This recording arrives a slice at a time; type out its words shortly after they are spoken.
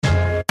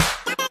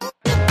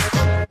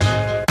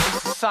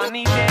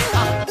sunny day.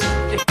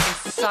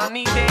 It's a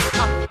sunny day.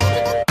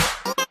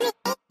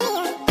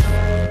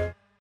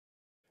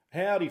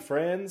 Howdy,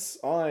 friends.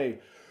 I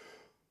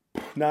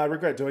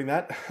regret doing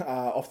that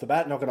off the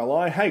bat, not going to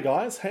lie. Hey,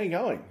 guys, how you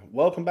going?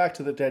 Welcome back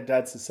to the Dead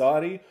Dad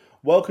Society.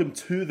 Welcome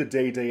to the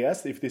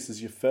DDS. If this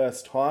is your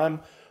first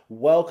time,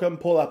 welcome.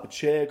 Pull up a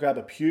chair, grab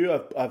a pew.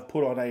 I've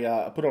put on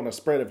a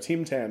spread of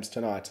Tim Tams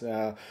tonight.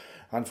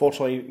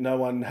 Unfortunately, no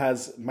one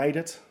has made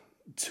it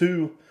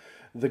to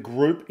the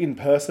group in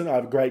person. I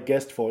have a great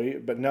guest for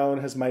you, but no one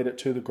has made it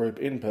to the group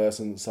in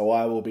person, so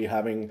I will be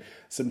having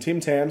some Tim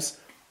Tams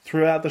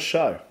throughout the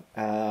show.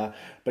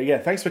 But yeah,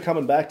 thanks for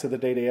coming back to the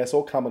DDS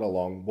or coming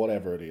along,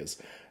 whatever it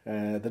is.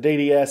 The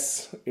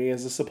DDS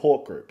is a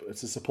support group.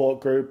 It's a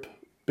support group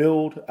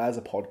billed as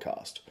a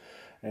podcast.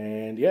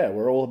 And yeah,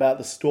 we're all about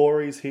the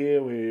stories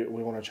here. We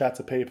want to chat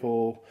to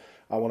people.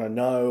 I want to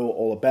know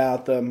all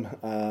about them.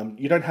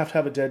 You don't have to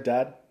have a dead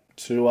dad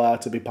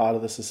to be part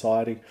of the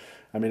society.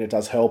 I mean, it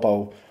does help.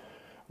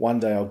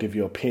 One day I'll give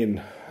you a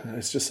pin.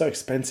 It's just so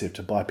expensive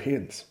to buy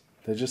pins.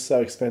 They're just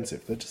so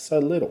expensive. They're just so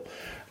little.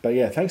 But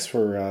yeah, thanks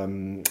for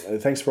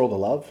all the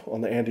love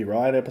on the Andy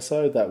Ryan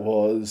episode. That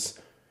was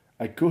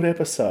a good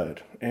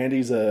episode.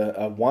 Andy's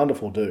a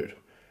wonderful dude.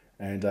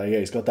 And yeah,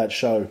 he's got that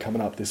show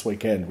coming up this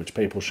weekend, which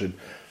people should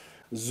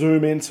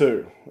zoom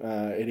into.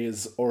 It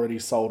is already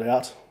sold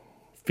out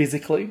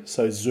physically,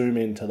 so zoom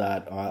into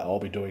that.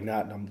 I'll be doing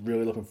that, and I'm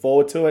really looking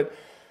forward to it.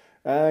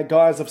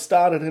 Guys, I've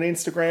started an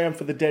Instagram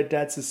for the Dead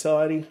Dad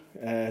Society.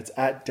 It's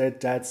at Dead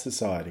Dad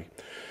Society.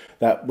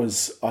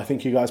 I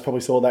think you guys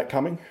probably saw that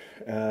coming.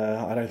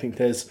 I don't think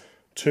there's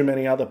too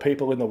many other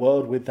people in the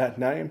world with that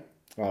name.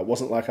 It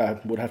wasn't like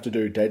I would have to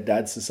do Dead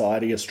Dad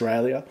Society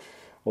Australia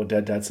or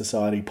Dead Dad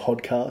Society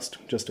Podcast,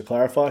 just to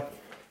clarify.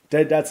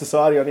 Dead Dad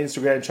Society on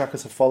Instagram, chuck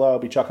us a follow. I'll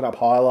be chucking up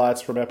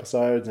highlights from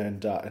episodes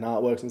and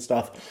artworks and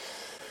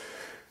stuff.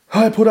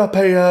 I put up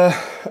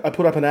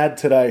an ad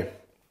today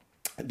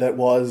that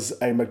was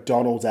a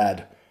McDonald's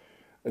ad.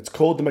 It's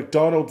called the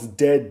McDonald's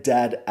Dead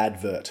Dad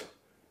Advert.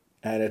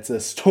 And it's a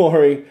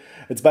story.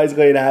 It's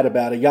basically an ad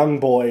about a young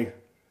boy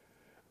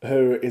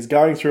who is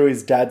going through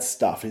his dad's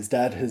stuff. His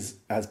dad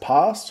has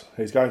passed.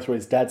 He's going through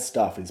his dad's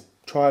stuff. He's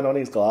trying on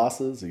his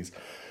glasses. He's,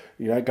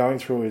 going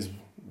through his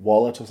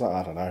wallet or something.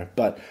 I don't know.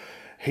 But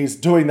he's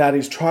doing that.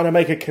 He's trying to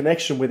make a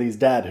connection with his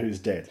dad who's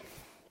dead.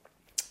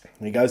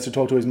 And he goes to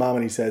talk to his mum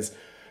and he says,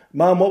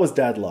 "Mum, what was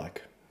Dad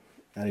like?"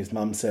 And his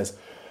mum says,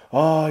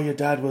 "Oh, your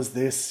dad was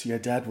this, your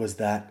dad was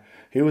that.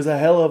 He was a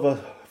hell of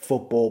a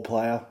football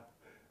player."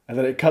 And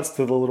then it cuts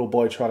to the little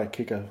boy trying to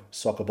kick a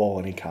soccer ball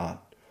and he can't.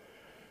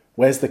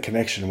 Where's the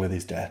connection with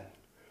his dad?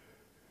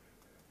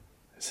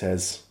 It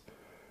says,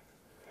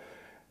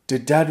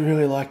 "Did Dad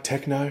really like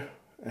techno?"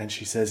 And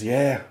she says,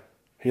 "Yeah,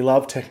 he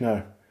loved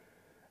techno.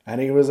 And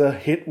he was a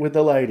hit with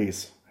the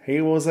ladies. He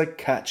was a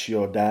catch,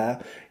 your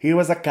dad. He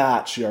was a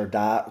catch, your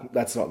dad."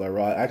 That's not the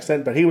right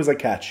accent, but he was a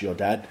catch, your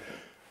dad.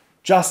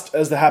 Just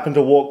as they happen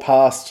to walk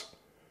past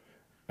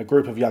a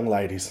group of young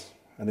ladies.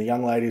 And the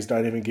young ladies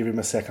don't even give him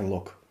a second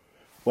look.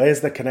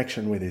 Where's the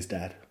connection with his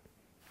dad?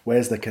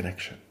 Where's the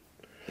connection?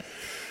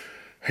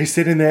 He's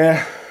sitting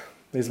there.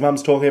 His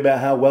mum's talking about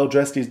how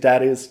well-dressed his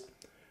dad is.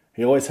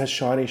 He always has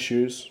shiny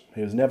shoes.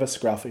 He was never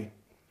scruffy.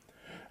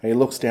 And he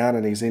looks down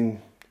and he's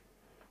in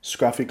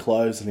scruffy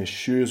clothes and his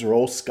shoes are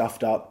all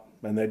scuffed up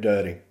and they're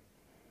dirty.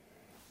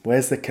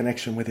 Where's the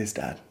connection with his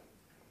dad?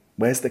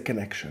 Where's the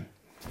connection?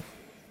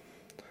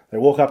 They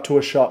walk up to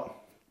a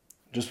shop.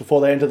 Just before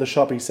they enter the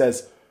shop, he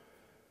says,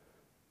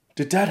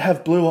 "Did Dad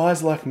have blue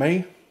eyes like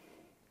me?"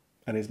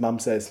 And his mum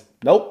says,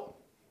 "Nope,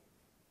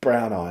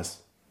 brown eyes."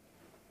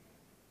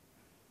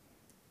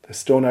 There's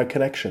still no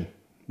connection.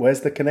 Where's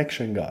the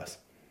connection, guys?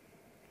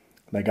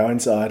 And they go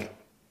inside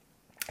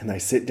and they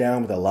sit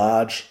down with a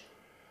large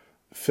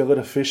fillet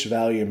of fish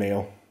value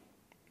meal.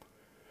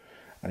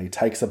 And he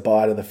takes a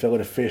bite of the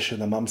fillet of fish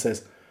and the mum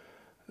says,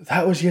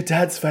 "That was your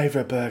dad's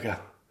favourite burger.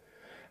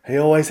 He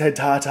always had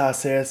tartar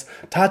sauce.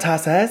 Tartar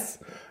sauce?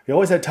 He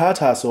always had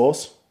tartar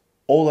sauce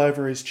all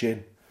over his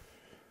chin."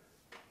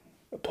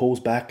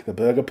 The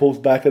burger pulls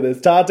back and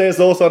there's tartar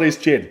sauce on his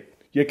chin.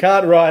 You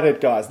can't write it,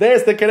 guys.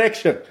 There's the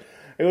connection.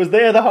 It was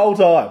there the whole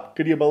time.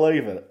 Could you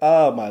believe it?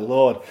 Oh, my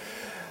Lord.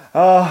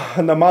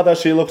 And the mother,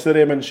 she looks at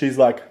him and she's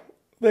like,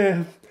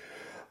 "There.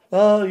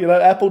 Oh,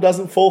 apple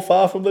doesn't fall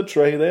far from the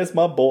tree. There's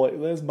my boy.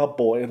 There's my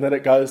boy." And then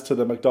it goes to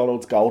the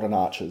McDonald's Golden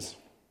Arches.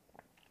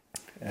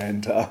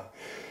 And,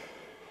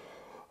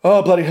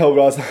 oh, bloody hell,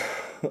 guys.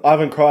 I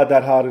haven't cried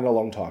that hard in a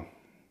long time.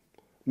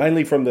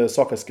 Mainly from the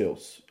soccer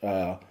skills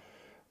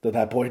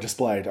that boy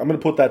displayed. I'm going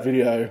to put that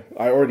video,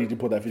 I already did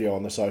put that video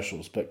on the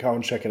socials, but go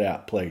and check it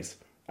out, please,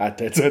 at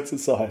Dead Dad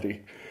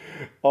Society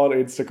on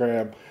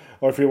Instagram.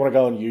 Or if you want to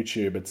go on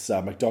YouTube, it's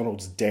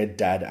McDonald's Dead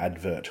Dad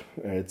Advert.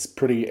 It's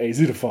pretty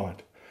easy to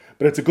find.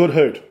 But it's a good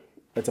hoot.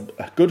 It's a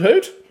good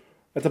hoot?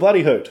 It's a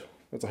bloody hoot.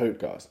 It's a hoot,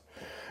 guys.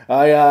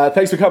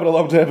 Thanks for coming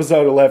along to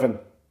episode 11.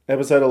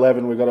 Episode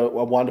 11, we've got a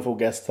wonderful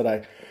guest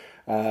today.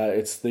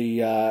 It's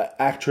the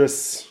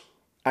actress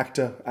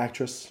actor,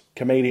 actress,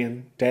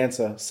 comedian,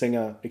 dancer,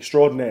 singer,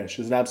 extraordinaire.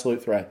 She's an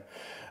absolute threat.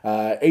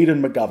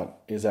 Edan McGovern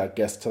is our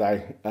guest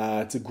today.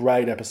 It's a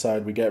great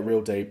episode. We get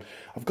real deep.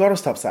 I've got to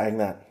stop saying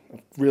that.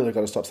 I've really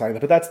got to stop saying that.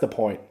 But that's the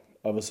point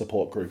of a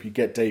support group. You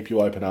get deep,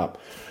 you open up.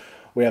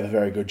 We have a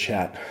very good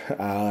chat.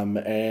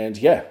 And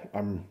yeah,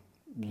 I'm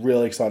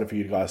really excited for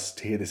you guys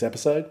to hear this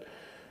episode.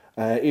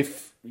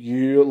 If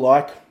you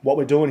like what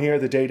we're doing here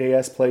at the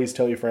DDS, please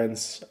tell your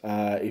friends.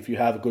 If you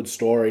have a good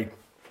story,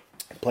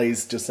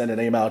 please just send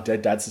an email,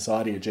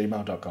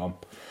 deaddadsociety@gmail.com.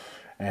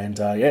 And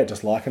yeah,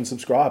 just like and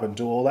subscribe and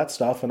do all that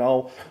stuff, and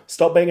I'll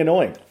stop being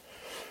annoying.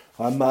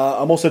 I'm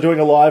also doing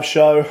a live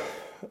show,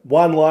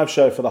 one live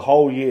show for the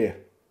whole year.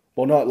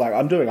 Well, not like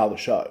I'm doing other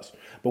shows,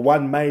 but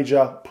one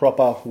major,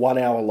 proper 1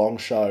 hour long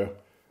show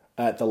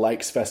at the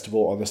Lakes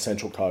Festival on the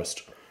Central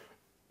Coast.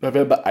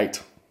 November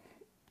 8th.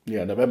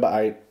 Yeah, November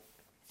 8th.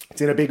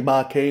 It's in a big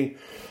marquee.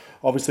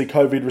 Obviously,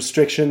 COVID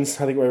restrictions.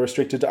 I think we're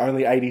restricted to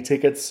only 80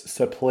 tickets.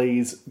 So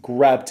please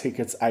grab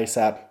tickets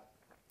ASAP.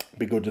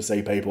 Be good to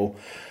see people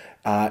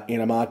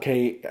in a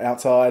marquee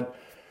outside.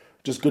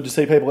 Just good to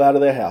see people out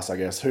of their house, I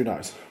guess. Who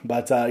knows?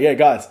 But yeah,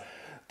 guys,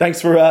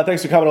 thanks for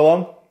coming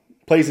along.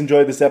 Please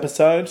enjoy this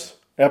episode.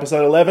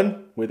 Episode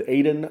 11 with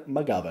Edan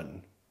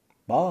McGovern.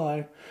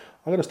 Bye.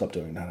 I'm going to stop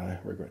doing that. I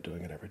regret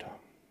doing it every time.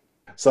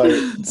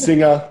 So,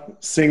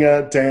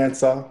 singer,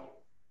 dancer,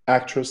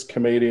 actress,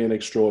 comedian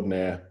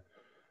extraordinaire.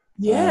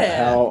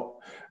 Yeah.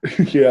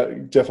 Yeah,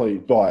 definitely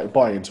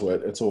buy into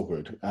it. It's all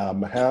good.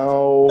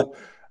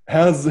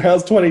 How's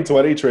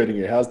 2020 treating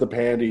you? How's the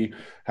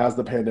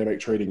pandemic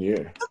treating you?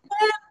 The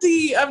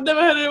pandy. I've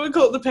never heard anyone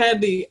call it the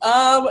pandy.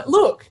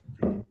 Look,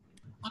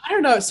 I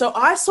don't know. So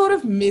I sort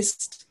of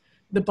missed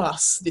the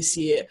bus this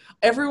year.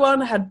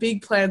 Everyone had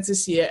big plans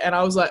this year, and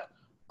I was like,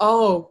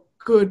 oh,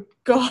 good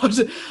God,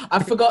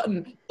 I've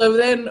forgotten. So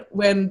then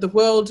when the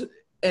world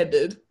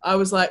ended, I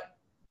was like,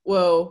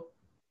 well,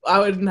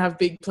 I didn't have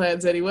big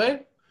plans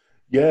anyway.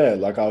 Yeah,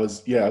 like I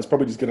was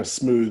probably just going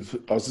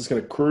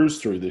to cruise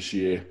through this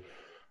year.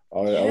 I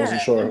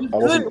wasn't sure. I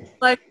wasn't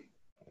like,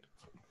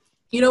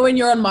 you know, when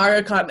you're on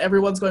Mario Kart and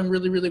everyone's going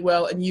really, really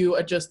well and you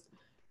are just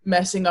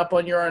messing up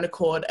on your own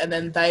accord, and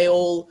then they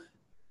all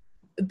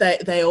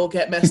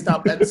get messed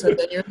up, and so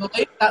then you're in the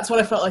lead. That's what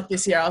I felt like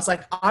this year. I was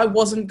like, I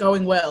wasn't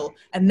going well,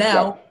 and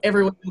now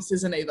everyone else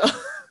isn't either.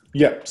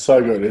 Yeah,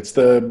 so good. It's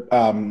the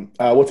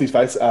what's his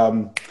face?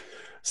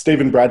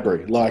 Stephen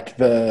Bradbury, like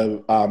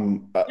the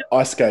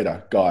ice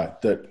skater guy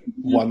that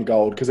won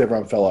gold because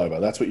everyone fell over.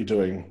 That's what you're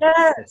doing.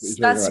 Yes,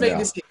 that's right me now.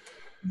 this year.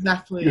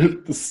 Exactly. You're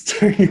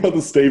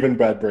the Stephen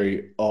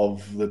Bradbury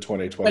of the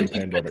 2020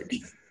 pandemic.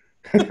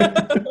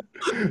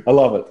 I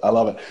love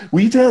it. Were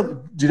you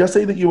down? Did I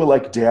see that you were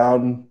like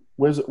down?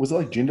 Was it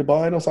like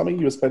Jindabyne or something?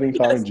 You were spending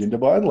time in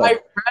Jindabyne?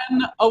 Like, I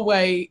ran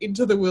away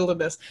into the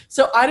wilderness.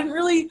 So I didn't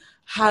really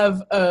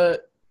have a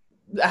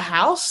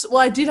house.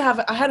 Well,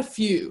 I had a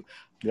few.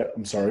 Yeah,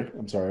 I'm sorry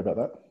about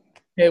that.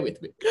 Bear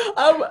with me.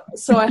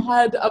 So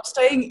I'm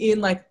staying in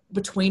like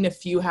between a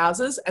few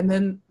houses, and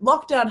then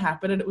lockdown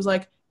happened, and it was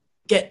like,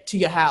 get to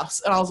your house.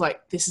 And I was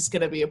like, this is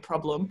going to be a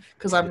problem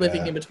because I'm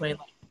living in between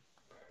like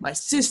my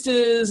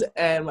sister's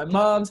and my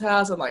mom's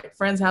house and like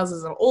friends'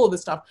 houses and all of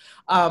this stuff.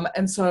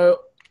 And so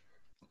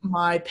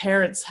my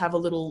parents have a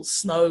little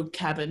snow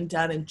cabin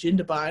down in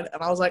Jindabyne,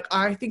 and I was like,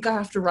 I think I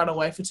have to run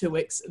away for 2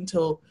 weeks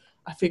until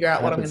I figure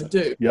out what I'm going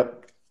to do.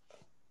 Yep.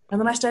 And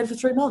then I stayed for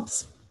 3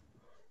 months.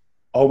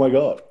 Oh my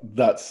God,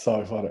 that's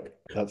so funny.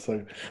 That's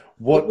so.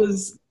 What it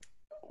was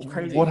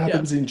crazy. What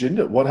happens in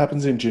Jinder? What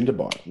happens in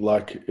Jindabyne?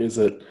 Like, was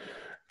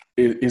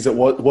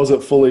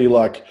it fully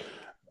like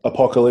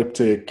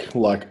apocalyptic?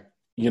 Like,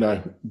 you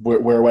know,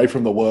 we're away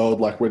from the world.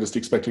 Like, we're just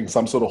expecting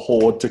some sort of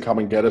horde to come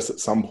and get us at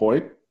some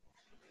point.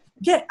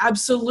 Yeah,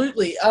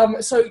 absolutely.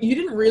 So you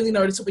didn't really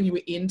notice it when you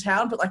were in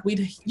town, but like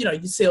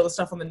you see all the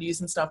stuff on the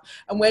news and stuff.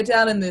 And we're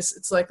down in this,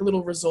 it's like a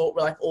little resort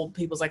where like old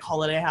people's like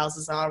holiday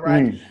houses are,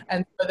 right?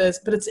 And but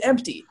it's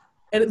empty.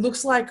 And it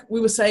looks like we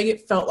were saying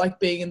it felt like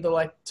being in the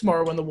like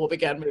Tomorrow When the War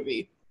Began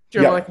movie. Do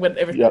you remember like when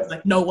everything was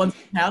like no one's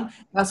in town?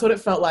 That's what it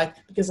felt like,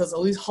 because there's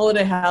all these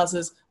holiday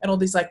houses and all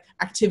these like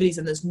activities,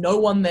 and there's no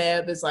one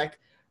there.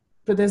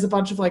 But there's a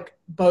bunch of like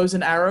bows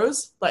and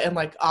arrows, like and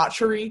like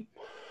archery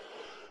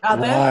out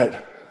there.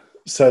 Right.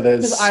 So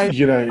there's, I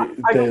got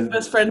my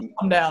best friend to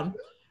come down.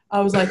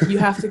 I was like, you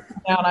have to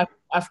come down.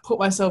 I've put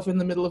myself in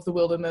the middle of the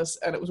wilderness,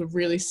 and it was a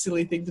really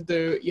silly thing to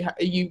do.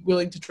 Are you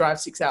willing to drive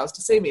 6 hours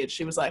to see me? And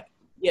she was like,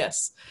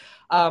 yes.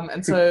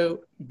 And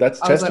so that's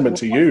testament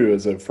to you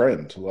as a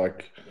friend,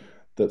 like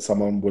that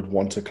someone would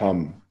want to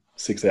come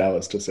 6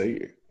 hours to see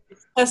you.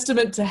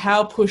 Testament to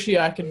how pushy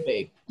I can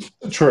be.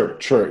 True.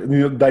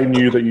 They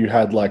knew that you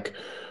had like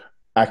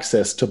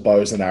access to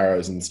bows and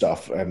arrows and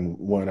stuff, and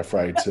weren't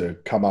afraid to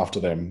come after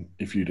them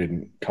if you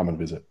didn't come and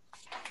visit.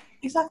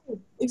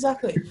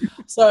 Exactly.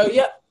 So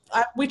yeah,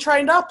 we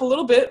trained up a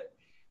little bit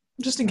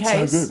just in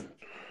case. So good.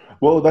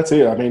 Well, that's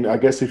it. I mean, I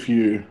guess if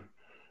you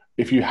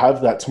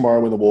have that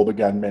Tomorrow When the War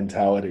Began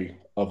mentality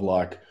of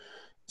like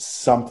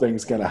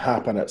something's going to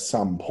happen at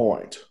some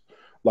point,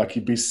 Like,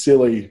 you'd be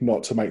silly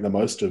not to make the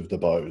most of the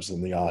bows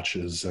and the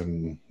arches,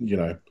 and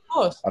Of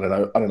course. I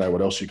don't know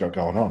what else you got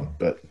going on,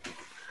 but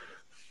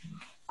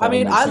I that would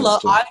mean, make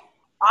sense too.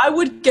 I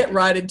would get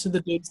right into the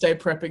doomsday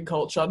prepping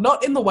culture,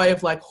 not in the way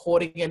of like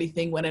hoarding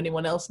anything when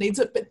anyone else needs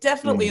it, but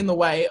definitely in the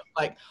way of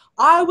like,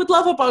 I would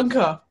love a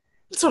bunker.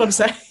 That's what I'm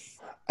saying.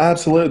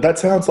 Absolutely. That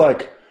sounds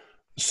like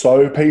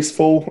so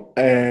peaceful,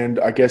 and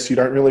I guess you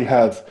don't really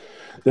have,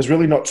 there's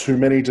really not too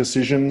many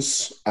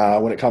decisions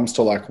when it comes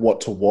to like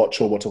what to watch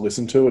or what to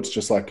listen to. It's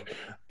just like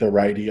the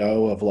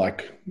radio of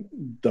like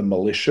the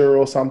militia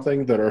or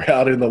something that are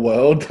out in the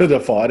world that are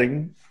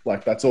fighting.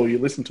 Like, that's all you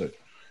listen to.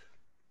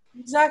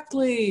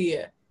 Exactly.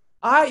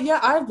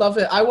 I love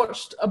it. I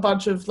watched a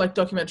bunch of like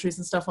documentaries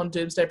and stuff on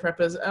doomsday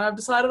preppers, and I've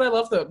decided I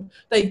love them.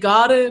 They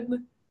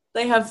garden,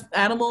 they have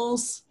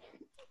animals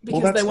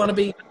because they want to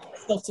be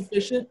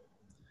self-sufficient.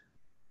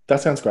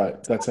 That sounds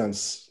great. That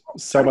sounds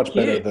so Pretty much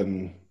better cute.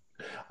 than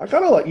I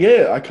kind of like.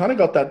 Yeah, I kind of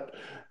got that.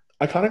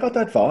 I kind of got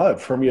that vibe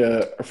from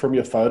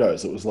your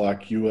photos. It was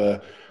like you were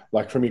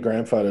like from your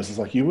grand photos. It's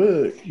like you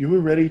were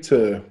ready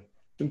to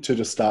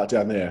just start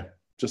down there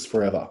just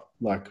forever.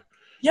 Like,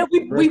 Yeah,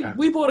 okay.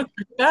 we bought a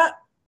cricket bat.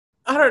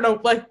 I don't know,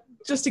 like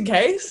just in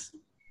case.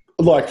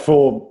 Like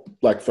for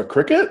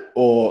cricket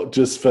or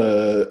just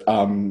for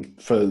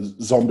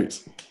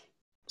zombies.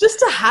 Just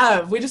to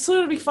have. We just thought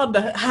it'd be fun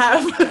to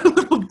have a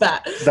little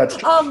bat. That's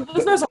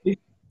There's no zombies.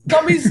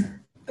 Zombies,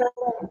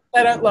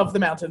 they don't love the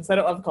mountains. They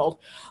don't love the cold.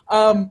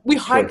 We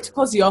hiked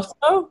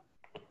Kosciuszko.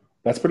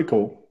 That's pretty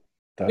cool.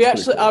 We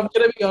actually, I'm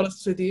going to be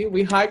honest with you,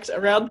 we hiked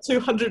around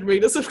 200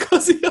 meters of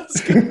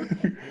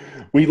Kosciuszko.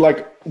 we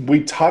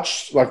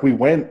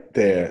went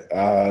there.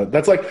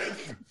 That's like,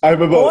 I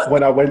remember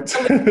when I went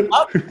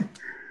up,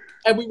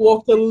 and we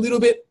walked a little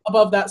bit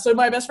above that. So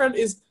my best friend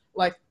is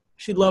like,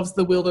 she loves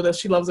the wilderness.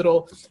 She loves it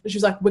all. And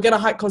she's like, we're going to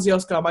hike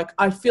Kosciuszko. I'm like,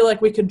 I feel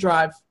like we can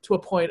drive to a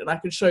point and I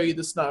can show you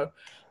the snow.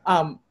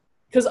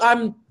 Because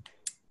I'm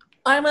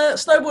a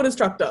snowboard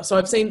instructor, so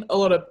I've seen a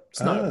lot of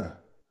snow.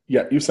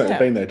 Yeah, you've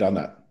been there, done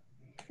that.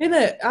 In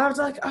it. I was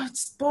like, oh,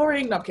 it's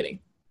boring. No, I'm kidding.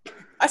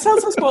 I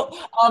sound so spoiled.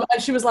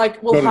 And she was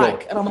like, we'll Not at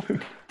hike. And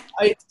I'm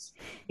like,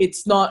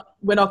 it's not,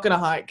 we're not going to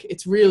hike.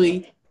 It's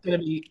really going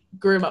to be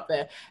grim up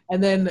there.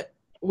 And then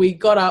we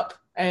got up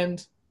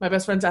and my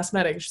best friend's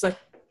asthmatic. She's like,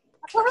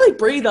 I can't really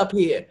breathe up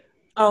here.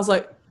 I was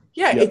like,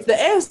 yeah, It's the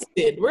air's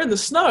thin. We're in the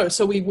snow.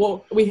 So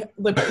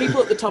the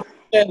people at the top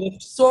there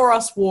saw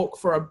us walk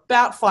for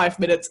about 5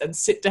 minutes and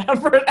sit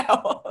down for an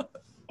hour.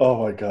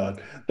 Oh my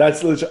God.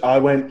 That's legit. I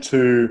went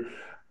to,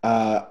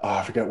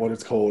 I forget what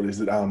it's called.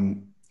 Is it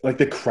like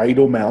the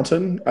Cradle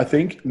Mountain, I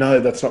think? No,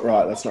 that's not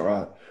right. That's not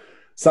right.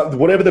 So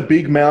whatever the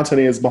big mountain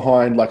is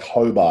behind like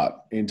Hobart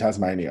in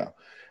Tasmania.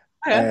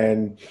 Okay.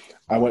 And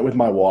I went with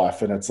my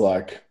wife, and it's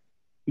like,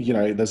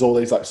 there's all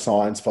these like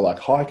signs for like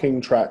hiking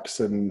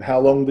tracks and how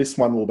long this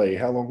one will be,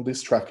 how long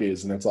this track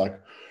is. And it's like,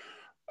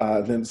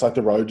 then it's like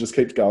the road just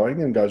keeps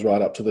going and goes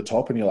right up to the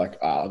top, and you're like,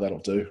 that'll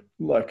do.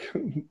 Like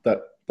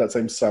that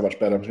seems so much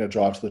better. I'm just going to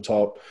drive to the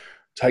top,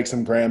 take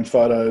some gram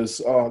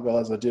photos. Oh,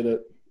 guys, I did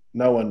it.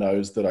 No one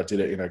knows that I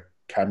did it in a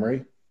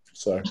Camry.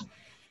 So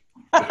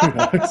who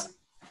knows?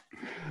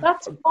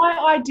 That's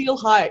my ideal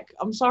hike.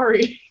 I'm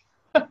sorry.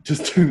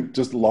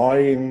 just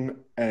lying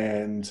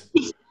and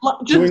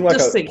doing like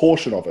a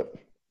portion of it.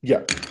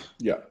 Yeah.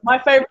 My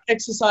favorite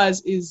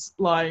exercise is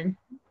lying.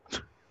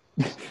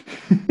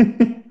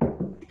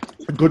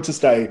 Good to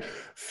stay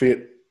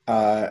fit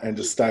and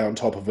just stay on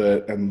top of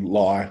it and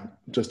lie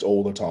just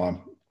all the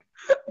time.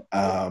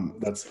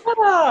 That's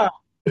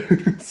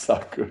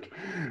so good.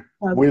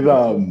 With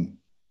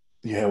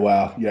yeah,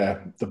 wow, yeah,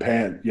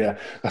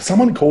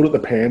 someone called it the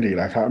pandy,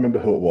 and I can't remember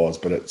who it was,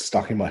 but it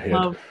stuck in my head.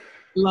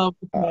 Love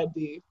the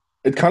pandy.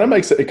 It kind of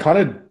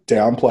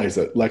downplays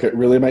it. Like, it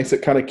really makes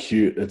it kind of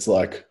cute. It's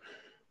like,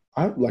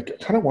 I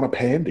kind of want a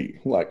pandy.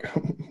 Like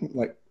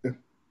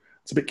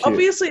it's a bit cute.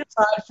 Obviously,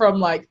 aside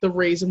from like the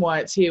reason why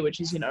it's here, which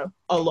is,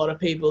 a lot of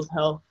people's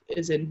health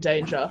is in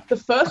danger. The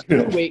first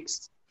 2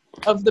 weeks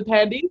of the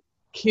pandy,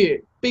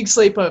 cute, big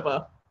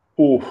sleepover.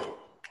 Oh,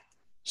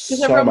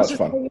 so much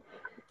fun.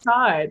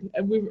 Inside,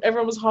 and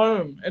everyone was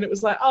home, and it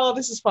was like, oh,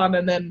 this is fun.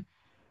 And then,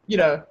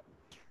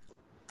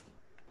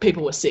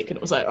 people were sick, and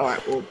it was like, all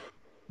right, well,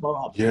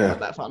 not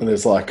that fun. And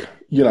there's like,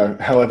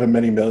 however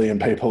many million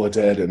people are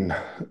dead, and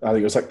I think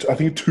it was like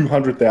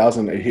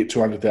 200,000. It hit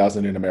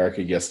 200,000 in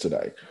America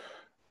yesterday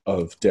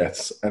of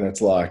deaths, and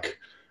it's like,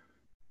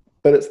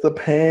 but it's the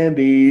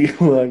pandy,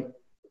 like,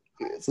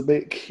 it's a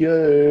bit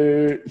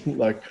cute,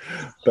 like,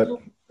 but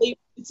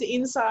it's an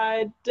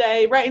inside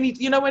day, right?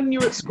 And when you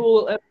were at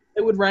school,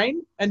 it would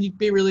rain, and you'd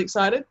be really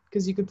excited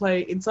because you could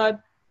play inside,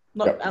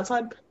 not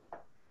outside.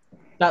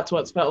 That's what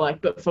it's felt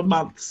like, but for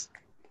months.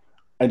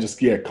 And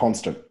just,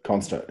 constant.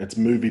 It's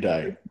movie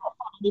day. Not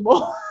fun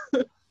anymore.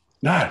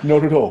 No,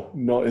 not at all.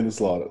 Not in the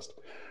slightest.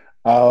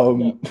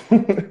 So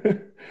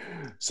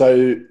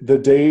the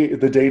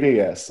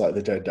DDS, like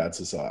the Dead Dad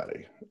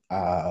Society.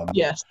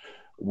 Yes.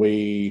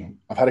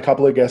 I've had a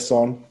couple of guests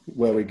on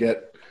where we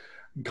get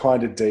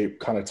kind of deep,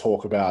 kind of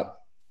talk about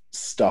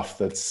stuff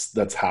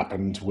that's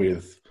happened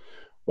with,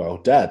 well,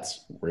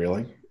 dads,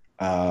 really.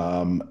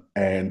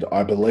 And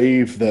I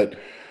believe that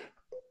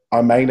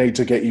I may need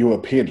to get you a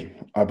pin.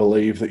 I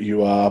believe that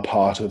you are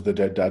part of the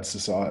Dead Dad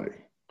Society.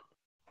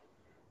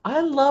 I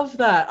love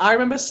that. I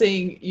remember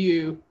seeing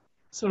you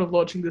sort of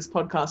launching this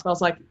podcast. I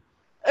was like,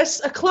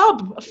 it's a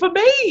club for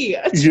me.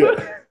 It's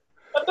Yeah.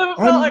 I've never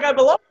felt like I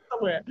belong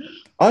somewhere.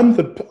 I'm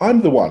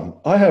the one.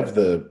 I have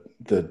the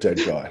dead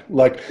guy.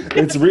 Like,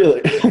 it's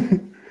really. I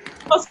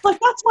was like,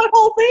 that's my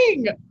whole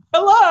thing.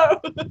 Hello.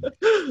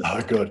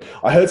 Oh, good.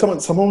 I heard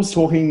someone was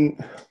talking.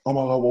 Oh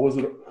my god, what was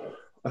it?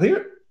 I think.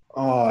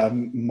 Oh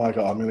my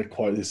god, I'm going to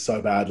quote this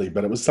so badly,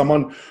 but it was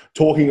someone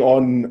talking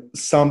on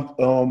some.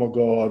 Oh my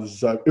god,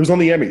 it was on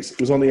the Emmys.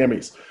 It was on the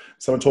Emmys.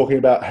 Someone talking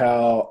about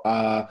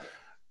how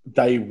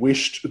they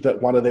wished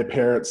that one of their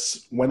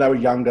parents, when they were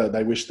younger,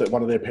 they wished that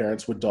one of their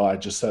parents would die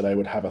just so they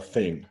would have a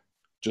thing,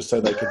 just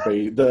so they could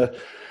be the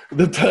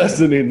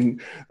person in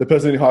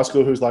high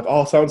school who's like,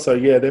 oh, so and so,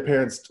 yeah, their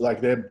parents, like,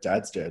 their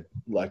dad's dead,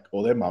 like,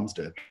 or their mum's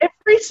dead.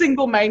 Every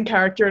single main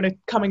character in a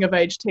coming of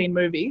age teen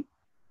movie,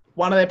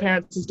 one of their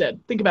parents is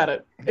dead. Think about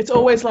it. It's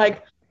always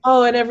like,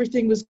 oh, and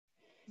everything was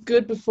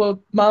good before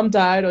mum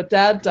died or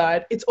dad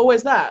died. It's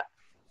always that.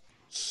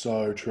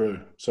 So true,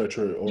 so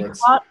true. Or You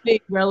can't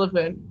be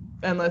relevant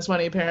unless one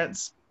of your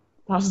parents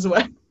passes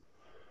away.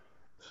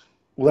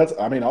 well,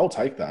 I mean, I'll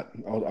take that.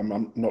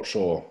 I'm not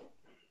sure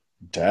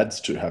Dad's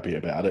too happy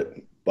about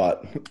it,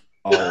 but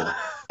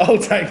I'll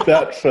take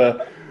that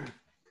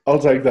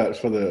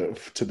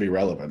to be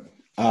relevant.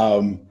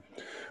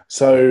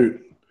 So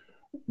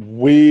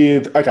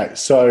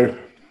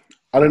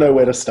I don't know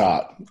where to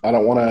start. I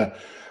don't want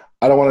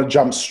to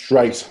jump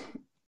straight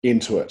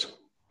into it.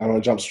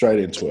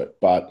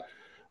 But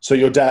so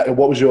your dad,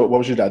 what was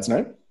your dad's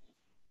name?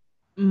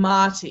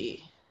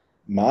 Marty.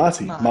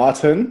 Martin,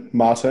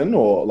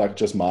 or like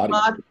just Marty?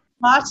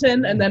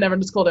 Martin, and then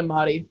everyone just called him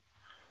Marty.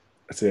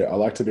 See, I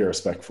like to be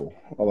respectful.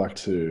 I like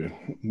to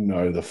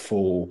know the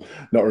full,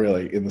 not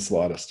really in the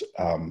slightest,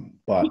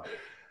 but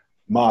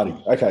Marty.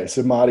 Okay,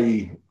 so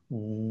Marty,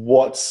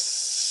 how,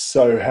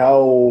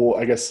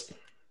 I guess,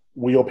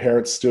 were your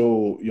parents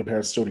still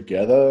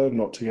together,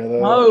 not together?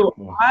 No,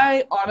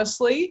 I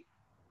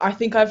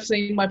think I've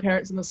seen my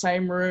parents in the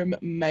same room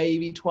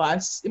maybe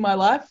twice in my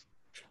life.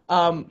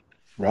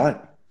 Right.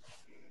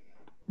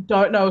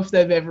 Don't know if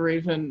they've ever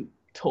even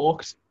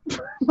talked.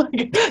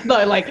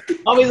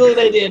 Obviously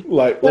they did.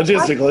 Like,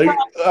 logistically.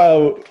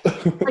 I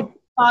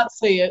can't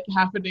see it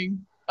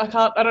happening. I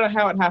don't know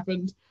how it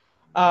happened.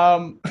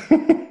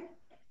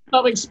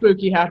 Something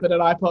spooky happened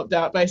and I popped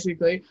out,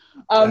 basically.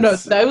 No,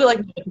 they were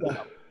like,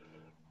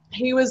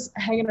 he was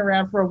hanging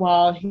around for a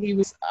while. He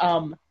was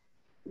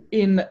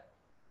in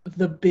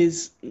the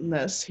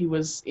business. He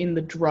was in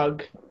the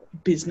drug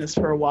business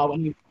for a while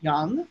when he was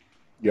young.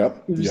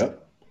 Yep.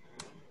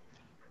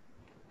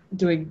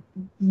 Doing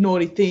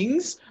naughty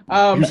things.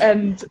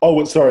 And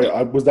oh, sorry.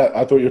 I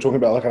thought you were talking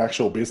about like an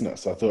actual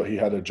business. I thought he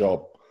had a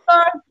job.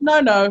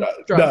 No.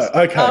 Drugs.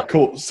 No. Okay,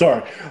 cool.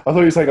 Sorry. I thought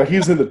you were saying like he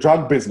was in the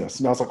drug business,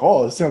 and I was like,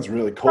 oh, this sounds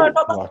really cool. No,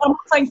 I'm not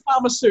saying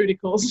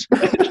pharmaceuticals.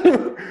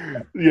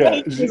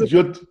 Yeah,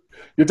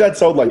 your dad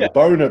sold like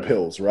boner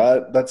pills,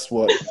 right? That's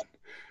what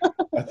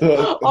I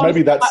thought.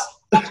 Maybe that's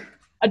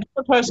a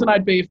different person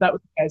I'd be if that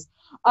was the case.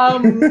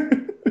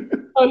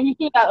 So he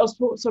did that. It was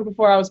sort of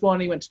before I was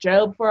born. He went to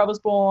jail before I was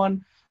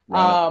born.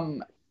 Right.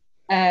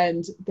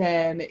 And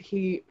then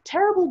he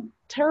terrible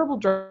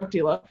drug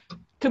dealer,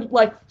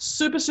 like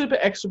super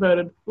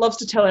extroverted, loves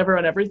to tell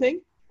everyone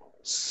everything,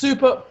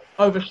 super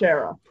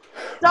oversharer.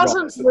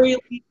 Doesn't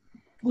really,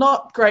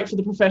 not great for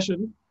the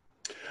profession.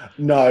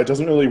 No, it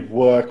doesn't really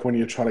work when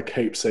you're trying to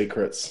keep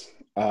secrets.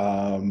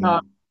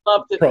 Love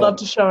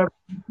to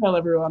tell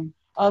everyone.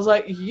 I was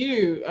like,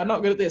 you are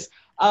not good at this.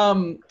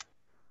 And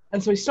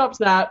so he stops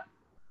that.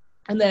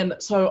 And then,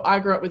 so I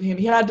grew up with him.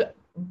 He had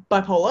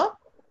bipolar.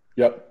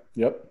 Yep.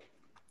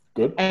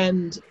 Good.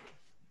 And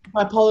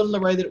bipolar in the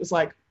way that it was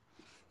like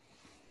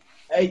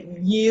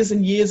years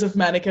and years of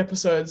manic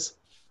episodes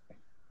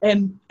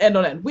and end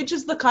on end, which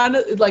is the kind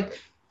of like,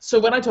 so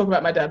when I talk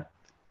about my dad,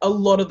 a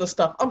lot of the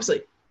stuff,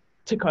 obviously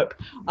to cope,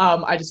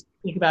 I just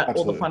think about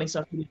all the funny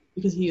stuff he did,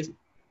 because he is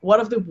one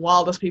of the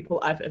wildest people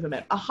I've ever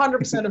met.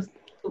 100% of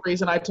the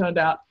reason I turned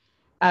out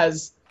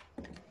as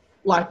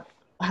like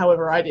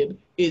however I did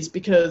is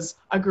because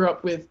I grew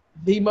up with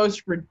the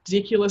most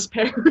ridiculous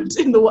parents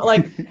in the world.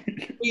 Like,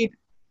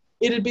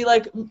 it'd be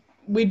like,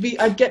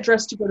 I'd get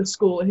dressed to go to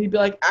school, and he'd be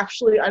like,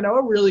 actually, I know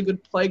a really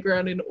good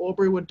playground in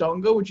Albury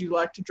Wodonga. Would you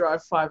like to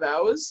drive 5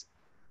 hours?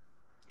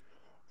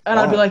 And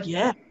I'd be like,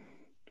 yeah.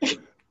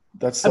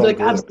 That's so I'd be like,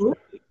 good.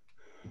 absolutely.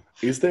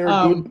 Is there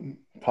a good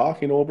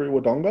park in Albury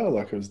Wodonga?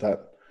 Like, is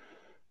that?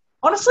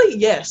 Honestly,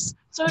 yes.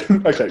 So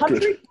okay,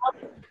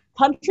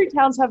 country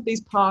towns have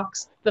these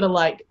parks that are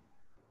like,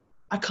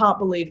 I can't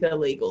believe they're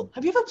legal.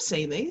 Have you ever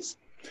seen these?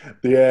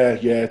 Yeah.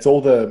 It's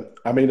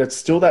it's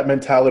still that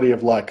mentality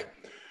of like,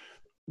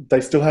 they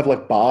still have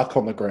like bark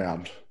on the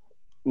ground.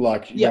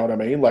 Like, you know what I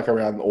mean? Like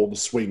around all the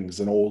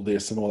swings and all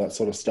this and all that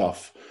sort of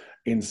stuff.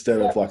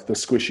 instead of like the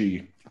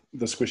squishy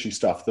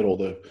stuff that all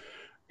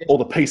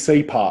the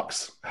PC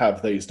parks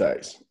have these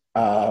days.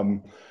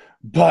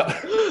 But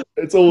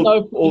it's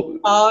all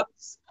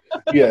parks.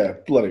 yeah,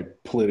 bloody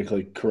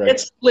politically correct. Get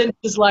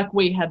splinters like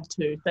we had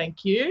to.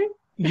 Thank you.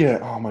 Yeah.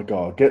 Oh my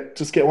god.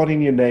 Get one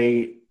in your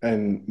knee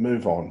and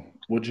move on.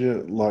 Would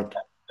you like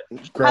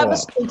grow Have up? a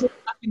splinter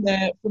stuck in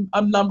there for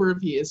a number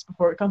of years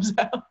before it comes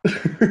out.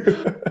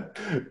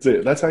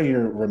 That's how you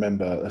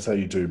remember. That's how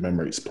you do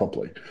memories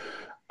properly.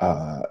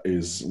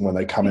 Is when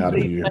they come out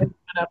of you.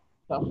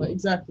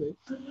 Exactly.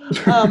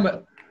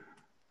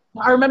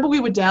 I remember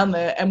we were down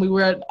there and we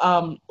were at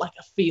like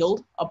a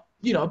field, a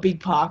big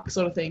park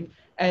sort of thing,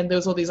 and there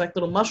was all these like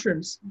little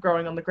mushrooms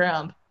growing on the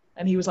ground,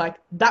 and he was like,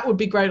 "That would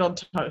be great on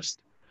toast."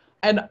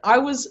 And I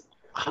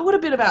would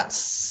have been about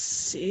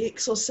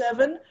 6 or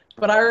 7,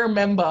 but I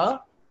think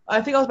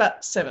I was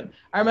about 7.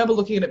 I remember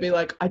looking at it, be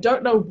like, I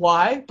don't know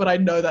why, but I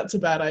know that's a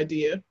bad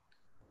idea.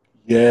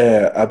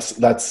 Yeah, yep.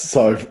 6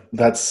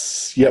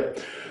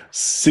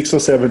 or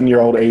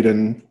 7-year-old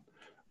Eden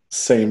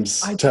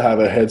seems to have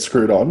her head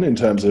screwed on in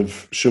terms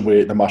of should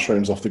we eat the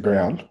mushrooms off the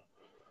ground.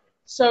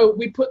 So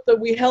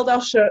we held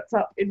our shirts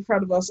up in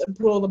front of us and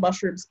put all the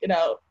mushrooms in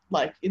our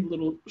in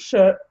little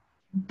shirt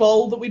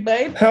bowl that we'd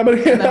made. How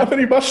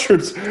many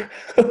mushrooms?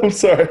 I'm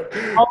sorry.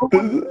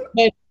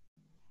 We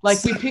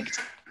picked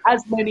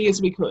as many as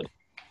we could.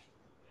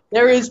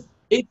 There is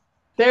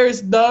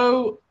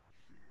no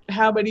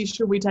how many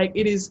should we take?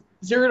 It is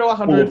 0 to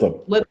 100.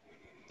 Let's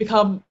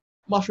become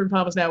mushroom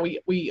farmers now.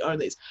 We own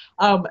these.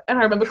 And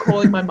I remember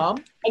calling my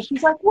mum, and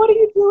she's like, "What are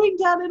you doing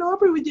down in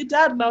Aubrey with your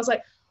dad?" And I was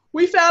like,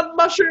 "We found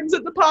mushrooms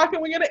at the park,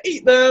 and we're gonna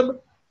eat them."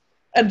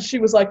 And she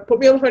was like, "Put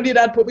me on the phone to your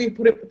dad. Put him on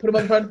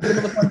the phone. Put him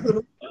on the phone. Put him on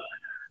the phone."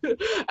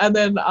 And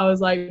then I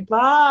was like,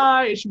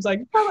 "Bye." And she was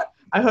like, "Bye."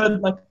 I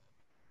heard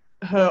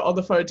her on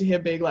the phone to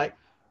him being like,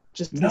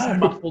 just this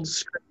muffled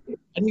scream,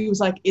 and he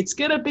was like, "It's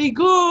gonna be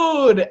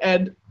good."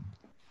 And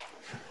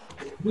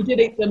we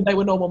did eat them. They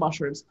were normal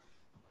mushrooms.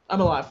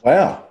 I'm alive.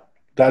 Wow.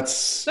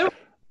 That's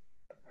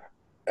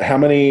how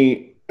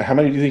many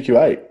do you think you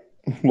ate?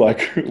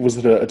 Was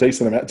it a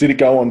decent amount? Did it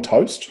go on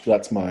toast?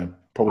 That's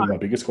probably my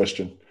biggest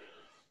question.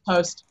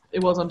 Toast.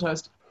 It was on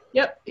toast.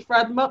 Yep. He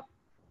fried them up.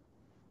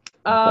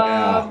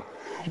 Wow.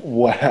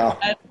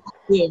 And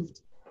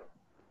lived.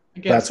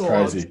 That's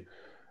crazy.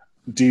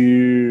 Do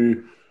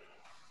you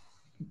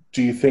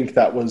think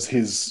that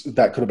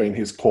could have been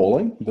his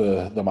calling,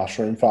 the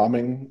mushroom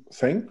farming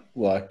thing?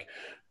 Do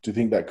you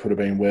think that could have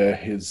been where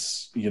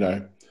his,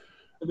 I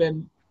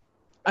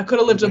could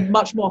have lived a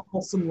much more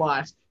wholesome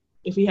life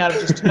if he had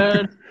just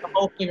turned the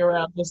whole thing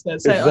around just then.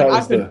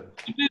 I could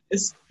do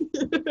this.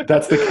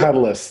 That's the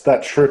catalyst.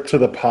 That trip to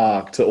the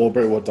park to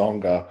Albury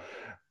Wodonga,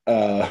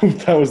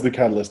 that was the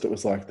catalyst. It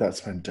was like,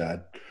 that's when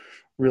Dad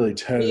really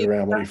turned it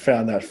around when he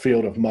found that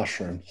field of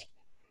mushrooms.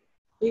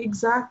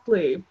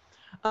 Exactly.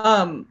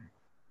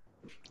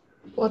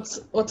 What's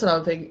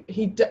another thing?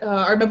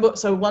 I remember.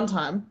 So one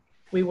time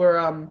we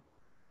went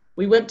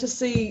to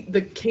see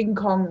the King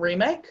Kong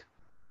remake.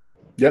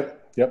 Yep.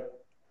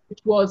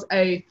 Which was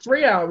a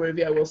 3-hour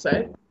movie, I will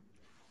say.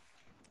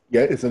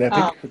 Yeah, it's an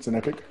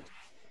epic.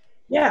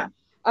 Yeah.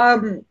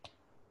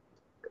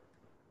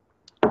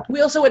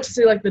 We also went to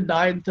see the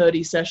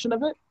 9:30 session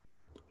of it.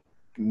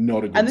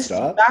 Not a good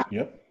start. Back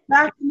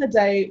in the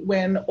day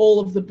when all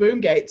of the boom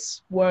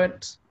gates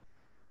weren't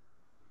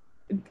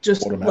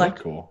just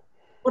automatic.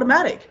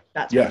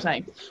 That's what I'm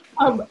saying.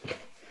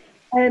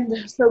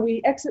 And so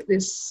we exit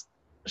this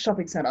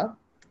shopping centre,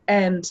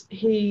 and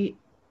we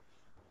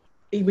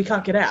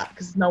can't get out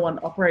because there's no one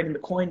operating the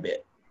coin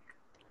bit.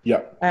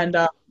 Yeah. And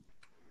I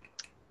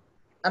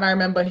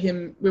remember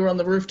we were on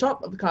the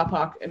rooftop of the car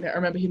park, and I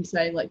remember him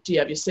saying, "Do you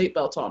have your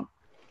seatbelt on?"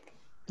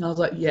 And I was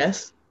like,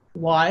 "Yes."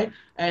 Why?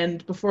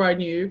 And before I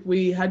knew,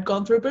 we had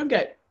gone through a boom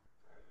gate.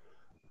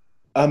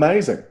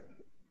 Amazing.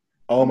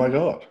 Oh my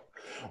God.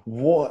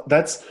 What?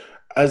 That's,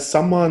 as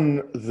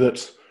someone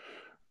that,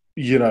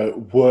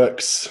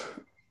 works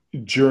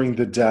during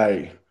the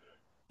day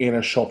in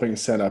a shopping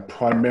centre,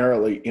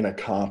 primarily in a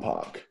car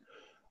park,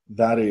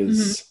 that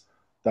is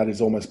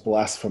almost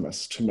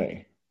blasphemous to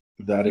me.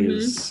 That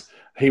is,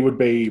 he would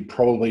be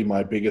probably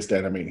my biggest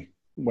enemy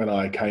when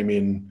I came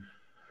in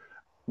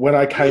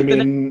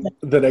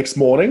the next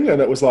morning,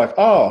 and it was like,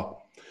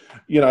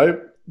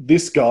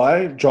 this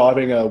guy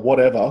driving a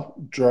whatever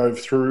drove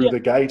through the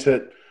gate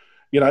at,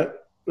 it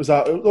was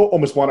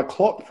almost 1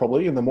 o'clock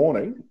probably in the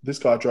morning. This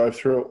guy drove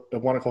through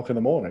at 1 o'clock in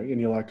the morning,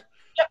 and you're like,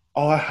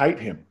 oh, I hate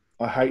him.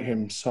 I hate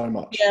him so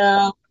much.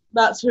 Yeah,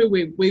 that's who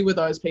we were,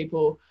 those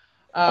people.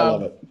 I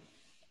love it.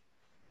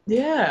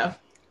 Yeah.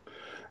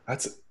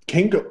 That's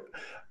King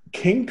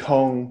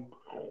Kong,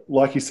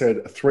 like you said,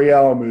 a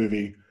 3-hour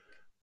movie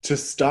to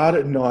start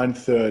at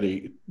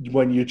 9:30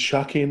 when you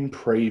chuck in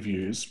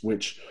previews,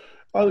 which,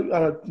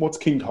 what's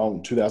King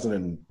Kong,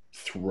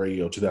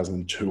 2003 or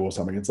 2002 or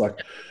something? It's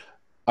like,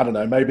 I don't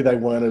know, maybe they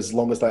weren't as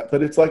long as that,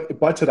 but it's like,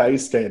 by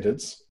today's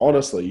standards,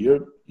 honestly,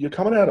 you're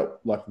coming out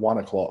at 1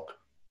 o'clock.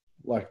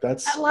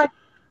 That's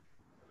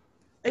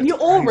And you're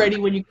already,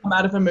 when you come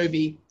out of a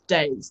movie,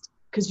 dazed.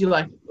 Because you're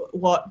like,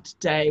 what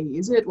day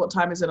is it? What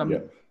time is it? I'm Yeah.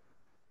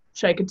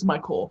 shaken to my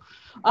core.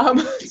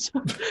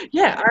 So,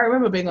 yeah, I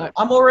remember being like,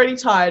 I'm already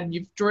tired.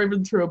 You've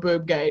driven through a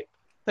boom gate.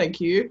 Thank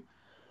you.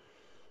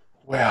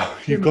 Wow,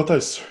 you've got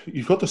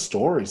the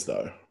stories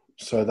though.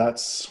 So He,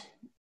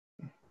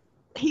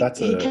 that's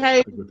he a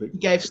came, good thing. he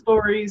gave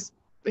stories,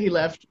 he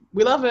left.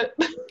 We love it.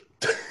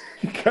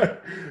 Okay.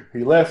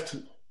 He left.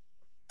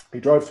 He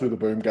drove through the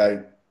boom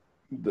gate.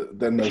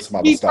 Then there was some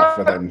other he, stuff,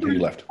 drove and then he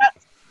through, left.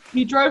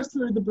 he drove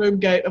through the boom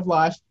gate of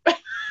life.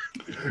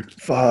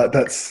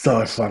 That's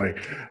so funny.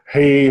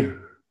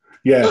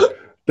 Yeah,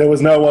 there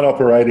was no one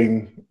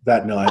operating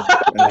that night,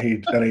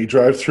 and he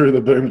drove through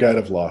the boom gate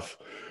of life.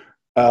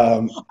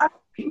 I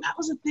think that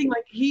was the thing.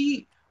 Like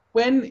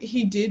when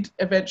he did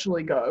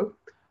eventually go,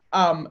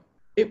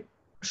 it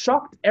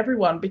shocked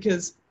everyone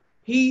because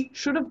he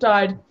should have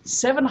died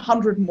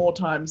 700 more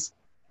times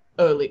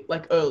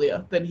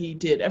earlier than he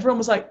did. Everyone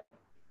was like,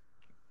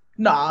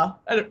 "Nah,"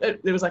 and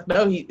it was like,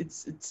 "No,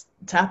 it's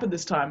happened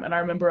this time." And I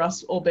remember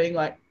us all being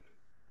like,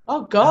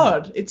 "Oh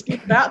God, it's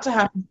been about to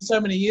happen for so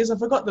many years. I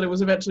forgot that it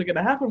was eventually going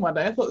to happen one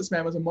day. I thought this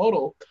man was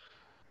immortal." Yeah.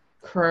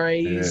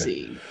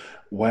 Crazy.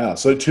 Wow.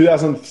 So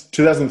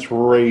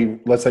 2003,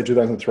 let's say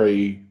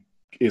 2003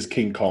 is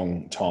King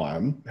Kong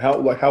time. How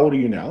old are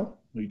you now?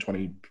 Are you I'm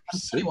 21.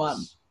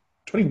 26?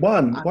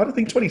 21? I'm Why do I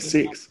think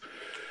 26?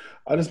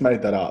 I just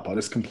made that up. I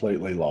just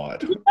completely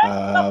lied.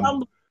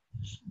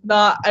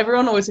 Nah,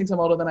 everyone always thinks I'm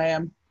older than I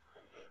am.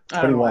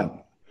 I don't know why.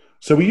 21.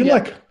 So were you Yeah.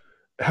 like,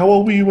 how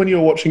old were you when you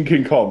were watching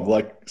King Kong?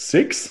 Like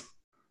 6?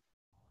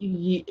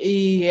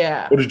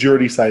 Yeah. Or did you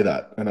already say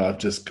that and I've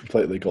just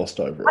completely glossed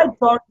over I it?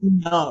 don't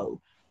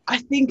know. I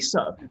think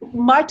so.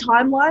 My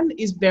timeline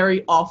is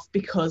very off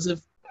because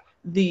of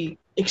the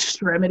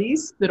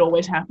extremities that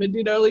always happened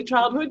in early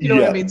childhood. You know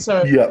what I Yeah. mean?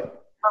 So Yeah.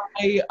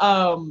 I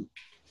um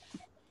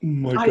Oh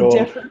my I God.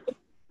 definitely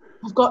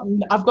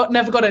I've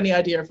never got any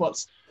idea of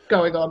what's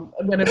going on.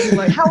 And whenever people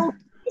are like, how old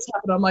did this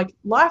happen? I'm like,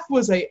 life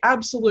was a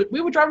absolute.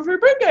 We were driving through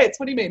boom gates.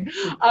 What do you mean?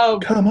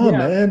 Come on, Yeah,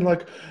 man.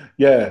 Like,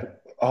 yeah.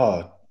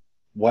 Oh,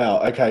 wow.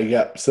 Okay.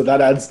 Yeah. So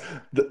that adds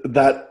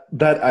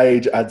that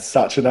age adds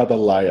such another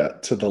layer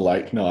to the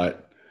late night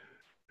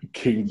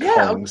King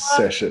yeah, Kong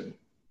session.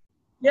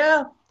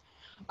 yeah.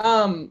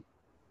 Um,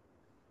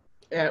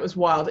 yeah, it was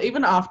wild.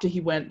 Even after he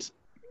went,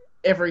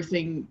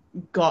 everything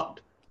got.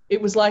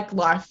 It was like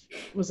life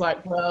was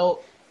like,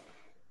 well,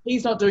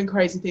 he's not doing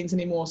crazy things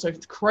anymore, so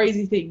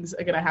crazy things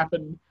are going to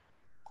happen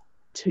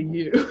to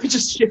you. It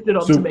just shifted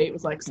onto So me. It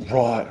was like,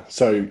 right.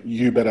 So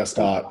you better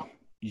start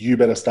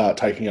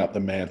taking up the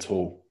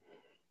mantle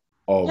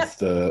yep. of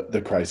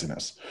the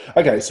craziness.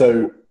 Okay,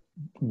 so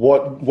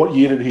what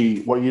year did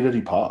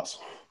he pass?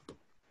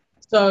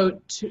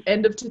 So to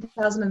end of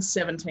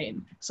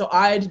 2017. So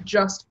I'd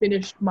just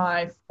finished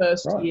my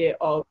first Right. year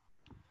of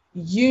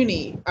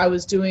uni. I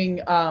was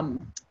doing a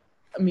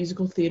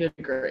musical theatre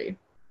degree.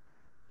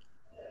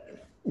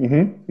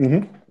 Mm-hmm.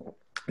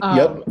 Mm-hmm. Um,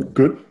 Yep.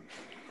 Good.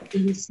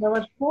 it was so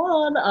much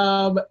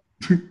fun.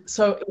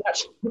 So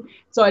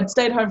I'd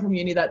stayed home from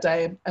uni that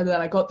day, and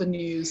then I got the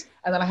news,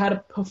 and then I had a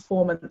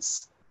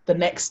performance the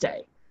next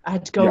day. I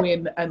had to go Yep.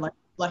 in and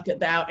like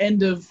at our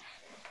end of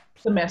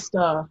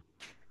semester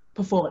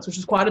performance, which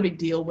was quite a big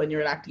deal when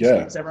you're an acting student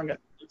Yeah. because everyone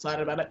gets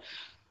excited about it.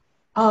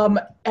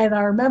 And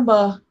I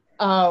remember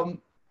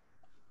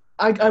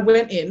I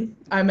went in,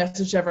 I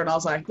messaged everyone, I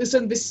was like,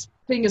 listen, this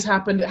thing has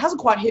happened. It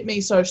hasn't quite hit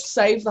me, so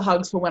save the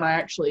hugs for when I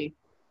actually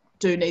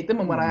do need them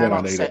and when I When am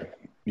I need upset. it.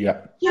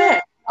 Yeah. Yeah.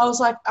 I was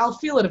like, I'll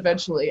feel it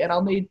eventually and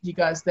I'll need you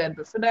guys then.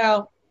 But for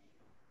now,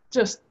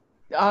 just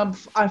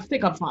I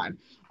think I'm fine.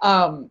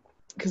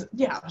 Because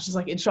yeah, I was just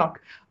like in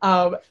shock.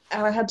 And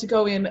I had to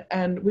go in,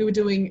 and we were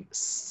doing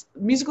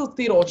musical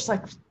theatre, or just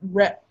like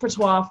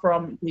repertoire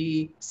from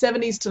the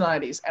 70s to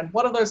 90s. And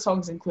one of those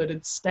songs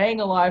included "Staying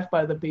Alive"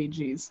 by the Bee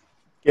Gees.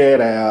 Get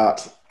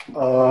out.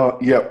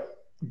 Yep.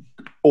 And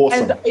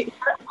Awesome.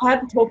 I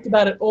hadn't talked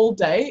about it all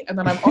day, and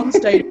then I'm on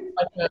stage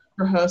like a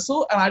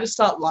rehearsal, and I just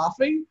start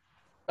laughing,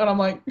 and I'm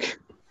like,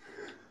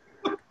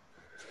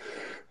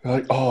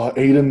 Like, oh,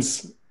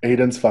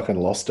 Eden's fucking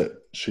lost it.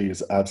 She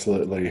is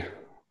absolutely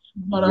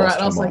not all right.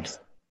 lost And her mind.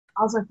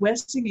 I was like, we're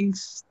singing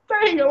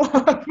 "Staying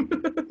Alive."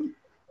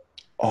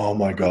 Oh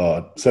my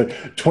God. So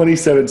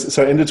 27,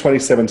 so into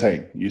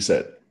 2017, you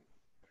said.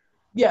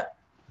 Yeah,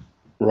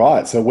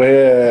 Right. So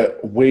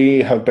we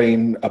have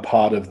been a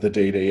part of the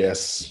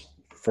DDS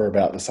for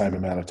about the same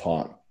amount of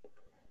time.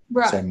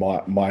 So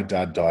right. my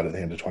dad died at the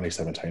end of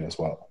 2017 as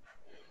well.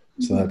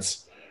 So Mhm.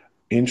 that's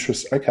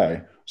interesting.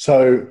 Okay.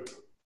 So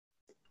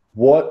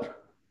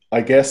what,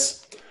 I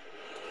guess,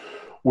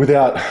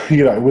 without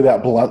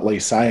bluntly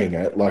saying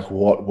it, like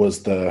what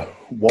was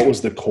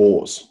the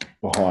cause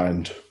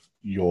behind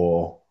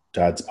your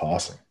dad's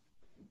passing?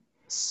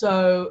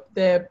 So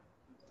they're,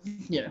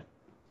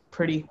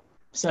 pretty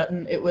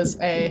certain it was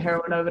a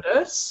heroin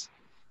overdose.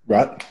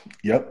 Right?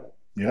 Yep.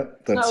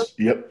 Yep. So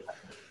Yep.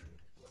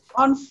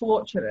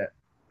 unfortunate.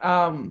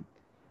 Um,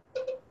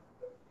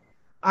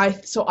 I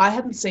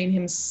hadn't seen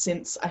him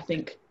since, I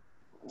think,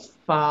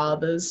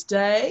 Father's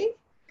Day.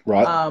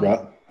 Right, Um,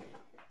 right.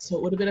 so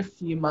it would have been a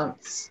few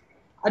months.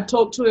 I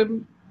talked to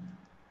him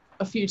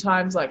a few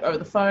times, like over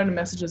the phone and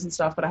messages and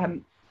stuff, but I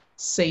hadn't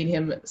seen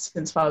him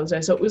since Father's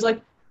Day. So it was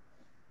like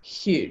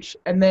huge.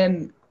 And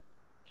then,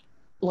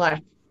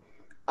 like,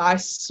 I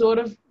sort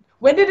of,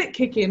 when did it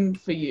kick in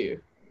for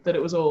you that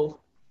it was all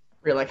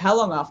real? Like, how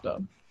long after?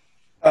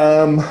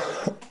 Um,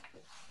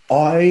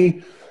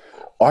 I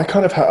I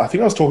kind of I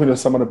think I was talking to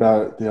someone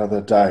about it the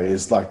other day.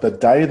 Is like the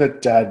day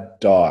that Dad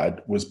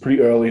died was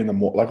pretty early in the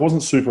morning. Like it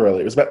wasn't super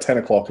early. It was about 10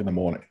 o'clock in the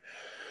morning.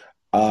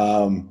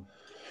 Um,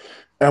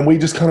 and we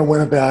just kind of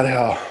went about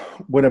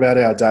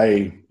our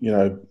day. You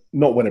know,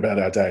 not went about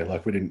our day.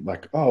 Like we didn't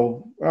like, oh,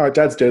 all right,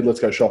 Dad's dead. Let's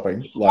go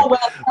shopping. Like, Oh,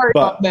 well, carry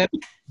on but then.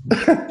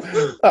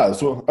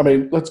 so I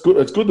mean, that's good.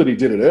 It's good that he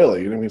did it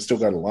early. You know, we can still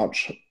go to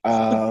lunch.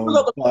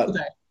 Forgot the But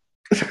day.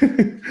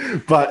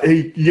 but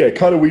yeah,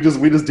 kind of we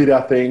just did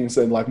our things,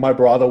 and like my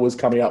brother was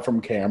coming up from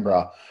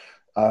Canberra,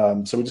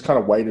 so we just kind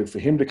of waited for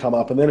him to come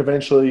up, and then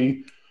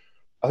eventually,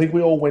 I think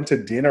we all went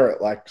to dinner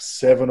at like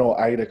 7 or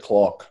 8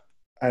 o'clock,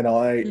 and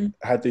I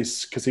had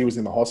this because he was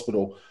in the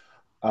hospital.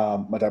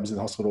 My dad was in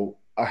the hospital.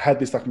 I had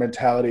this like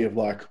mentality of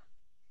like,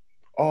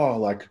 oh,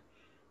 like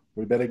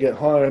we better get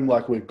home,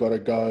 like we've got to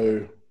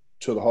go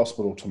to the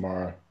hospital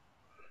tomorrow.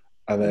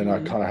 And then I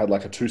kind of had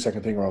like a 2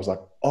 second thing where I was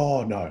like,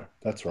 oh no,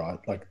 that's right.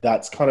 Like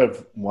that's kind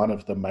of one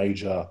of the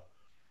major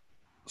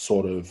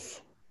sort of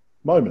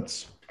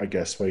moments, I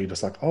guess, where you're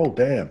just like, oh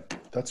damn,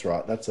 that's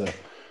right. That's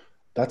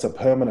a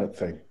permanent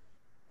thing.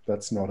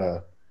 That's not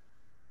a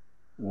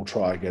we'll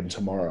try again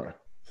tomorrow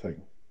thing.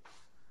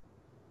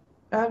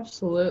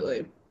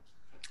 Absolutely.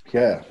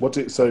 Yeah.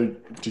 So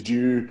did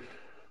you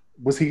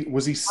was he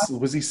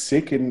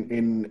sick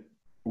in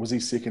was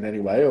he sick in any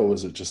way, or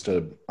was it just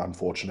a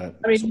unfortunate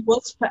I mean, he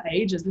was for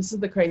ages. This is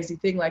the crazy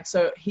thing. Like,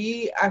 so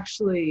he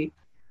actually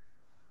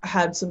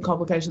had some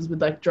complications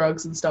with like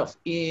drugs and stuff.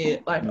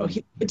 It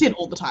did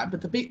all the time.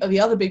 But the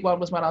other big one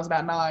was when I was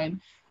about 9,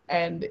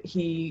 and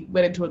he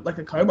went into like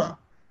a coma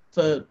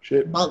for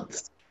Shit.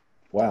 months.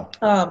 Wow.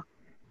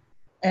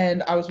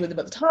 And I was with him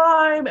at the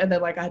time, and then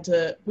like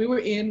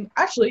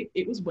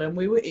it was when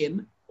we were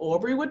in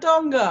Albury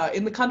Wodonga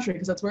in the country,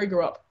 because that's where he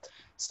grew up.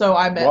 So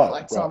I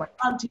met some of my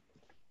aunties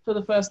for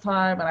the first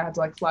time, and I had to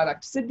like fly back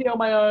to Sydney on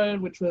my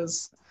own, which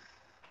was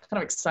kind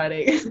of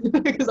exciting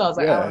because I was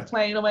like out on a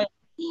plane on my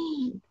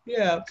own.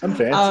 Yeah. I'm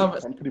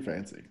fancy. I'm pretty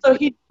fancy. So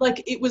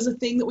it was a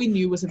thing that we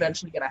knew was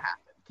eventually going to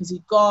happen, because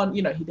he'd gone,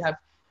 he'd have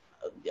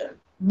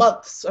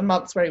months and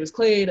months where he was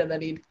clean, and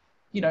then he'd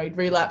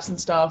relapse and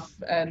stuff.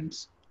 And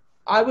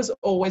I was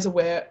always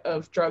aware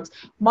of drugs.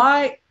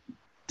 My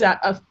dad,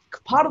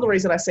 part of the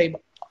reason I seem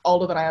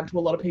older than I am to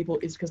a lot of people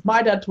is because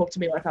my dad talked to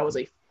me like I was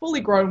a fully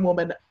grown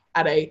woman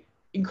at a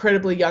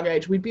incredibly young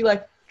age. We'd be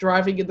like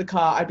driving in the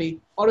car. I'd be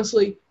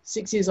honestly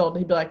 6 years old, and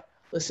he'd be like,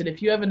 listen,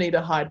 if you ever need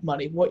to hide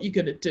money, what you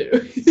gonna do?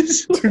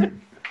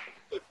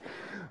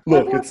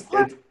 Look, it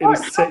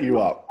has set you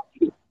up.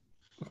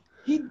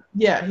 He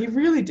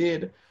really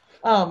did.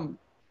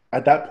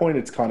 At that point,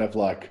 it's kind of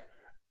like,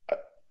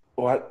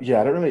 well, I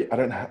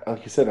don't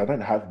like you said, I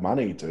don't have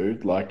money,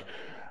 dude. Like,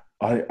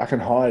 I can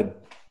hide.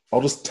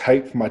 I'll just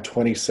tape my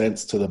 20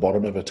 cents to the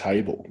bottom of a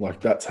table. Like,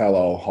 that's how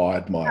I'll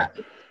hide my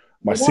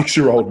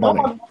 6-year-old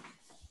money.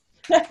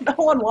 No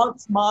one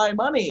wants my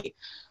money.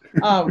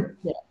 Yeah,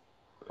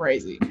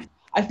 crazy.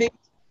 I think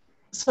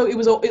so. It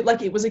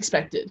was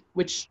expected,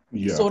 which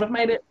sort of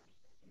made it.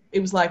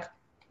 It was like,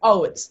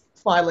 oh, it's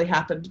finally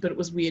happened, but it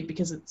was weird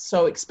because it's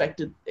so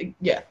expected.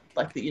 Yeah,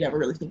 like that you never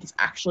really think it's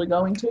actually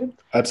going to.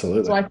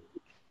 Absolutely. So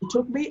it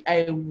took me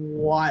a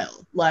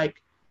while,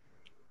 like,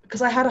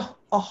 because I had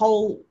a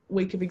whole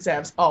week of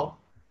exams. Oh,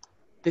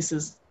 this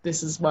is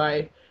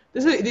my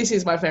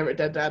favorite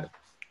Dead Dad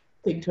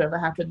thing to ever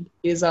happen.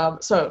 Is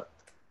so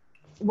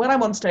when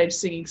I'm on stage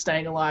singing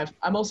 "Staying Alive,"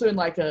 I'm also in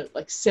like a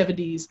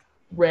 70s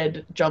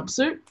red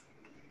jumpsuit,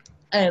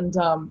 and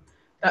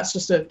that's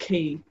just a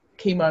key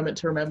moment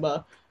to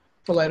remember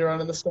for later on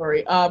in the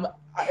story.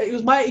 It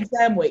was my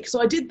exam week, so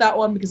I did that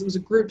one because it was a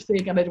group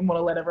thing and I didn't want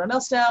to let everyone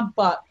else down,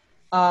 but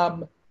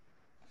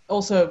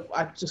also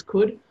I just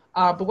could.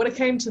 But when it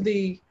came to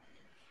the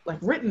like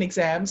written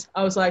exams,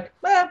 I was like,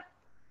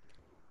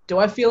 do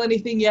I feel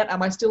anything yet?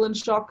 Am I still in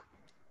shock?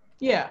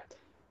 Yeah.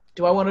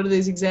 Do I want to do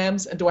these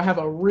exams? And do I have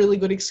a really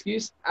good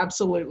excuse?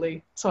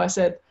 Absolutely. So I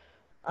said,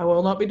 I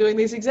will not be doing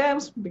these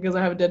exams because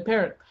I have a dead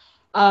parent.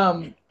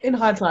 In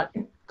hindsight,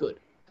 good,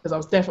 because I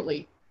was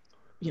definitely,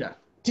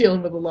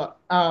 dealing with a lot.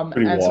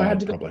 Pretty and wild, so I had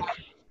to go probably.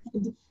 to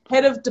the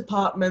head of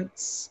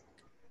department's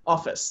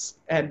office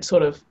and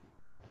sort of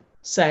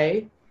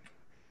say,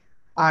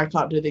 I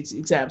can't do these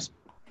exams.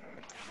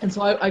 And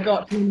so I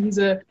got him. He's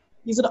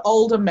an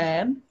older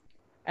man,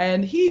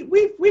 and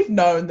we've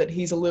known that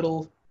he's a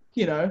little,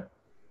 he's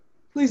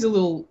a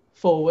little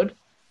forward.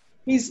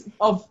 He's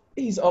of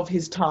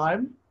his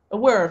time,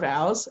 and we're of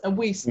ours, and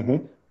we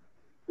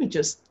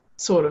just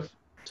sort of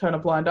turn a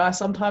blind eye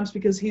sometimes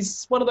because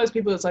he's one of those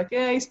people that's like,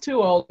 yeah, he's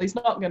too old. He's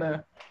not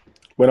gonna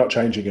We're not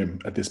changing him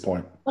at this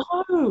point.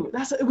 No,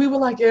 we were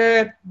like,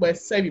 yeah, we're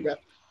save your breath.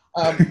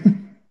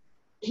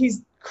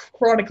 He's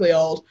chronically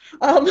old.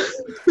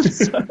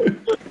 So,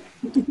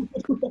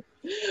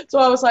 so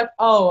I was like,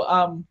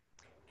 oh,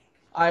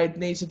 I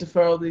need to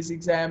defer all these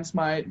exams.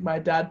 My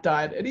dad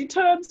died. And he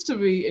turns to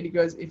me and he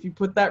goes, if you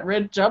put that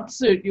red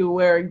jumpsuit you were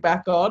wearing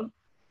back on.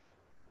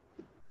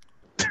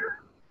 And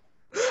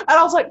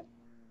I was like,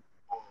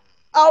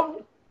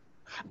 and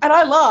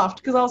I laughed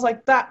because I was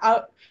like,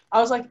 I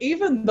was like,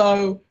 even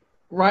though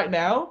right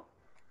now,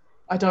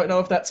 I don't know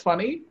if that's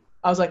funny,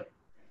 I was like,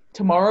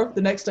 tomorrow,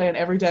 the next day, and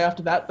every day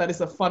after that, that is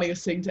the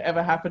funniest thing to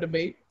ever happen to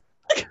me.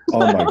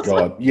 Oh my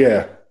God.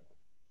 Yeah.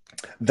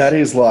 That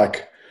is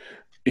like,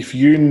 if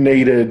you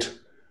needed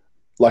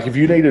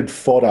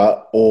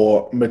fodder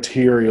or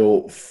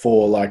material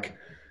for like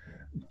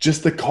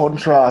just the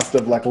contrast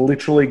of like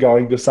literally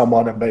going to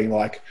someone and being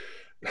like,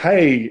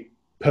 hey,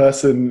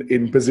 person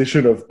in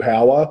position of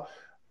power,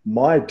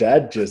 my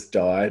dad just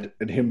died,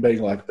 and him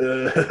being like,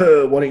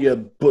 why don't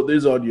you put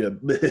this on you?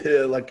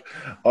 Like,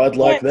 I'd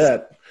like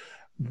that.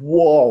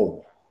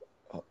 Whoa.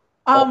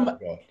 Oh my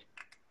God.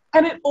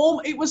 And it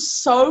was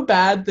so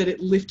bad that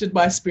it lifted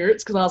my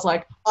spirits because I was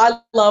like, I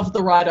love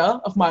the writer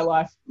of my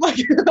life. Like,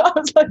 I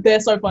was like, they're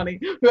so funny.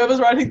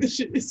 Whoever's writing this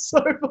shit is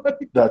so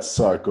funny. That's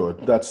so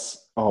good.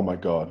 Oh my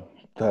God.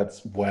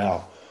 That's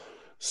wow.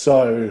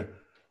 So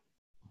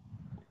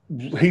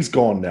he's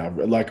gone now.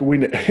 Like we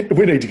need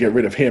to get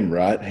rid of him,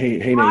 right?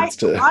 He needs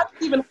to.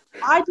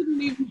 I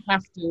didn't even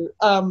have to.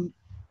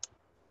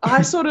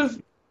 I sort of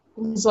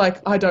was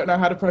like, I don't know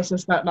how to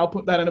process that, and I'll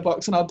put that in a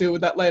box and I'll deal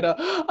with that later.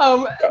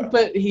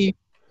 But he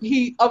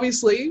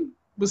obviously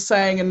was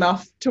saying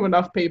enough to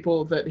enough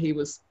people that he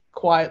was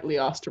quietly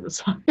asked to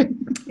resign.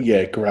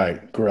 Yeah,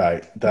 great.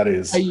 That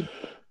is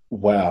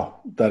wow.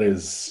 That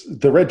is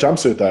the red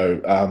jumpsuit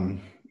though.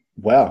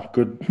 Wow,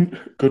 good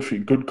for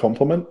you. Good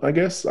compliment, I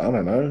guess. I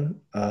don't know.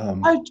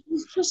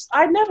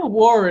 I never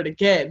wore it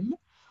again.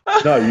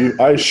 No,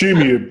 I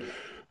assume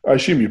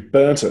you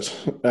burnt it.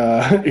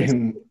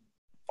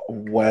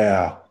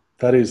 Wow,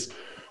 that's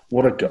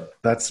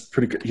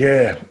pretty good.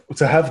 Yeah,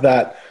 to have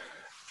that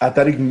at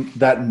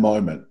that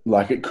moment,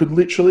 like it could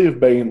literally have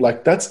been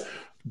like that's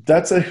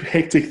a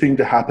hectic thing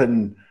to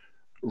happen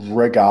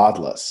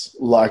regardless.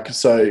 Like,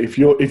 so if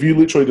you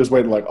literally just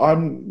went like,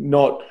 I'm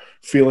not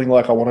feeling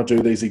like I want to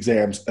do these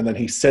exams, and then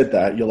he said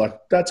that, you're like,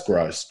 that's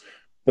gross.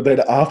 But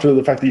then after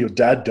the fact that your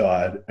dad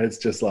died, it's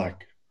just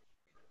like,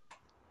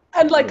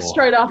 and like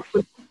straight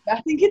after,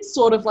 I think it's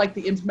sort of like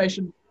the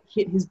information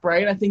hit his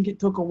brain. I think it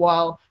took a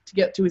while to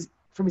get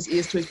from his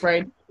ears to his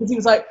brain, because he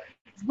was like,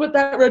 put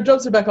that red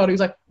jumpsuit back on. He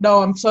was like,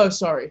 no, I'm so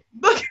sorry.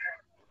 What do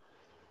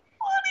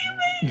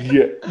you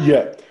mean?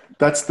 Yeah.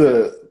 That's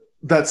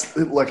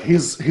like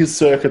his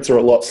circuits are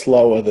a lot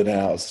slower than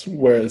ours.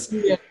 Whereas,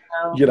 you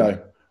know,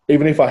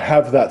 even if I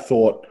have that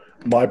thought,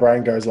 my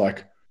brain goes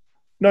like,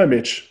 no,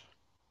 Mitch,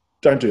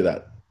 don't do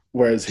that.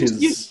 Whereas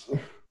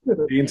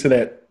the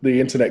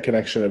internet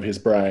connection of his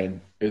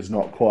brain is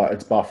not quite,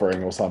 it's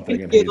buffering or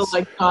something. And he's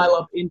like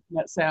dial-up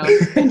internet sound.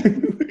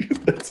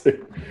 That's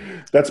it.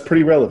 That's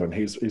pretty relevant.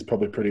 He's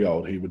probably pretty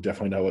old. He would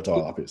definitely know what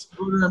dial-up is. I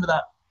remember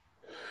that.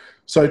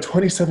 So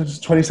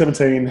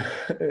 2017,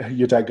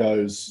 your dad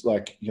goes,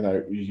 like, you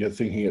know, you're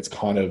thinking it's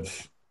kind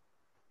of,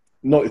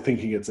 not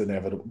thinking it's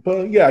inevitable,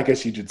 but yeah, I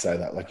guess you did say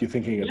that. Like, you're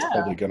thinking it's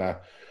probably going to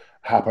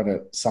happen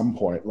at some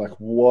point. Like,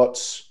 what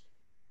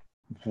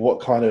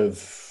kind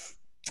of,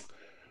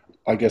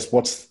 I guess,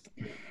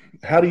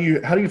 how do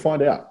you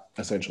find out,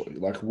 essentially?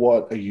 Like,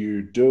 what are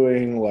you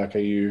doing? Like, are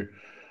you,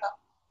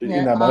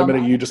 in that moment,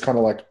 are you just kind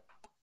of like,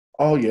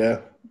 oh yeah,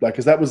 like,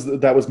 because that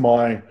was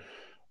my,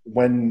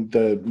 when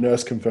the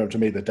nurse confirmed to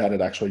me that dad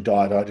had actually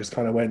died, I just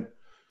kind of went,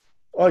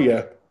 oh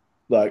yeah,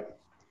 like,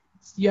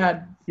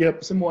 yeah,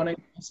 yep, some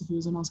warning if he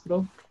was in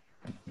hospital.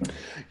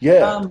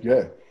 Yeah.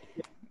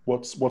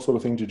 What sort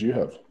of thing did you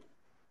have?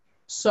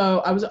 So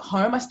I was at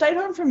home. I stayed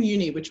home from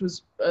uni, which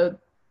was a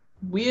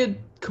weird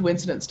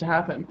coincidence to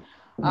happen.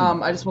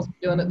 I just wasn't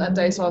feeling it that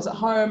day, so I was at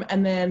home,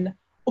 and then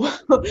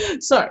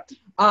so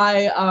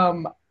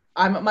I'm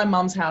at my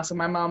mum's house, and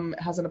my mum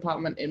has an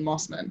apartment in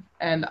Mossman,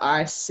 and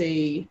I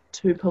see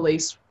two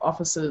police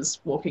officers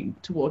walking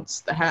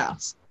towards the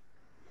house.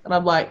 And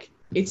I'm like,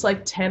 it's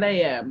like 10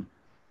 a.m.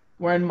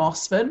 We're in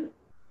Mossman,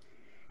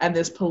 and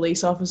there's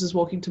police officers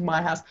walking to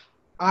my house.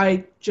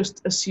 I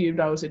just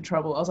assumed I was in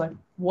trouble. I was like,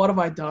 what have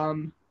I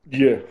done?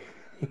 Yeah.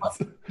 What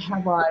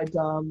have I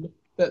done?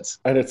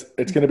 And it's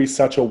going to be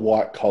such a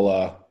white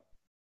collar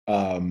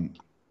crime.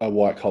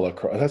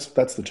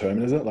 That's the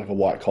term, isn't it? Like a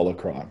white collar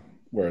crime,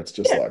 where it's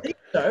just like. I think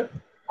so.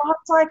 But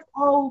it's like,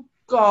 oh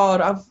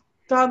God, I've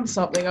done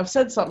something. I've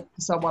said something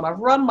to someone. I've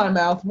run my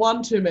mouth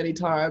one too many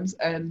times,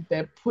 and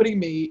they're putting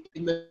me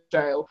in the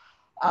jail.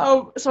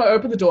 So I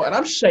open the door and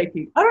I'm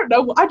shaking. I don't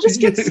know. I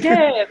just get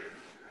scared.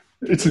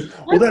 I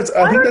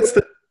think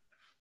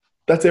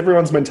that's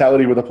everyone's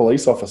mentality with a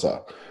police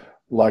officer.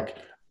 Like,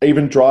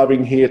 even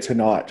driving here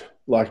tonight,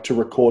 like to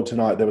record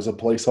tonight, there was a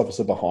police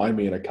officer behind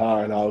me in a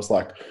car, and I was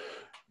like,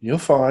 You're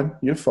fine.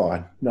 You're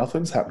fine.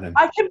 Nothing's happening.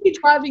 I can be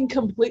driving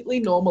completely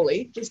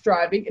normally, just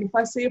driving, and if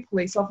I see a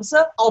police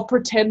officer, I'll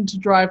pretend to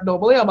drive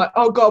normally. I'm like,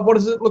 oh God, what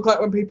does it look like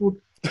when people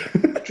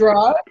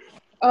drive?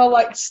 Oh,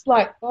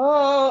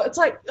 oh, it's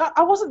like,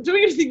 I wasn't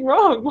doing anything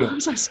wrong. Why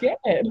was I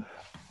scared?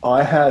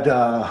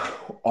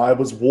 I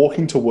was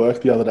walking to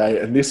work the other day,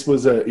 and this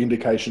was an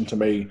indication to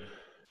me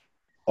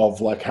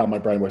of like how my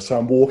brain works. So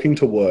I'm walking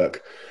to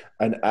work,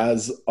 and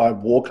as I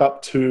walk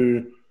up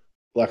to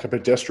like a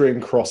pedestrian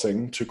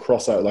crossing to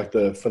cross out like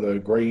for the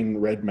green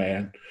red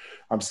man,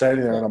 I'm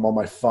standing there and I'm on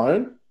my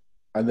phone,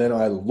 and then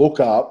I look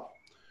up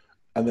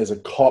and there's a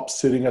cop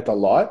sitting at the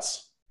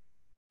lights,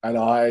 and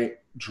I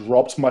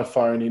dropped my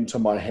phone into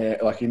my hand,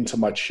 like into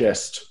my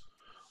chest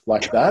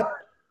like that,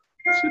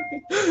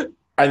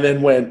 and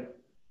then went,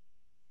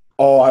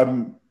 oh,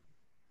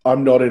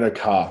 I'm not in a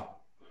car,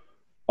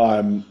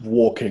 I'm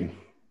walking.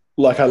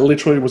 Like I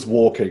literally was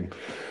walking,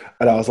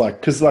 and I was like,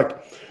 because like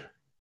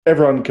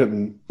everyone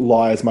can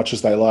lie as much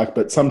as they like,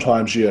 but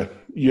sometimes you're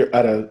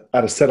at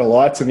a set of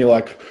lights and you're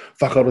like,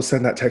 fuck, I'll just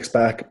send that text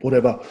back,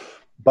 whatever.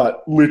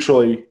 But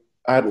literally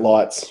at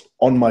lights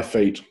on my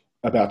feet,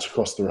 about to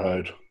cross the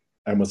road,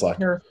 and was like,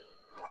 and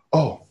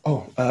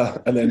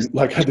then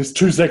like had this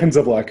 2 seconds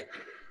of like,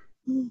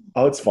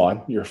 oh, it's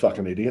fine, you're a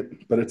fucking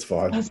idiot, but it's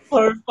fine. That's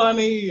so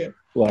funny.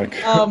 Like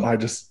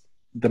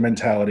the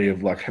mentality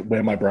of like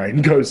where my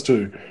brain goes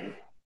to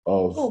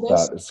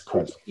that is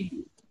crazy.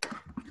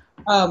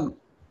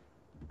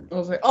 I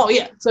was like, oh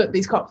yeah, so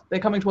these cops, they're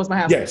coming towards my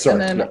house. Yeah,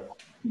 sorry. And then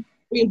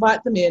we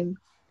invite them in,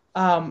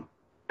 and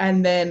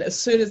then as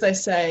soon as they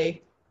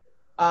say,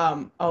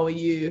 oh, are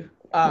you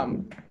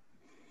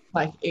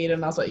like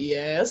Edan? I was like,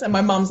 yes. And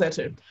my mum's there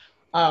too.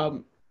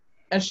 And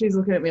she's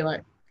looking at me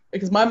like,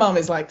 because my mum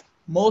is like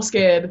more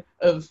scared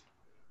of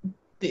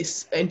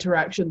this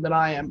interaction than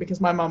I am,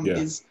 because my mum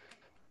is,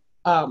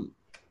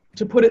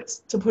 to put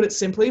it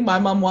simply, my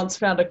mum once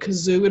found a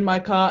kazoo in my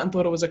car and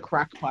thought it was a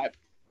crack pipe.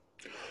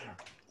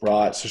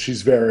 Right, so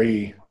she's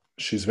very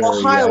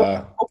on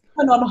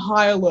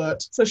high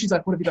alert. So she's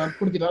like, "What have you done?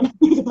 What have you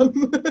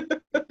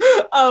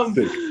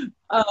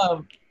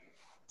done?"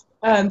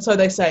 And so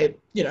they say,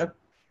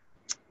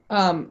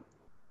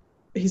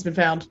 he's been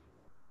found,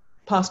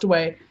 passed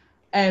away,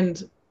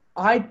 and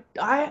I'd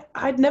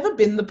never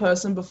been the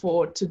person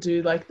before to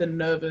do like the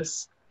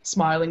nervous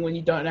smiling when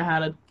you don't know how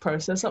to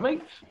process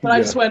something, but I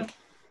just went.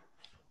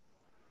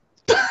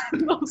 I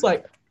was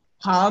like,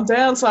 "Calm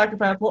down,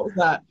 psychopath. What was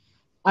that?"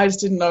 I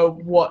just didn't know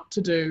what to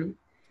do.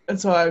 And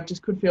so I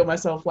just could feel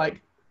myself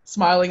like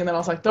smiling. And then I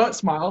was like, don't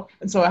smile.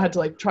 And so I had to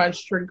like try and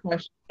shrink my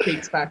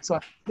cheeks back. So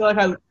I feel like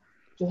I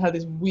just had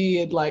this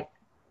weird, like.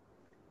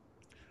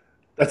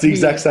 That's the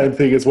exact same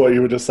thing as what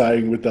you were just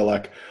saying with the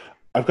like,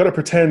 I've got to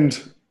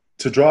pretend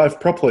to drive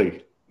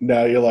properly.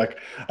 Now you're like,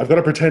 I've got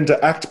to pretend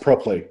to act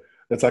properly.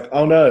 It's like,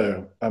 oh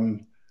no,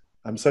 I'm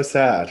so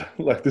sad.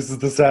 Like this is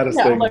the saddest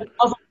thing. I was like,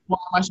 why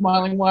am I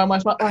smiling? Why am I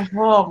smiling? Like,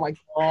 oh my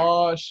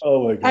gosh.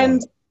 Oh my God.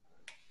 And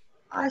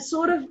I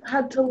sort of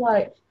had to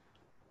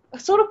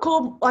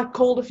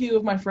called a few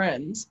of my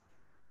friends.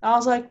 I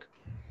was like,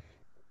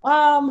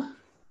 I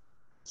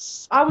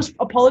was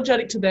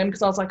apologetic to them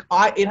because I was like,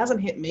 it hasn't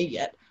hit me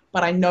yet,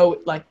 but I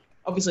know, like,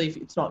 obviously if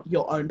it's not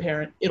your own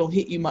parent, it'll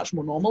hit you much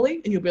more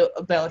normally, and they're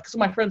like, because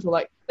my friends were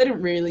like, they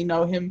didn't really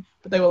know him,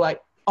 but they were like,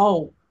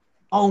 oh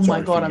my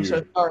God, I'm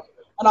so sorry.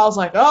 And I was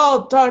like,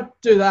 oh, don't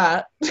do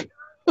that.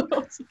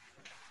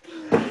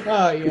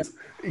 Oh yeah.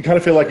 You kind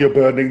of feel like you're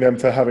burdening them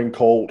for having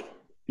called.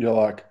 You're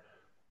like,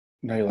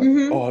 I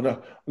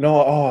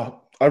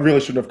really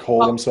shouldn't have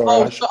called. I'm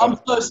sorry. I'm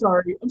so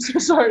sorry. I'm so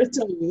sorry to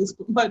tell you this,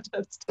 but my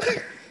dad's.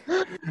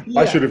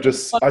 I should have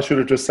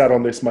just sat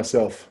on this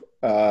myself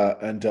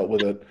and dealt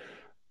with it.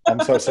 I'm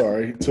so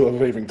sorry to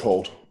have even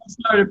called. I'm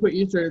sorry to put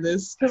you through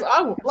this,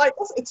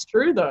 because it's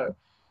true though.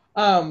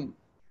 I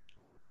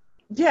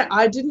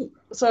didn't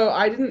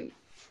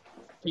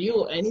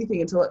feel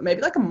anything until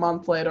maybe like a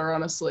month later.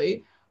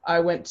 Honestly,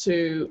 I went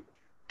to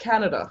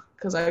Canada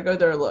because I go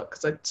there a lot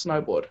because I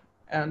snowboard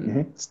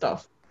and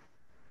stuff,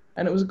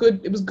 and it was good.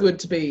 It was good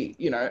to be,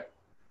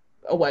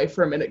 away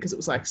for a minute, because it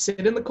was like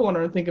sit in the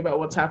corner and think about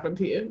what's happened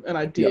here, and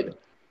I did,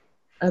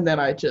 and then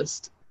I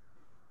just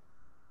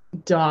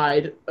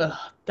died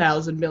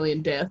 1,000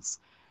 million deaths,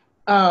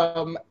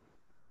 and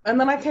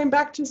then I came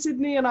back to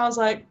Sydney, and I was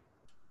like,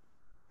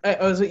 I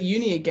was at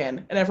uni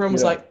again, and everyone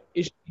was like,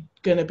 "Is she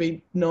gonna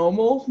be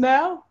normal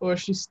now, or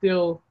is she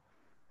still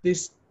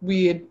this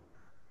weird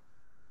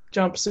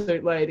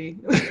jumpsuit lady?"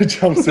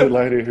 Jumpsuit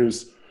lady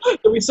who's.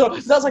 We saw.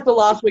 That was like the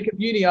last week of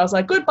uni. I was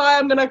like, "Goodbye.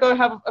 I'm gonna go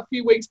have a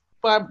few weeks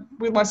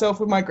with myself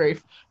with my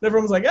grief." And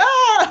everyone was like,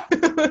 "Ah."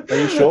 Are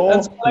you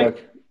sure? So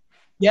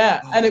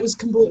and it was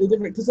completely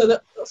different because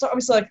so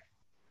obviously like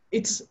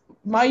it's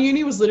my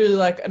uni was literally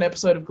like an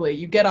episode of Glee.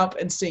 You get up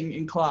and sing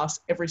in class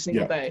every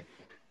single day.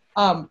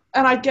 And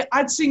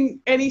I'd sing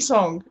any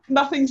song,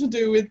 nothing to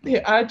do with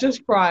it. I'd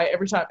just cry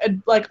every time.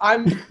 And like,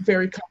 I'm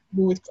very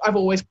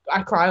comfortable with,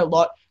 I cry a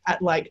lot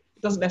at like,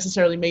 it doesn't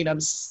necessarily mean I'm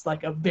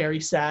like at a very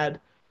sad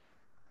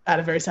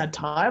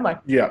time. Like,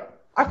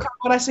 I cry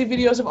when I see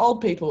videos of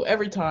old people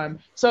every time.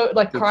 So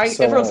like crying,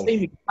 so everyone's old.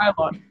 seen me cry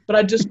a lot, but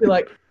I'd just be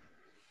like,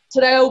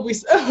 today I'll be.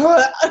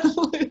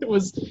 It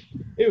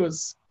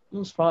was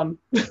fun.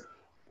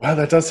 Wow,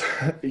 that does.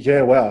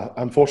 Yeah, wow.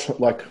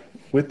 Unfortunately, like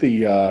with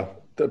the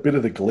bit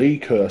of the Glee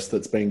curse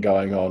that's been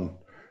going on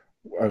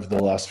over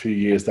the last few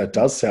years, that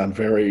does sound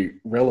very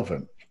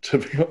relevant, to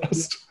be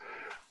honest,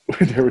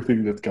 with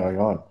everything that's going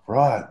on.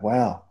 Right.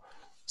 Wow.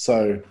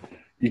 So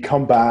you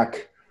come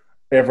back,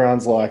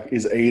 everyone's like,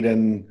 is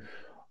Eden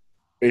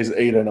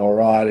all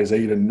right? Is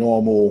Eden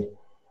normal?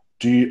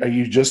 Are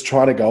you just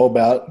trying to go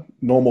about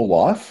normal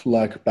life,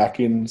 like back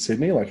in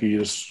Sydney? Like, are you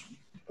just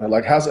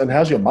like,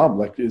 how's your mum?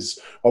 Like, is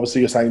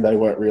obviously you're saying they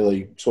weren't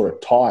really sort of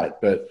tight,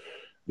 but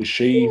is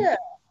she Yeah,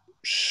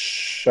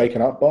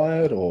 shaken up by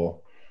it or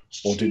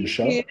didn't she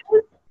show?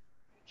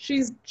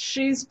 is.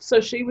 So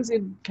she was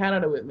in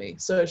Canada with me.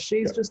 So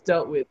she's Yeah. just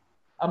dealt with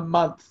a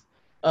month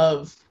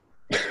of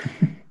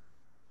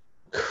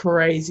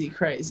crazy.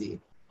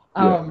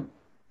 Yeah.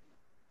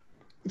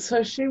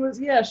 So she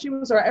was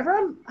all right.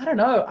 Everyone, I don't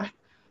know.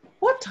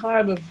 What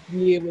time of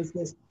year was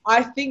this?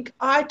 I think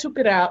I took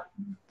it out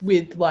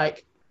with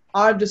like,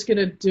 I'm just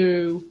gonna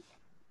do.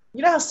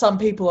 You know how some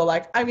people are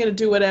like, I'm gonna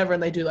do whatever,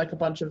 and they do like a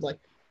bunch of like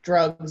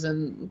drugs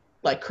and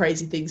like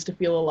crazy things to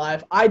feel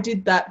alive. I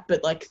did that,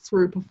 but like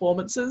through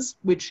performances,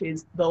 which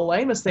is the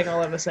lamest thing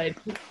I'll ever say.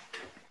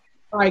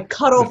 I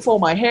cut off all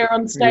my hair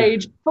on Yeah.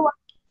 stage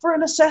for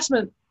an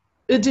assessment.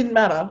 It didn't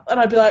matter, and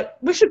I'd be like,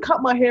 "We should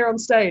cut my hair on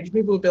stage."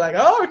 People would be like,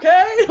 "Oh,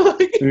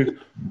 okay."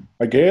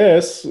 I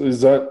guess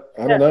is that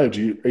I Yeah. don't know.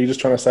 Are you just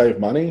trying to save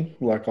money,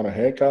 like on a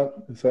haircut?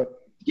 Is that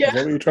Yeah.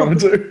 what you're trying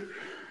to do?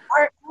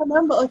 I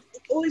remember like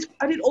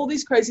I did all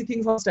these crazy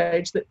things on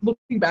stage that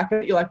looking back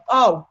at it, you're like,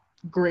 oh,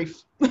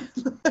 grief.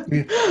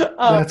 Yeah,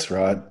 um, that's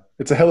right.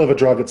 It's a hell of a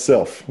drug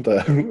itself.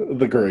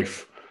 The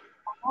grief.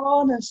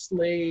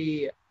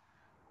 honestly,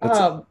 It's.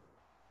 um,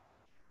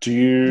 Do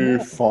you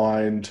yeah,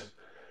 find?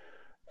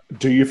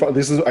 Do you find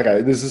this is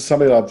okay? This is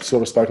something I've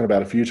sort of spoken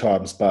about a few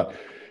times, but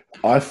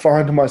I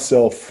find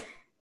myself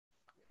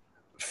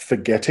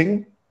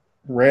forgetting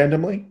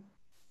randomly,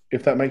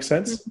 if that makes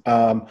sense.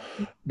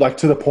 Like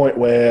to the point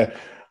where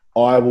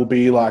I will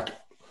be like,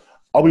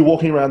 I'll be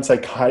walking around, say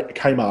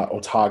Kmart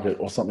or Target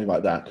or something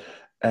like that,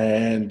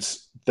 and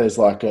there's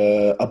like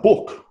a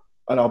book,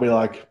 and I'll be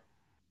like,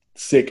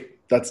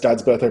 sick, that's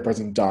Dad's birthday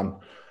present, done.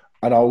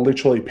 And I'll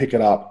literally pick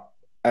it up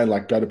and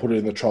like go to put it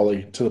in the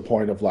trolley to the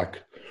point of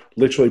like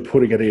literally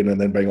putting it in and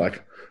then being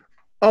like,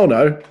 oh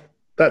no,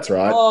 that's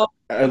right. oh,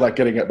 And like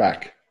getting it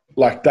back.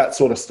 Like that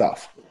sort of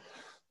stuff.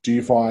 Do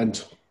you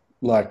find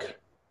like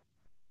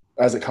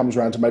as it comes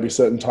around to maybe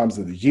certain times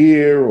of the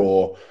year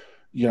or,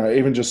 you know,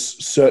 even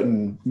just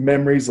certain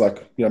memories,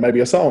 like, you know, maybe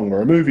a song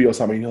or a movie or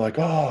something, you're like,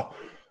 oh,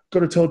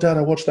 got to tell Dad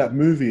I watched that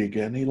movie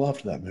again. He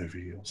loved that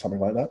movie or something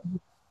like that.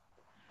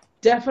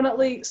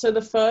 definitely. So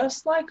the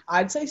first, like,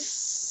 I'd say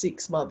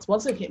 6 months,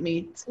 once it hit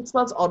me, 6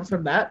 months on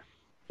from that,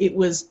 it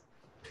was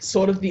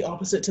sort of the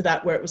opposite to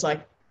that, where it was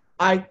like,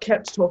 I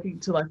kept talking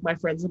to like my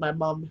friends and my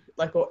mum,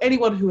 like, or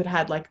anyone who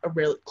had like a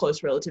real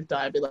close relative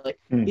die, and be like,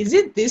 is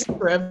it this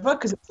forever?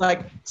 Because it's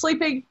like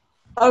sleeping,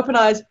 open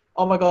eyes,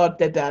 oh my God,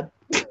 dead dad.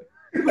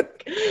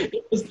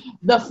 It was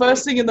the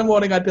first thing in the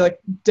morning, I'd be like,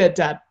 dead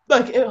dad.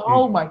 Like,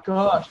 oh my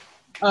gosh.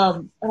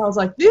 And I was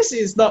like, this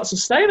is not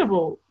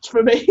sustainable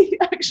for me,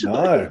 actually.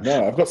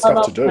 No, I've got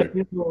stuff to Like,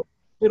 do.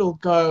 it'll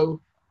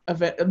go,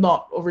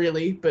 not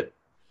really, but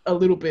a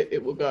little bit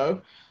it will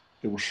go.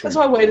 It will And shrink.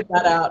 so I waited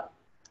that out.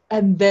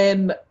 And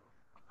then,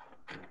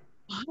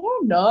 I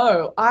don't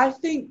know. I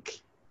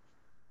think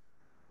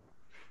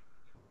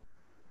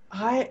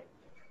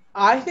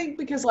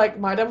because like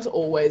my dad was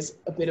always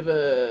a bit of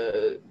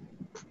a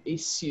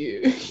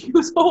issue. He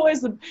was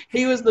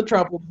the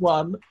troubled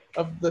one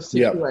of the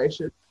Yeah.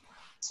 situation.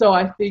 So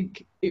I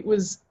think it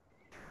was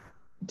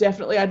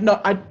definitely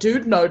I do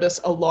notice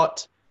a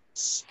lot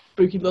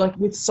spooky, like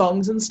with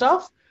songs and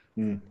stuff.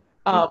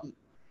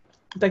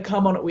 They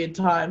come on at weird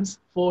times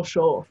for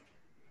sure.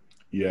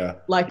 Yeah.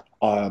 Like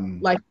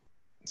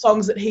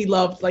songs that he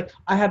loved. Like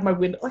I had my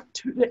window like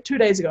two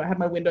days ago. I had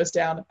my windows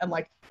down and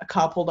like a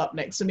car pulled up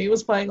next to me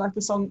was playing like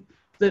the song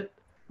that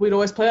we'd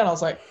always play, and I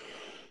was like,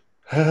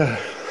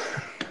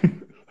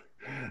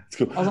 It's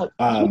cool.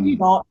 can you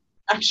not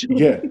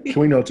actually? Yeah, can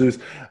we not do this?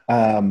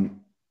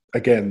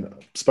 Again,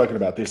 spoken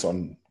about this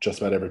on just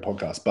about every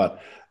podcast,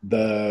 but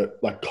the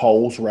like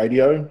Coles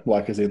radio,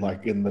 like as in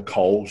like in the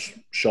Coles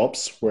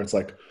shops where it's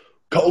like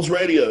Coles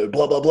radio,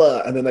 blah, blah,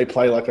 blah. And then they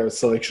play like a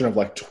selection of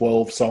like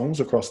 12 songs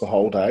across the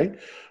whole day.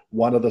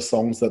 One of the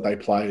songs that they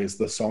play is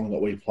the song that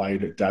we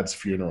played at Dad's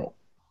funeral.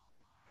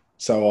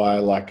 So I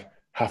like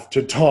have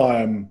to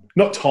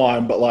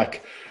but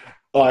like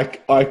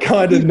I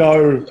kind of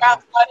know.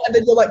 Outside, and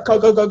then you're like, go,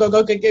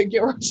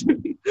 get right.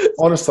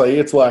 Honestly,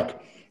 it's like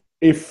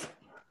if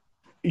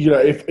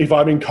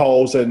I'm in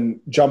Coles and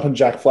Jumpin'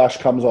 Jack Flash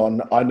comes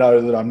on, I know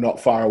that I'm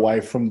not far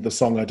away from the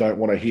song I don't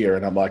want to hear,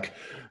 and I'm like,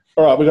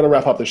 all right, we got to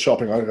wrap up this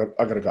shopping. I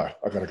got to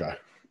go.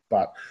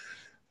 But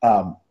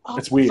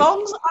It's weird.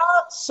 Songs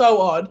are so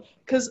odd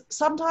because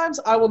sometimes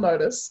I will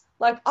notice,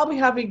 like, I'll be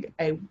having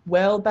a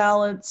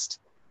well-balanced,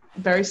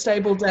 very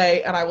stable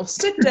day, and I will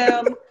sit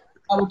down,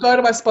 I will go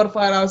to my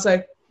Spotify, and I will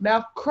say,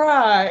 now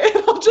cry,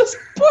 and I'll just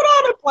put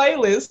on a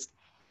playlist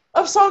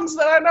of songs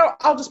that I know.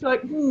 I'll just be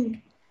like,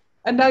 and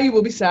now you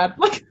will be sad.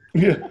 Like,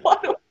 Yeah.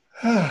 what?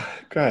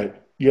 Great.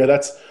 Yeah,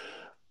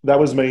 that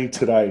was me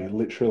today,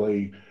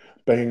 literally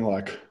being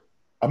like,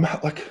 I'm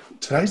like,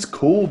 today's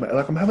cool, man.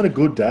 Like, I'm having a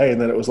good day.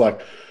 And then it was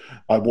like,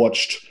 I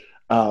watched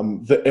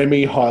the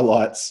Emmy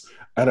highlights,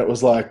 and it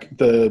was like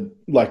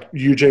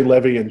Eugene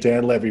Levy and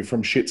Dan Levy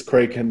from Schitt's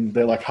Creek, and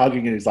they're like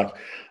hugging, and he's like,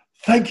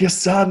 "Thank you,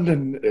 son,"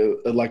 and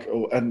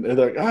and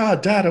they're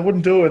like, Dad, I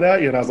wouldn't do it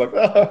without you. And I was like,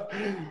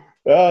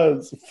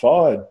 it's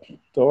fine.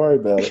 Don't worry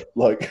about it.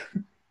 Like,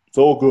 it's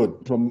all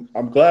good.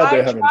 I'm glad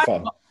they're having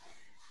fun.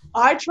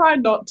 I try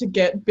not to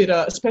get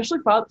bitter, especially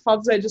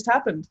Father's Day just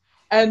happened.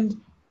 And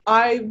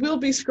I will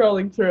be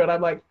scrolling through and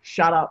I'm like,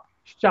 shut up.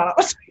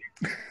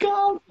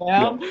 Calm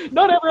down. Yeah.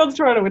 Not everyone's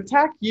trying to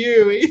attack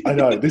you. I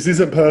know. This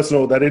isn't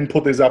personal. They didn't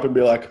put this up and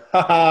be like,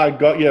 haha,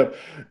 got you,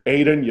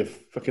 Edan, you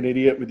fucking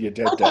idiot with your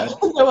dead dad.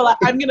 They were like,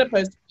 I'm going to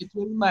post a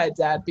picture with my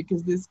dad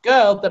because this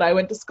girl that I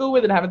went to school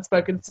with and haven't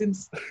spoken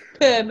since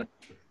then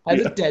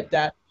has a dead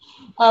dad.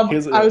 I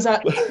went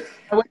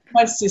to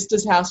my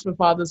sister's house for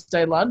Father's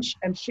Day lunch,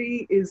 and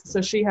she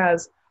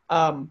has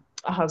a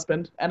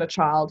husband and a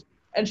child,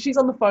 and she's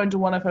on the phone to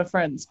one of her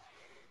friends,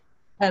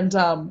 and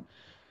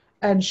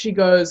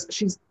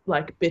she's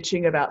like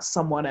bitching about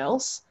someone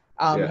else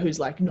who's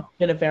like not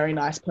been a very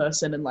nice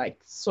person and like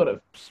sort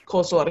of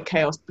caused a lot of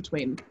chaos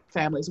between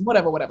families and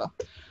whatever.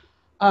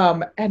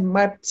 And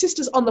my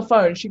sister's on the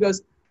phone. She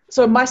goes,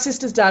 so my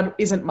sister's dad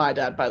isn't my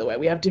dad, by the way.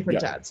 We have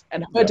different dads,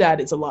 and her dad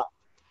is alive.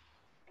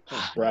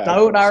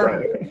 Don't I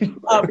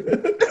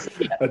remember?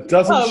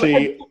 Doesn't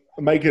she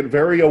make it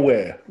very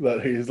aware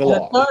that he's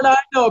alive? Don't I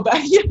know about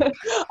it?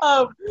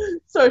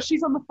 So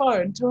she's on the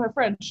phone to her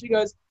friend. She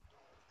goes,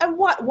 and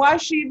why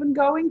is she even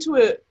going to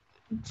a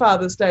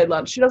Father's Day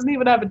lunch? She doesn't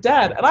even have a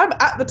dad. And I'm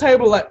at the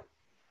table like,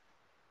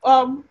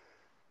 and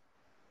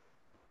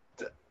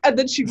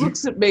then she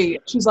looks at me.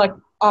 She's like,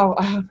 oh,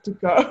 I have to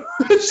go.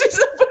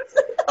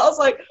 I was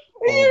like,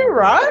 are you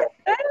right?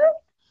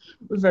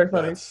 It was very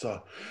funny.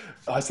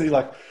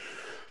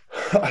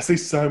 I see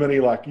so many,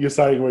 like you're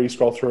saying, where you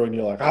scroll through and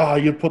you're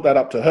like, you put that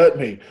up to hurt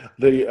me.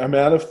 The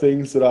amount of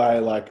things that I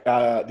like,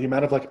 the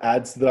amount of like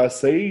ads that I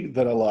see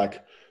that are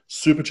like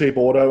super cheap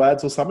auto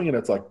ads or something, and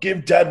it's like,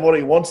 give dad what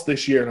he wants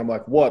this year, and I'm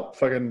like, what,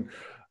 fucking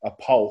a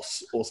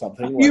pulse or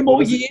something? A few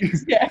more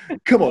years, yeah.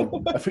 Come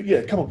on,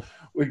 come on.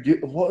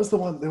 What was the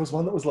one? There was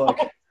one that was like,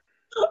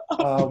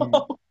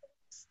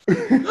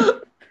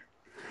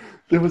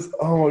 there was,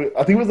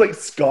 I think it was like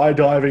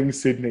skydiving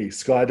Sydney,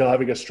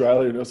 skydiving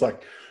Australia, and it was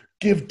like,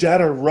 give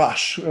dad a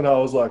rush, and I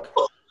was like,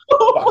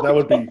 fuck, that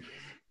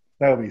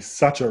would be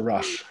such a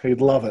rush.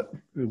 He'd love it.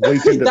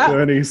 Weekend at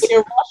Bernie's.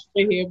 That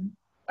would be a rush for him.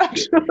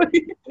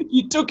 Actually,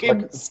 you took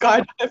him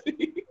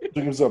skydiving.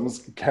 Took him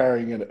something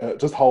carrying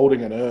just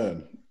holding an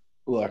urn,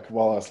 like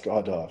while I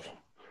skydive.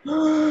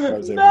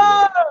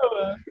 No.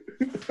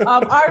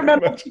 I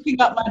remember picking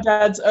up my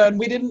dad's urn.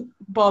 We didn't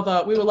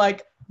bother. We were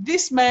like,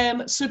 this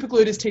man super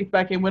glued his teeth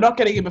back in. We're not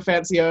getting him a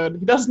fancy urn.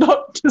 He does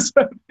not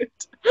deserve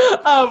it.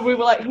 We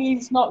were like,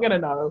 he's not going to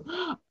know.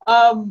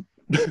 And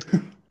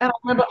I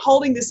remember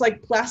holding this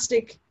like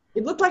plastic.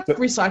 It looked like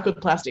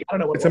recycled plastic. I don't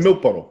know what it was. It's a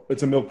milk bottle.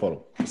 It's a milk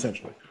bottle,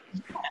 essentially.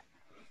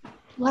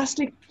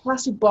 Plastic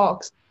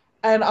box.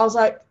 And I was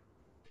like,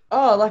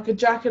 oh, like a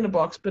Jack in the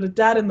Box, but a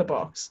dad in the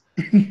box.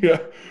 Yeah.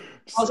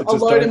 I was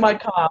alone in my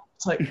car.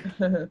 It's like,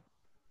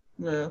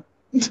 yeah.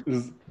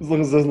 As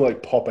long as it doesn't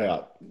like pop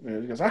out.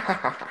 He goes,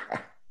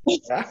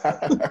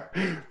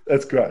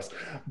 that's gross.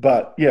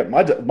 But yeah,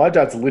 my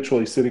dad's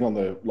literally sitting on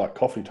the like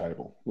coffee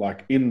table,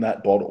 like in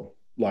that bottle,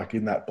 like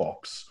in that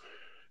box.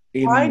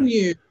 I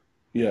knew.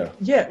 Yeah.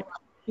 Yeah.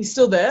 He's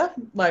still there,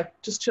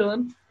 like just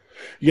chilling.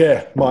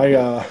 Yeah,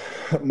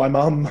 my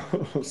mum,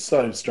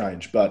 so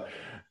strange, but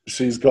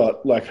she's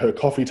got like her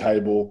coffee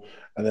table,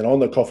 and then on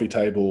the coffee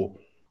table,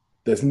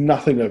 there's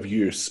nothing of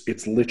use.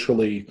 It's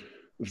literally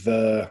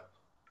the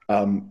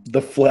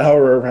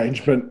flower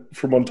arrangement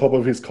from on top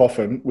of his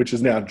coffin, which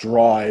is now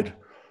dried.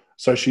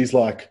 So she's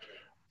like,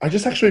 I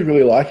just actually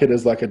really like it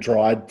as like a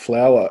dried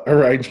flower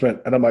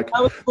arrangement, and I'm like,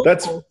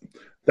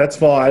 that's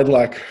fine,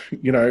 like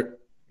you know,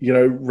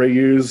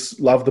 reuse,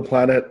 love the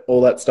planet,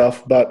 all that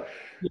stuff, but.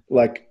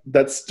 Like,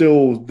 that's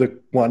still the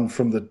one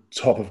from the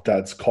top of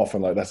dad's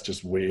coffin. Like, that's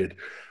just weird.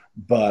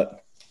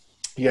 But,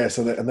 yeah,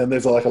 and then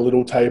there's like a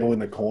little table in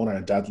the corner,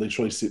 and dad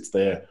literally sits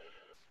there,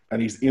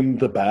 and he's in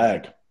the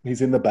bag.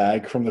 He's in the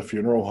bag from the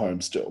funeral home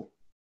still.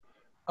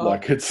 Oh.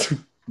 Like, it's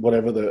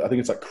whatever I think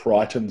it's like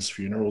Crichton's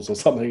Funerals or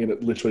something, and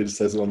it literally just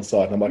says it on the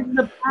side. And I'm like, in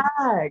the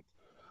bag.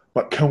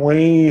 But can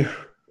we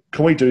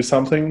do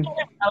something?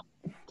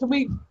 Can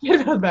we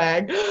get a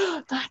bag?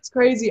 That's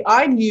crazy.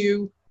 I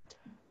knew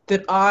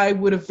that I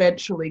would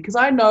eventually, because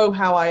I know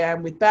how I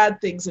am with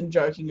bad things and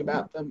joking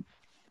about them,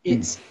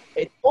 It's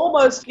it's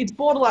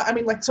borderline. I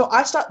mean, like, so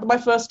my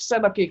first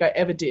stand-up gig I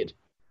ever did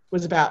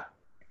was about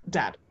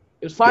Dad.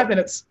 It was 5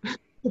 minutes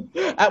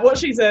at what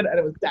she said, and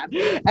it was Dad.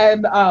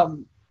 And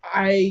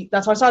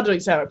that's why I started doing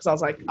stand-up, because I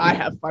was like, I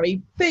have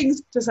funny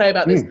things to say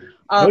about this.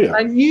 Yeah.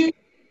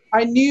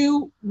 I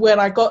knew when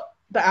I got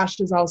the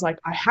ashes, I was like,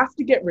 I have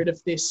to get rid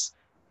of this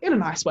in a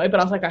nice way, but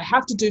I was like, I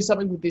have to do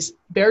something with this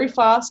very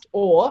fast,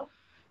 or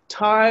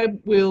time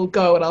will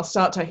go and I'll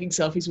start taking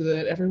selfies with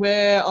it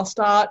everywhere. I'll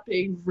start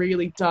being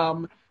really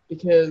dumb,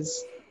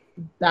 because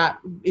that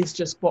is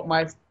just what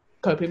my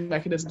coping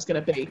mechanism is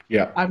going to be.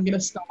 Yeah. I'm going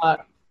to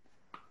start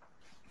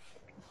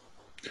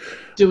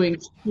doing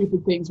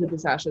stupid things with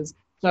this ashes.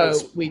 So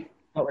we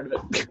got rid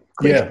of it.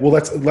 Yeah, well,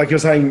 that's like you're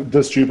saying,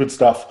 the stupid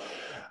stuff.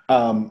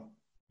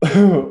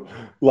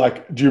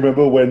 Like, do you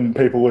remember when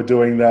people were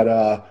doing that,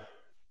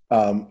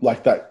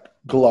 like that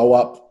glow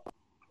up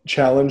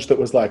challenge that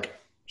was like,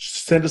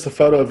 send us a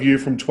photo of you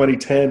from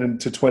 2010 and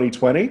to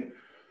 2020?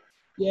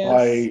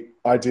 Yes.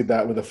 I did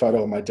that with a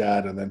photo of my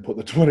dad, and then put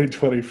the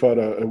 2020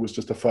 photo. It was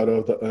just a photo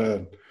of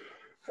the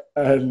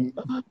urn.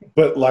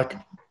 But like,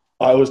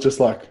 I was just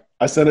like,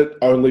 I sent it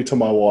only to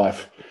my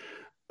wife,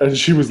 and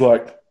she was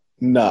like,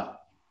 nah,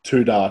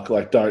 too dark.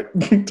 Like, don't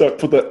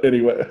put that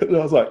anywhere. And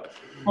I was like,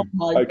 Oh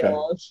my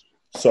gosh.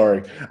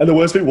 Sorry. And the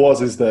worst bit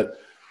is that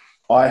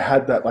I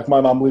had that, like,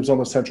 my mum lives on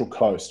the Central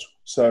Coast.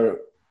 So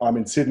I'm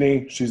in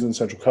Sydney, she's in the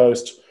Central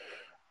Coast.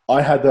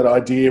 I had that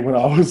idea when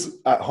I was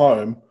at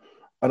home,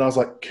 and I was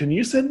like, can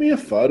you send me a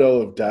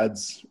photo of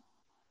Dad's,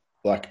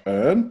 like,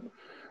 urn?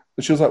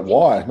 And she was like,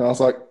 why? And I was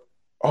like,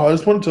 oh, I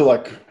just wanted to,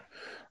 like, I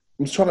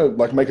was trying to,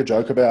 like, make a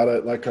joke about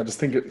it. Like, I just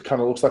think it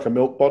kind of looks like a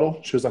milk bottle.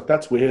 She was like,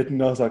 that's weird.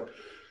 And I was like,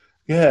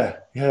 yeah.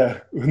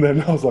 And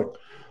then I was like,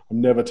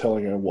 I'm never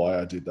telling her why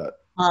I did that.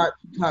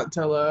 Can't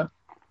tell her.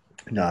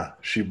 Nah,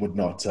 she would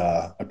not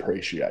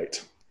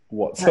appreciate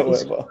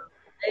whatsoever.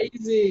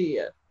 Crazy.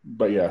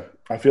 But yeah,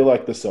 I feel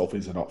like the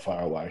selfies are not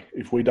far away.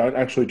 If we don't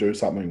actually do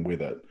something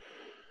with it,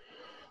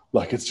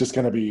 like, it's just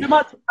going to be... Too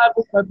much time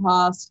will go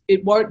past.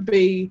 It won't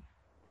be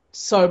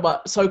so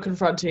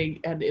confronting,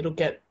 and it'll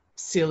get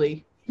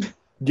silly.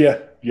 Yeah.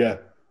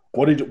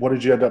 What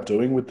did you end up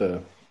doing with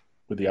the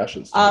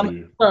ashes? So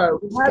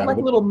we had like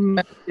a little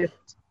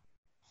Methodist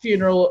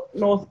funeral at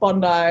North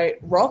Bondi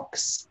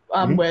Rocks,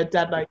 where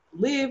Dad and I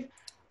live,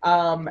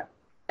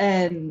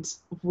 and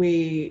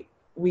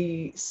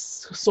we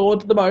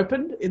sawed them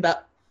open in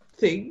that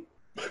thing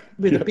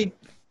with a big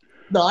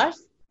knife.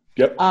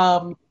 Yep.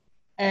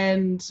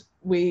 And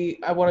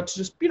I wanted to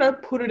just,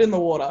 put it in the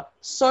water.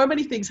 So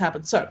many things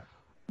happened. So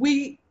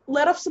we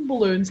let off some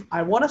balloons.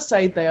 I want to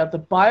say they are the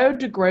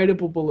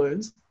biodegradable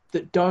balloons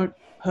that don't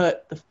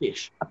hurt the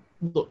fish.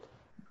 Look.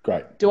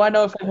 Great. Do I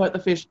know if they hurt the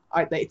fish?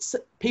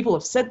 People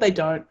have said they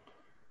don't.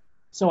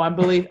 So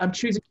I'm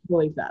choosing to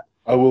believe that.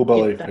 I will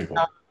believe people.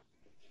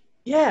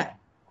 Yeah.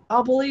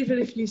 I'll believe it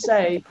if you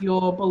say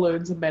your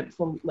balloons are meant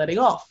for letting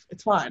off.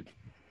 It's fine.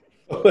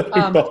 Letting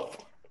off.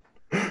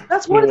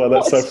 That's what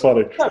that's so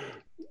funny.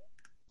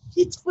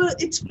 It's for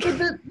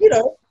the,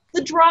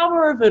 the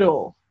drama of it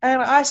all.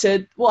 And I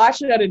said, well,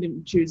 actually, I didn't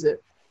even choose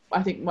it.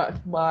 I think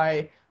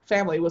my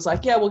family was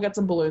like, yeah, we'll get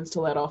some balloons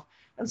to let off.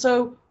 And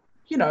so,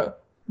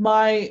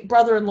 my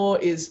brother-in-law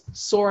is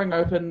sawing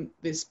open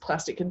this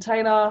plastic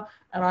container,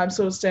 and I'm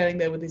sort of standing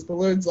there with these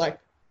balloons like,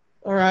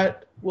 all right,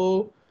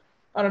 well,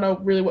 I don't know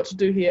really what to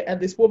do here. And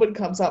this woman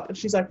comes up, and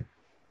she's like,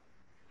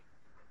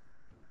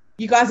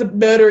 you guys are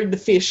murdering the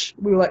fish.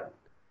 We were like,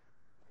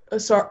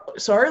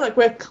 sorry, like,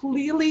 we're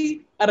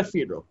clearly at a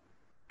funeral.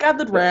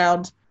 Gathered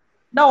round.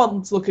 No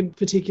one's looking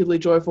particularly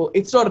joyful.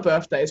 It's not a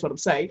birthday, is what I'm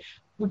saying.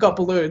 We've got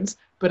balloons,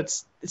 but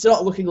it's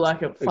not looking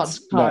like a fun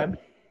time.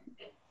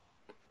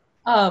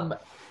 No.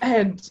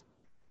 And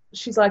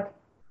she's like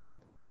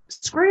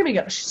screaming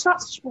at me. She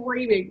starts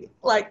screaming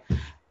like,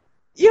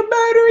 you're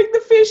murdering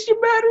the fish,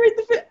 you're murdering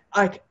the fish.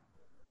 Like,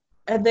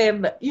 and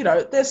then,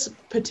 there's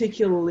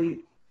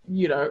particularly,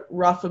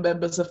 rougher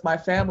members of my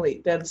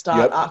family then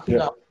start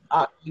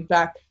arcing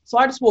back. So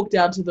I just walk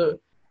down to the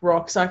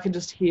rocks. I can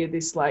just hear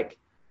this, like,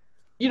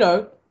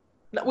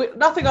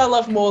 nothing I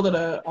love more than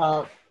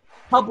a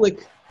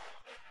public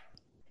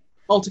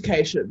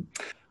altercation.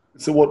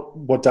 So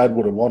what Dad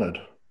would have wanted,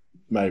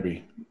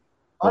 maybe.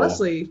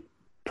 Honestly,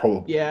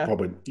 probably. Yeah.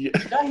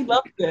 Yeah, he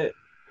loved it.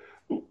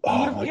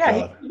 God.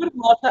 He would have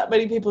loved that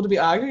many people to be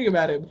arguing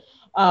about him.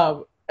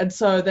 And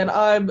so then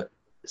I'm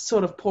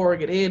sort of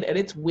pouring it in, and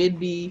it's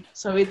windy,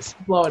 so it's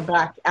blowing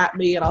back at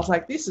me, and I was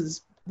like, this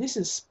is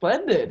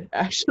splendid,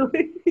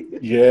 actually.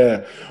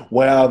 Yeah.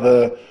 Wow,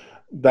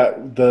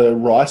 the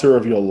writer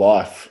of your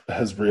life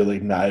has really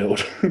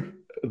nailed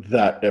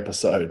that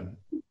episode.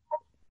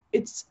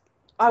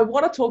 I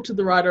want to talk to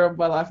the writer of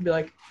my life and be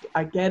like,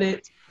 I get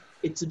it.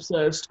 It's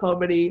absurdist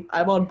comedy.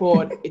 I'm on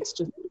board. It's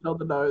just on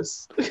the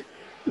nose.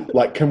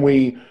 Like, can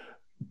we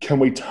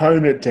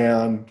tone it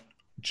down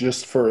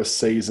just for a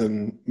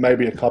season,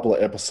 maybe a couple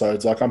of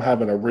episodes? Like, I'm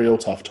having a real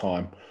tough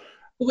time.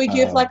 Can we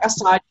give like a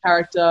side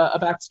character a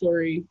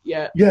backstory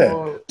yet? Yeah,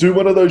 Or... do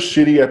one of those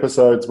shitty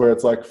episodes where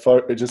it's like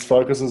it just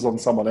focuses on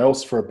someone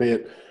else for a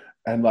bit,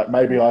 and like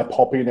maybe I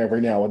pop in every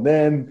now and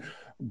then,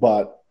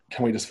 but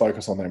can we just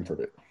focus on them for a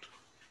bit?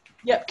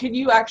 Yeah, can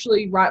you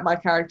actually write my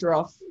character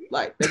off?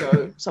 Like they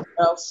go something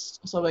else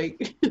or something.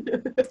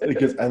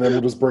 And then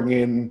we'll just bring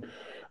in,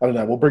 I don't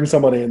know, we'll bring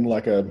someone in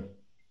like in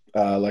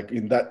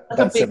that Like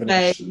a big 70s.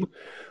 name.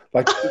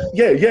 Like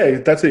yeah,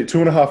 that's it.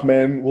 2.5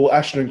 Men. We'll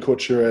Ashton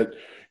Kutcher it.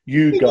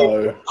 You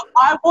go.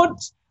 I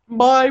want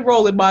my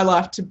role in my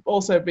life to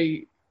also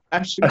be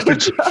Ashton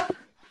Kutcher.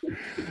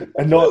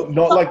 And not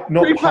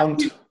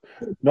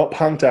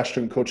punked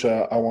Ashton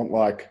Kutcher. I want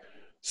like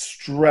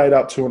straight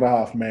up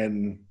 2.5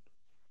 Men,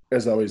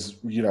 as though he's,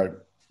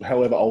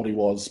 however old he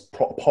was,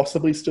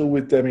 possibly still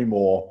with Demi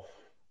Moore,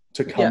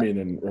 to come in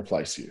and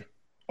replace you.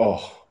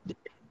 Oh,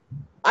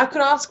 I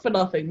could ask for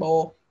nothing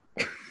more.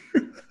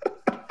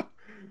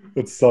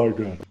 That's so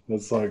good.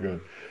 That's so good.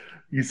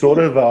 You sort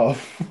of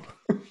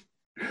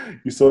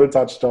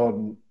touched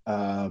on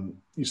the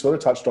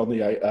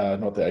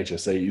not the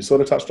HSC. You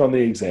sort of touched on the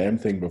exam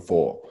thing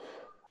before.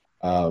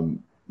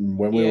 When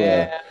we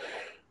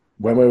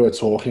were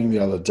talking the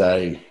other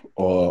day,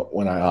 or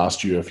when I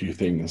asked you a few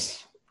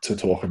things to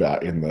talk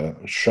about in the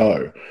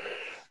show,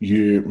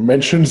 you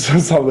mentioned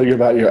something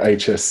about your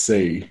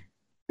HSC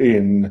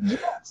in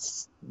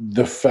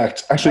the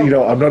fact. Actually,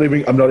 I'm not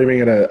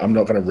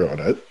gonna ruin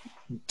it.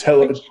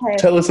 Tell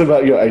us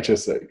about your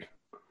HSC.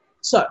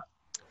 So,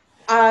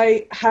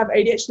 I have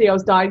ADHD. I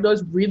was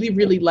diagnosed really,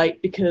 really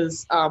late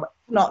because,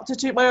 not to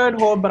toot my own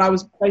horn, but I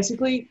was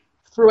basically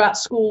throughout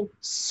school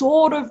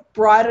sort of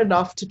bright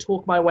enough to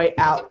talk my way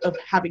out of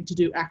having to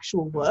do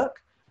actual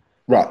work.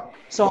 Right.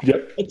 So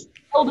it's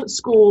held at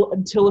school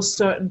until a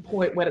certain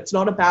point when it's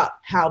not about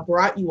how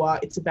bright you are,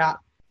 it's about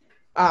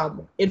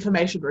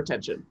information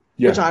retention,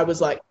 which I was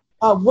like,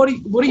 oh, what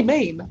do you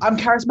mean? I'm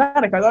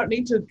charismatic. I don't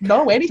need to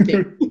know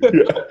anything. Forget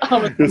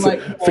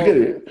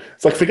it.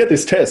 It's like, forget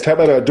this test. How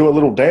about I do a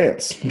little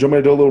dance? Do you want me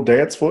to do a little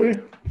dance for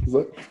you?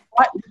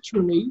 I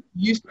literally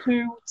used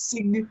to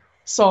sing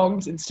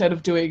songs instead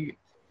of doing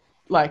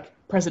like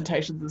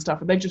presentations and stuff,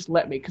 and they just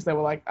let me because they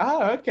were like,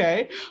 oh,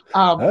 okay.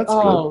 That's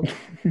good.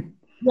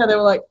 Yeah, they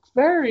were like,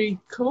 very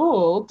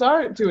cool.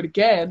 Don't do it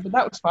again, but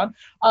that was fun.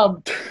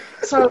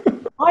 So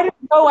I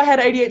didn't know I had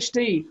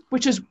ADHD,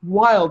 which is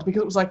wild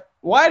because it was like,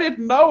 why did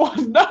no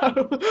one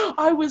know?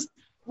 I was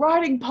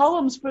writing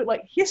poems for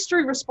like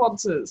history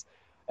responses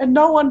and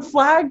no one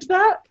flagged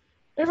that.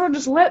 Everyone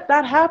just let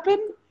that happen.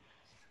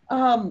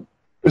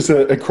 It's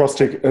an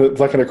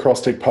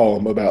acrostic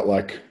poem about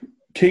like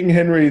King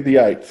Henry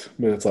VIII,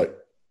 but it's like,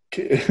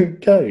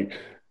 okay,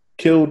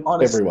 killed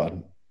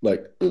everyone.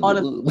 Like,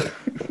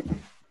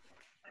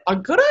 a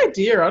good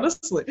idea,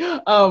 honestly.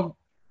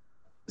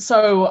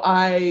 So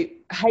I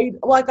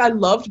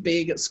loved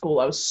being at school.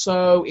 I was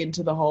so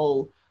into the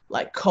whole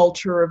like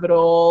culture of it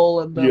all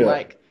and the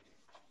like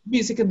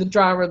music and the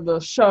drama and the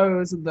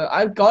shows and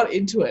I got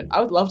into it. I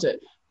loved it.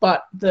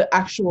 But the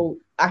actual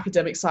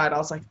academic side, I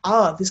was like,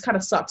 this kind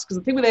of sucks. Because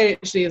the thing with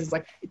ADHD is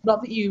like, it's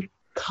not that you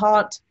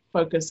can't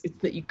focus, it's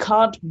that you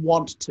can't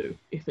want to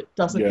if it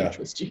doesn't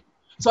interest you.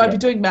 So I'd be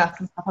doing math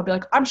and stuff. I'd be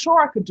like, I'm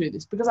sure I could do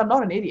this because I'm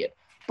not an idiot.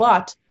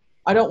 But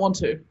I don't want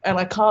to. And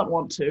I can't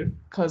want to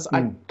because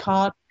I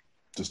can't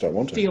just don't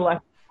want to. Feel like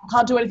I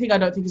can't do anything I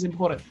don't think is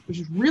important, which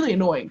is really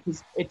annoying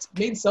because it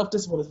means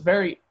self-discipline is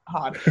very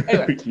hard.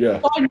 Anyway, so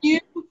I knew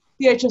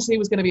the HSC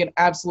was going to be an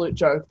absolute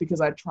joke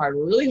because I tried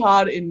really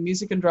hard in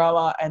music and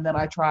drama and then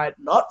I tried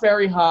not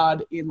very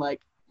hard in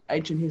like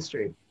ancient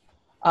history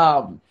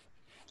and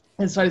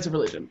studies of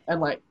religion.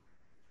 And like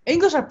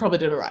English I probably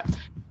did all right.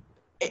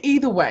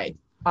 Either way,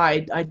 I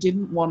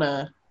didn't want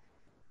to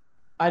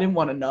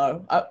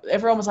know.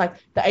 Everyone was like,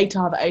 the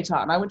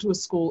ATAR. And I went to a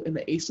school in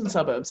the eastern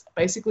suburbs.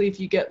 Basically, if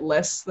you get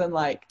less than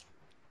like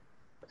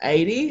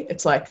 80,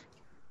 it's like,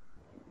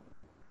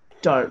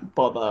 don't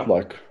bother.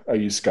 Like, are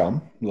you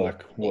scum?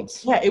 Like,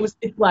 what's... Yeah, it's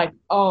like,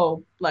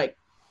 oh, like,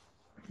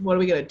 what are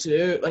we going to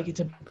do? Like, it's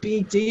a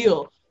big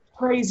deal.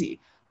 Crazy.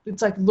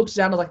 It's like looked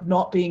down as like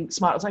not being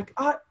smart. It's like,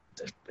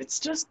 it's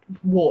just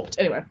warped.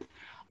 Anyway.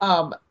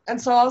 And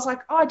so I was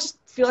like, I just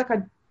feel like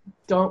I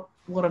don't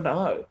want to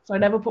know. So I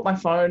never put my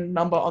phone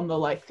number on the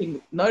like thing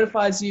that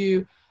notifies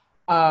you.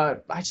 I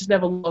just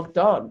never logged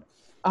on.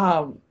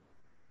 And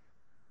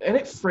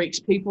it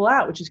freaked people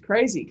out, which is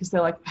crazy because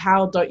they're like,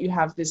 how don't you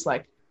have this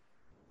like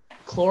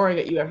clawing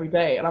at you every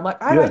day? And I'm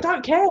like, I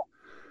don't care.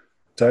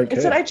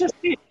 It's an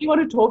HSC. Anyone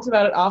who talks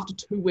about it after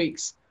 2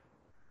 weeks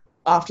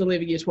after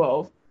leaving year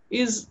 12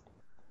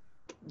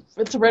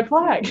 it's a red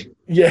flag.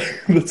 Yeah,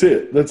 that's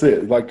it.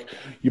 Like,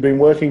 you've been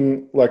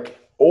working like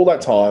all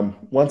that time.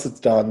 Once it's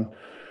done,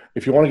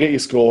 if you want to get your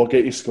score,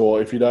 get your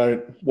score. If you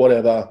don't,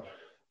 whatever,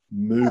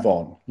 move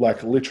on.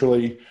 Like,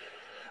 literally,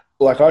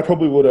 like I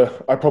probably would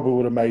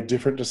have made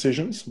different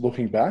decisions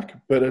looking back,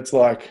 but it's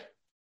like,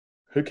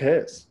 who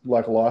cares?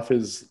 Like, life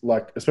is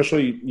like,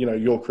 especially,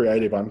 you're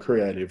creative, I'm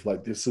creative.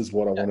 Like, this is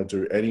what I want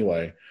to do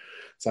anyway.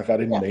 It's like, I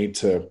didn't need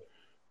to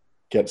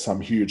get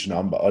some huge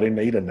number. I didn't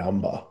need a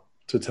number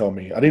to tell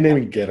me. I didn't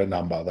even get a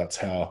number. That's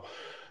how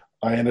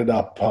I ended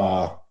up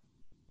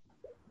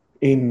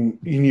in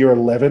year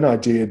 11. I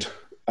did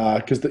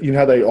because you know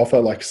how they offer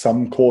like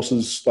some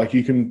courses, like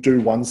you can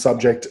do one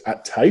subject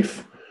at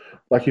TAFE,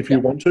 like if you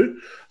want to.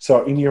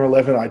 So in year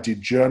 11, I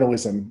did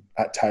journalism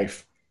at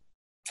TAFE.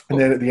 And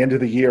then at the end of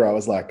the year, I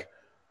was like,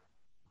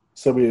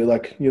 so we're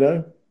like, you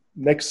know,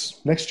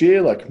 next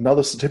year, like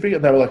another certificate.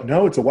 And they were like,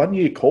 no, it's a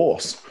 1-year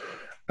course.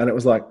 And it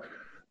was like,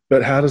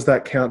 but how does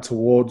that count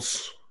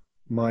towards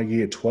my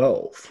year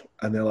 12?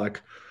 And they're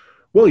like,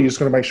 well, you're just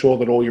going to make sure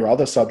that all your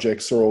other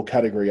subjects are all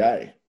category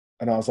A.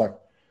 And I was like,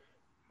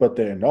 but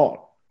they're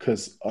not,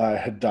 because I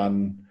had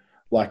done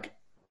like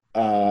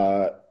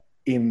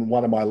in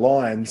one of my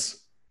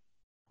lines,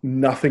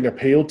 nothing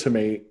appealed to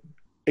me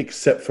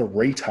except for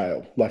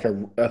retail, like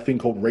a thing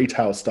called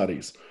retail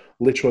studies.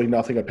 Literally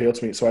nothing appealed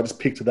to me. So I just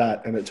picked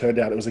that, and it turned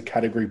out it was a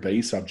category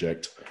B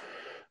subject.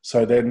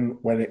 So then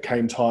when it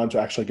came time to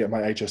actually get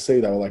my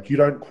HSC, they were like, you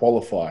don't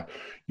qualify.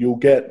 You'll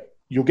get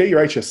your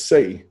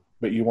HSC,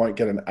 but you won't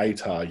get an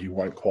ATAR. You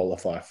won't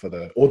qualify for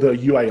the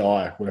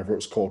UAI, whatever it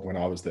was called when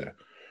I was there.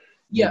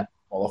 Yeah.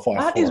 Qualify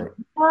that for is it.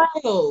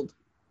 wild.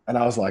 And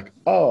I was like,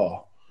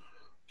 oh,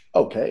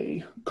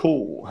 okay,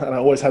 cool. And I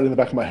always had in the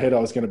back of my head I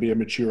was going to be a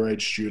mature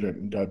age student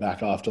and go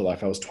back after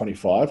like I was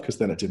 25, because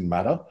then it didn't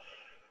matter.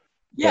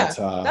 Yeah,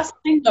 but, that's the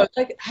thing though.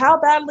 Like, how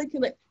badly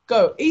can it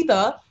go?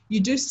 Either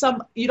you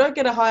don't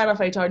get a high enough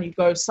ATAR and you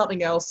go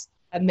something else,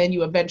 and then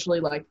you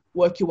eventually like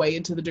work your way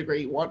into the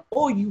degree you want,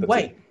 or you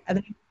wait and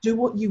then you do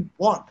what you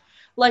want.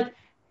 Like,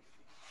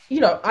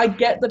 you know, I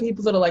get the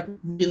people that are like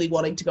really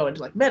wanting to go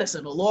into like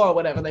medicine or law or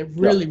whatever. They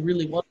really,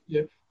 really want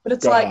to, but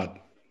it's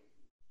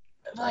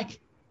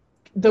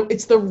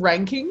it's the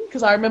ranking.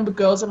 Because I remember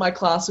girls in my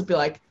class would be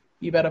like,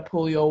 "You better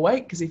pull your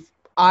weight, because if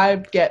I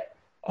get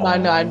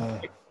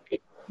 99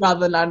 rather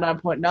than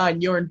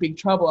 99.9, you're in big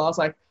trouble." I was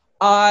like,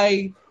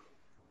 I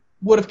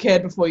would have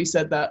cared before you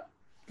said that.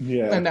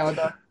 Yeah. And now I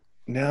don't.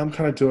 Now I'm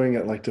kind of doing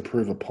it like to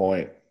prove a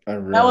point.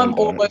 Now I'm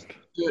almost going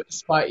to do it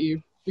despite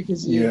you,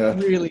 because you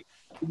really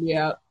put me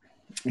out.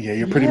 Yeah,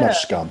 you're pretty much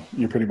scum.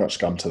 You're pretty much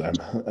scum to them.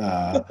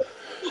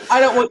 I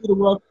don't want you to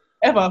work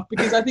ever,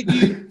 because I think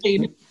you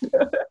need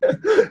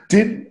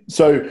it.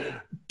 So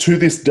to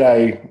this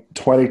day,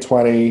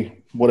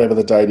 2020, whatever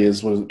the date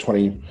is, was it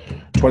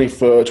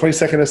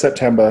 22nd of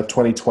September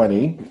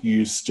 2020,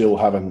 you still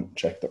haven't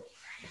checked them?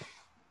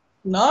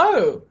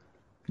 No.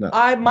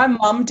 My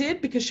mum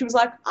did, because she was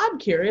like, I'm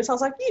curious. I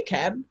was like, you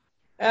can.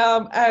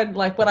 And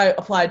like when I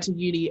applied to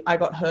uni, I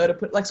got her to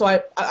put, like, so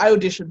I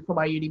auditioned for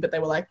my uni, but they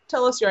were like,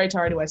 tell us your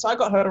ATAR anyway. So I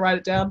got her to write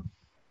it down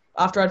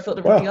after I'd filled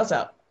everything else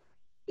out.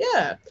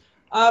 Yeah.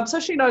 So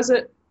she knows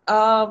it.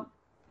 I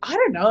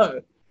don't know.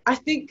 I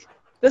think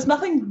there's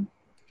nothing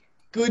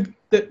good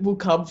that will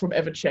come from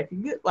ever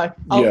checking it. Like,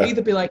 I'll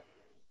either be like,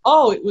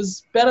 oh, it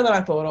was better than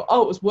I thought, or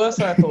oh, it was worse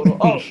than I thought, or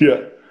oh,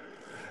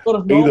 sort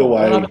of normal.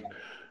 Either way.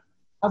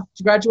 I've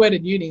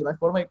graduated uni.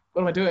 Like, what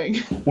am I doing?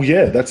 Well,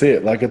 yeah, that's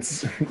it. Like,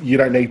 you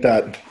don't need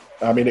that.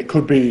 I mean, it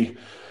could be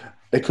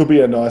a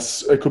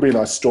nice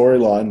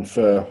storyline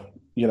for,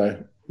 you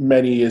know,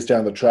 many years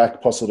down the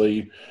track,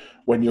 possibly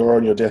when you're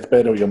on your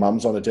deathbed or your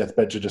mum's on a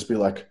deathbed, to just be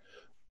like,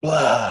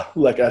 blah,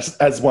 like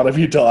as one of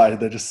you die,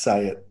 they just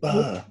say it.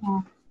 Blah.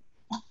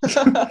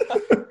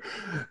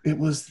 It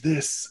was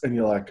this, and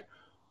you're like,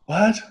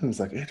 what? And it's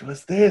like, it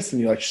was this,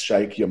 and you like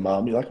shake your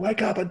mum. You're like,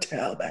 wake up and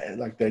tell me.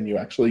 Like, then you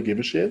actually give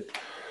a shit.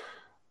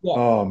 Yeah.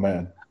 Oh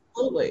man,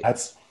 absolutely.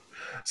 That's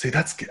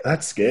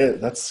scary.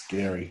 That's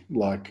scary.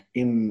 Like,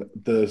 in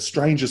the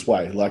strangest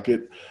way. Like,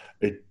 it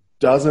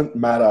doesn't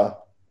matter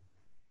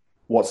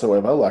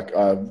whatsoever. Like,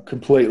 I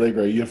completely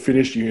agree. You've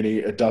finished uni.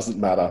 It doesn't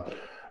matter.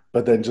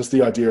 But then just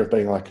the idea of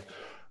being like,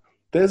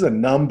 there's a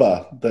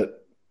number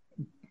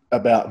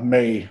about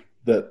me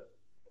that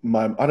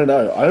I don't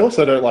know. I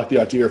also don't like the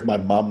idea of my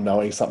mum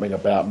knowing something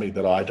about me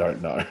that I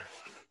don't know.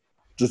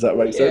 Does that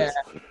make sense?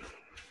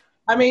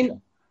 I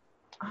mean,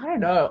 I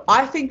don't know.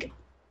 I think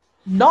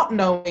not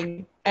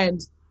knowing,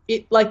 and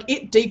it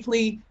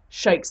deeply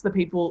shakes the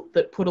people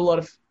that put a lot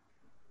of,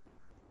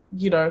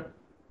 you know,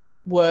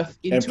 worth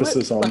into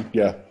emphasis it. on,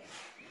 yeah.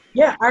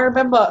 Yeah, I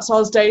remember. So I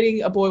was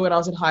dating a boy when I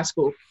was in high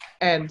school,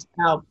 and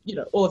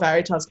all of our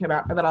ATARs came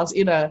out, and then I was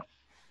in a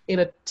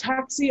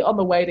taxi on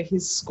the way to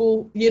his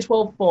school, year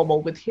 12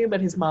 formal, with him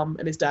and his mum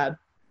and his dad.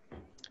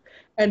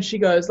 And she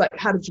goes, like,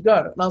 how did you go?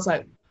 And I was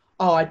like,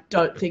 oh, I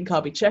don't think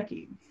I'll be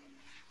checking.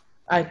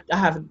 I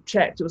haven't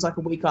checked. It was like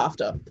a week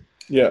after.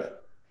 Yeah.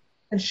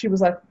 And she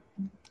was like,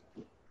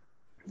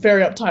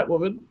 very uptight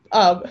woman.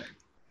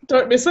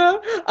 Don't miss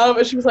her.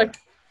 And she was like,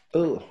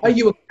 ugh. Are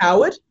you a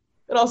coward?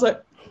 And I was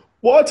like,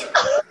 what?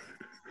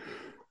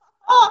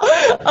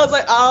 I was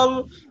like,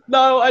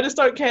 no, I just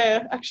don't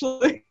care,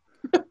 actually.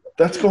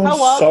 That's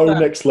gone so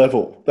next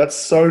level. That's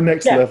so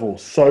next level,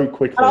 so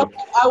quickly.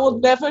 I will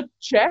never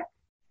check,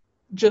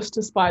 just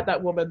to spite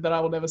that woman that I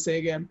will never see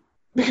again,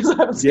 because I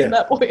haven't seen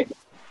that boy.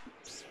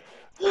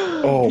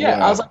 Oh, yeah,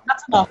 wow. I was like,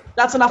 that's enough.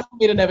 That's enough for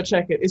me to never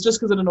check it. It's just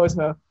because it annoys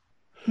her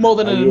more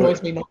than it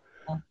annoys me not.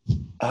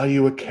 Are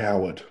you a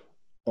coward?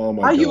 Oh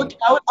my Are you a God.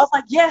 coward? I was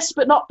like, yes,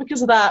 but not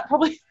because of that.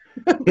 Probably.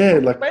 Yeah,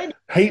 like Maybe.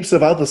 heaps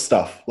of other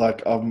stuff.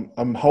 Like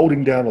I'm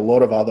holding down a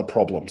lot of other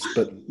problems,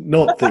 but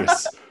not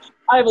this.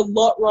 I have a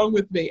lot wrong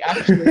with me,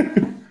 actually.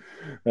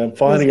 I'm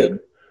finding Listen.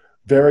 it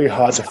very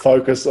hard to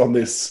focus on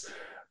this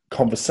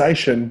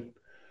conversation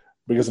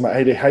because of my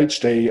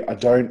ADHD. I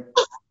don't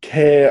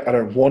care, I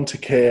don't want to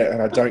care,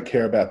 and I don't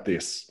care about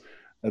this.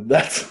 And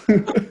that's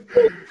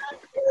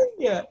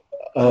Yeah.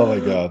 oh my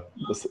God.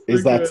 Is So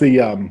that good.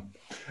 the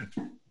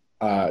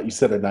you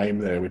said a name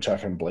there which I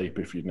can bleep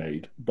if you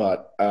need,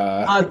 but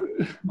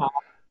No,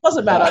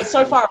 doesn't matter.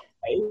 So far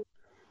away.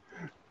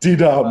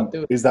 did I'll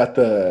do it. is that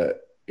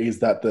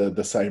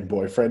the same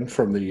boyfriend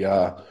from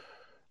Yes.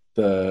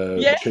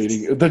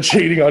 the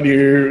cheating on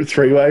you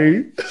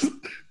three-way?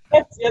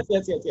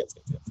 Yes.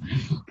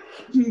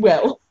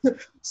 Well,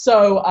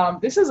 so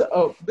this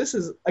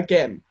is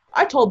again.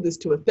 I told this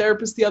to a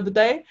therapist the other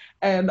day,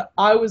 and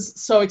I was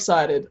so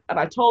excited. And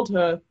I told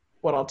her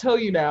what I'll tell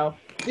you now.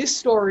 This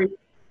story,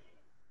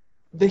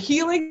 the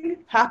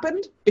healing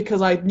happened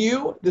because I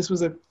knew this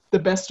was the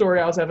best story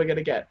I was ever going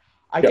to get.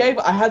 I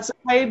had some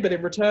pain, but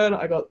in return,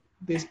 I got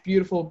this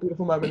beautiful,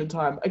 beautiful moment in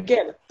time.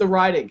 Again, the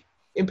writing,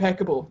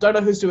 impeccable. Don't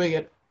know who's doing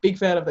it. Big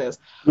fan of theirs.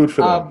 Good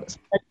for them.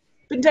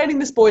 I've been dating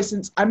this boy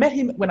since I met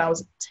him when I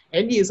was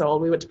 10 years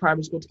old. We went to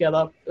primary school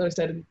together. We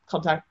stayed in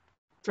contact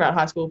throughout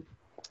high school.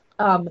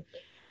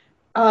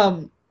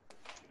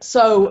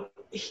 So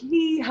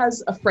he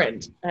has a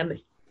friend, and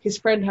his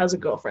friend has a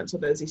girlfriend. So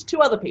there's these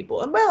two other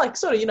people, and we're like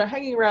sort of,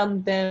 hanging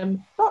around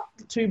them, not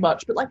too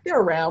much, but like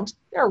they're around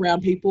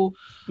people,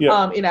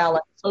 Yeah. in our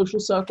like social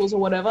circles or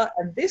whatever.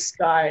 And this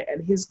guy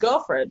and his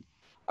girlfriend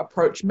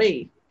approach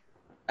me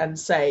and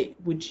say,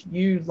 "Would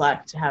you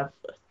like to have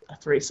a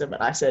threesome?"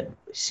 And I said,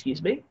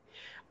 "Excuse me."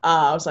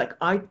 I was like,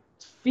 "I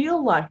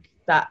feel like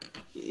that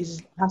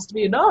has to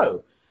be a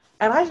no."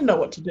 And I didn't know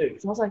what to do.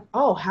 So I was like,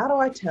 "Oh, how do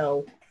I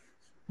tell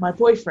my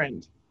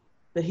boyfriend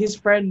that his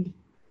friend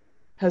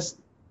has,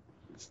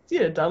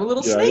 done a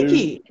little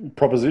sneaky?"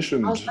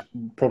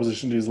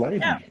 Propositioned his lady.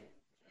 Yeah.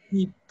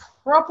 He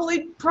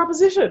properly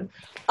propositioned.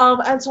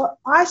 And so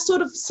I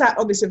sort of sat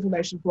on this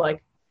information for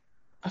like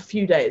a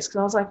few days because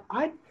I was like,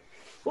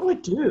 what do I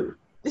do?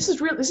 This is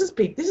real. This is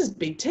big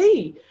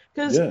T.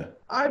 Because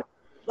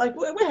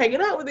we're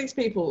hanging out with these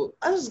people.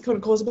 I just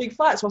could cause a big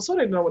fight, so I sort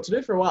of didn't know what to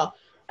do for a while.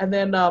 And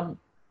then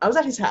I was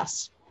at his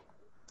house,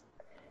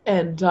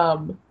 and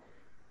on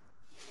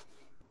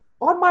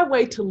my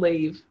way to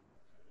leave,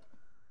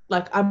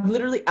 like I'm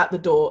literally at the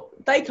door.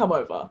 They come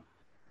over,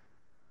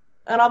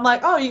 and I'm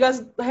like, "Oh, you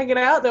guys hanging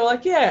out?" They were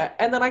like, "Yeah."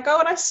 And then I go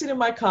and I sit in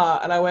my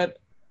car, and I went,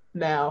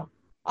 "Now,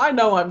 I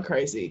know I'm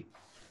crazy.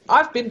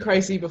 I've been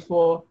crazy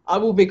before. I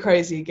will be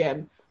crazy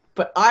again.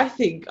 But I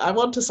think I'm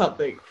onto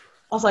something."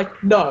 I was like,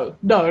 no.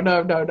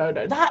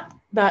 That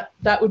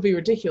would be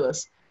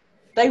ridiculous.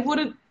 They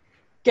wouldn't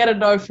get a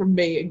no from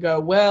me and go,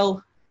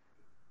 "Well,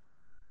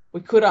 we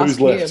could ask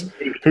him."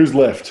 Who's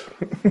left?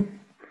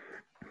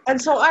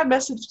 And so I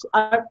messaged,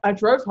 I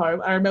drove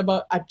home. I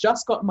remember I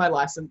just got my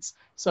license,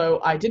 so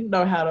I didn't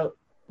know how to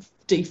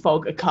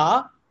defog a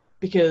car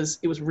because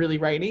it was really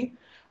rainy.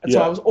 And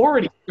so I was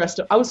already stressed.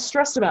 I was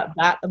stressed about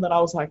that. And then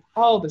I was like,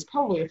 "Oh, there's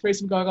probably a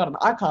threesome going on and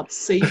I can't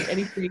see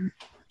anything."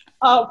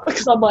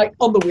 Because I'm like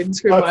on the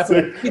windscreen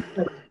wiper.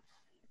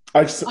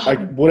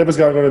 Whatever's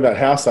going on in that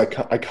house, I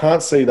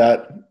can't see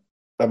that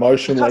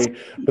emotionally,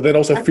 but then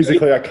also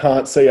physically, I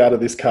can't see out of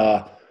this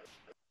car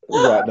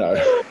right now.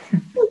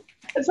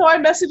 And so I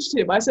messaged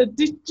him. I said,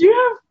 did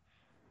you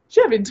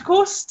have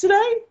intercourse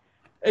today?"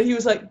 And he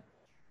was like,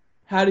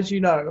 "How did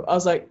you know?" I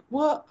was like,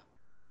 "What?"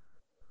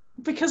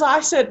 Because I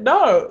said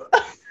no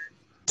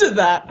to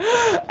that.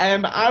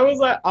 And I was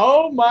like,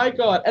 oh my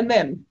God. And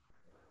then,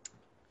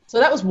 so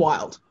that was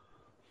wild.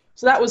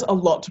 So that was a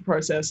lot to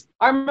process.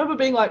 I remember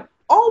being like,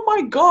 oh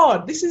my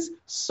God, this is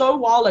so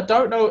wild. I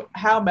don't know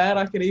how mad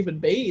I could even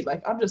be.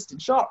 Like, I'm just in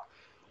shock.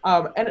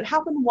 And it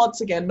happened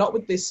once again, not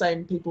with this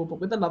same people, but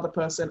with another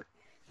person.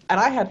 And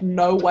I had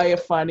no way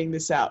of finding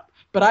this out.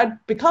 But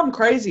I'd become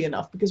crazy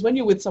enough because when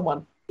you're with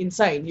someone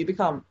insane, you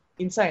become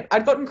insane.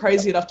 I'd gotten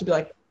crazy enough to be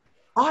like,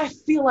 I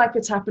feel like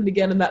it's happened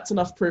again and that's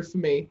enough proof for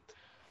me.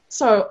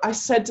 So I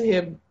said to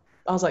him,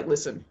 I was like,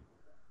 "Listen,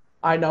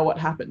 I know what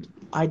happened.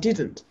 I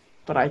didn't,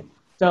 but I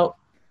felt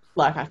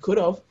like I could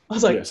have." I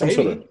was like, Yeah, some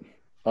sort of.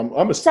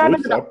 I'm a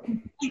sleuth.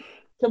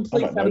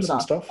 Complete I might know some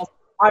stuff.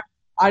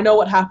 I know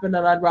what happened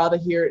and I'd rather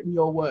hear it in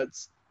your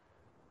words.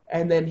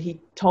 And then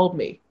he told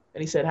me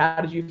and he said, "How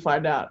did you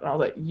find out?" And I was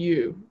like,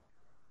 "You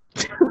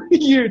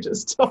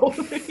just told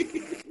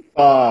me."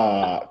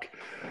 Fuck.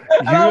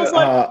 I was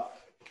like,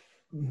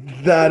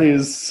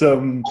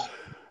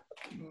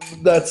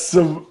 That's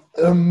some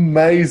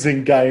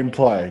amazing game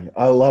playing.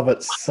 I love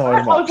it so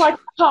much. I was like,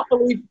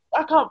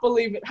 I can't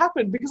believe it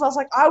happened because I was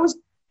like, I was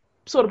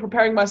sort of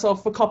preparing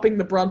myself for copping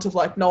the brunt of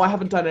like, no, I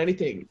haven't done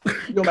anything.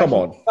 Come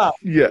on.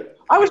 Yeah.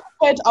 I was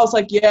prepared. I was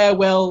like, yeah,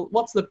 well,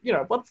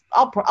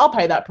 I'll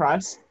pay that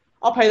price.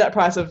 I'll pay that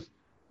price of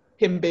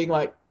him being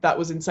like, that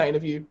was insane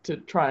of you to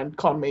try and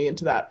con me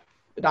into that.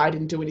 I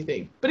didn't do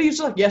anything. But he was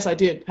just like, yes, I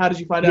did. How did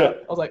you find Yeah. out?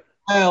 I was like,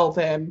 well,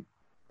 then.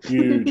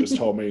 You just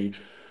told me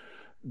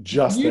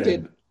just You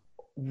then.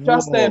 did.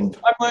 Just then.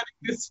 What? I'm learning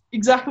this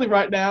exactly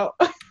right now.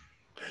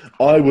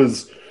 I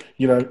was,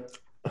 you know,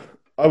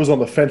 I was on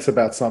the fence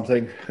about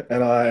something,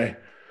 and I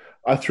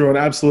threw an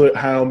absolute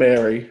Hail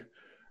Mary,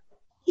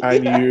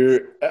 and Yeah.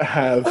 you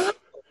have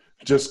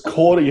just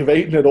caught it. You've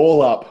eaten it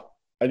all up,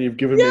 and you've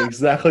given me Yeah.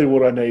 exactly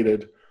what I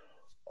needed.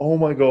 Oh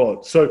my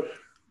God! So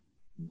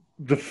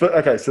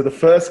so the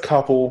first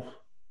couple,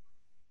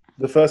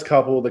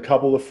 the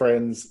couple of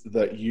friends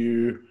that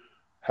you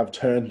have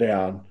turned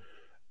down,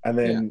 and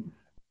then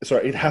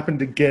sorry, it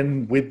happened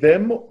again with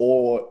them,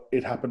 or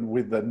it happened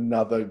with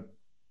another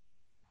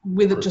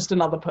With group? just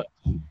another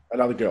person.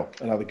 Another girl.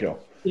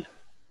 Yeah.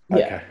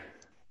 Okay.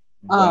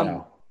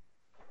 Wow.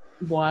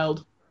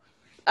 Wild.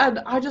 And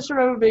I just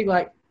remember being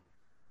like,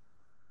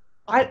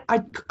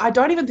 I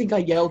don't even think I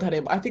yelled at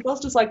him. I think I was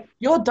just like,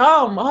 "You're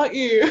dumb, aren't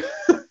you?"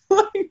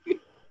 Like,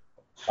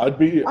 I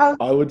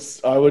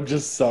would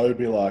just so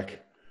be like,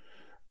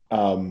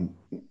 I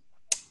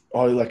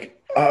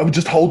would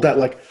just hold that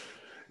like,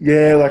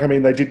 yeah, like I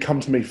mean, they did come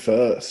to me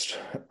first,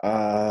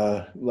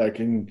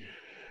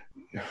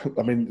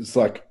 it's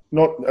like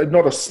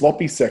not a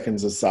sloppy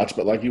seconds as such,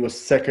 but like you were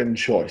second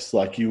choice,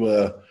 like you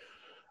were.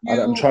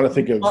 I'm trying to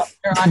think of. where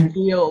I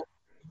feel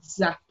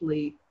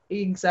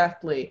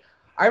exactly.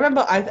 I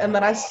remember, and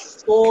then I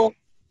saw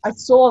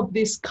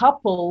this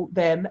couple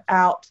then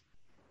out,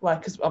 like,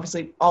 because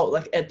obviously,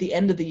 like at the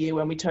end of the year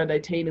when we turned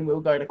 18 and we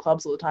were going to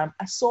clubs all the time,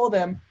 I saw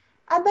them,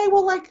 and they were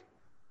like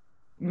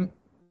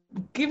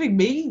giving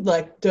me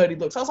like dirty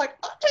looks. I was like,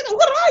 oh,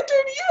 what did I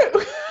do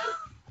to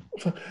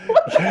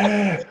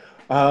you?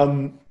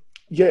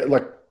 Yeah,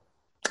 like,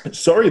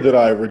 sorry that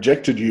I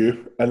rejected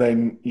you, and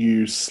then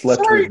you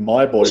slept with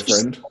my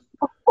boyfriend.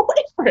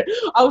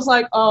 I was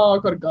like, oh, I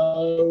gotta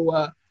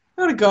go.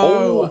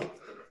 Oh,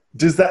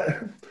 does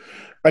that?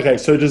 Okay,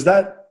 so does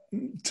that?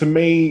 To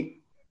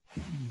me,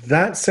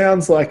 that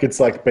sounds like it's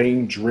like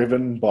being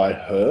driven by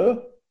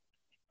her.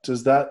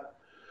 Does that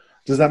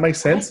make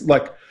sense?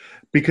 Like,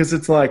 because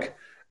it's like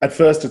at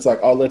first it's like,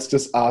 oh, let's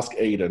just ask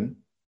Edan,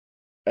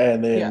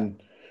 and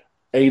then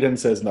Edan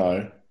says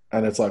no,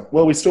 and it's like,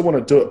 well, we still want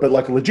to do it, but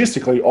like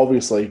logistically,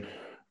 obviously,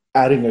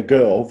 adding a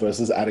girl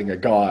versus adding a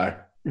guy,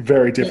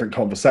 very different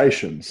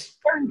conversations.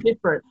 Very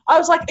different. I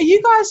was like, are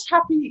you guys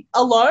happy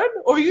alone,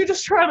 or are you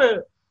just trying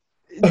to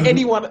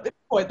anyone at this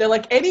point? They're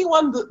like,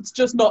 anyone that's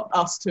just not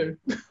us two.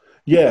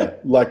 Yeah,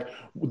 like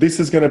this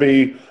is going to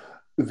be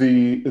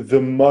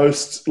the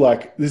most,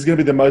 like, this is going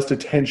to be the most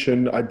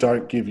attention I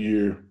don't give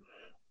you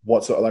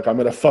whatsoever. Like, I'm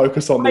going to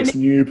focus on this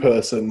new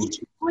person.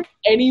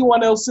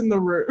 Anyone else in the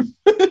room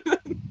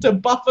to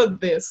buffer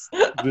this?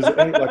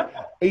 Like,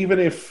 even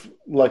if,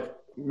 like,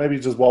 maybe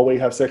just while we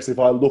have sex, if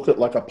I look at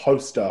like a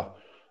poster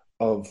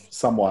of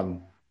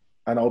someone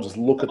and I'll just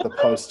look at the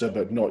poster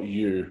but not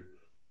you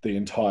the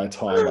entire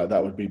time, like,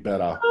 that would be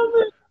better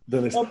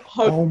than this.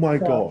 Oh my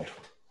God.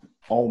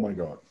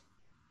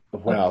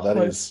 Wow, that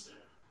is...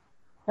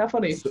 How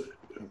funny.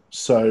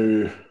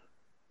 So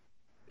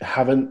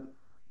haven't...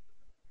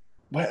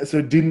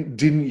 So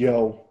didn't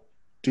yell,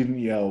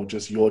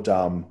 just you're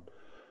dumb.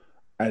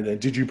 And then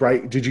did you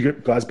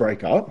guys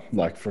break up,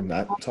 like, from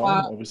that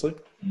time, obviously?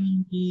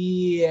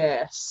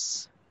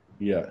 Yes.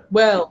 Yeah.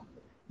 Well,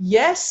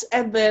 yes,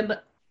 and then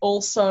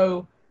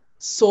also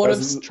sort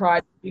of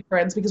tried to be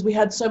friends because we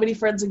had so many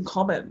friends in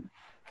common.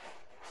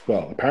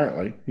 Well,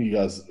 apparently you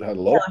guys had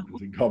a lot of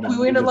things in common. We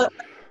were in a lot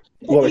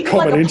of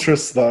common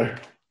interests, though.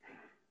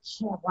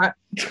 Yeah, right.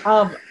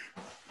 Oh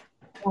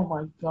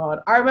my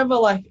God. I remember,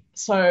 like,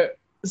 so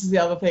this is the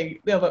other thing,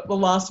 the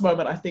last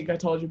moment I think I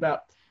told you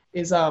about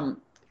is I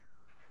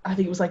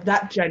think it was like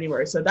that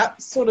January. So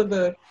that sort of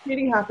the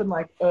meeting happened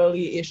like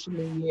early-ish in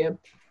the year.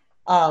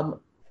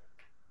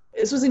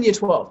 This was in year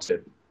 12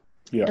 too.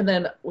 Yeah. And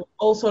then we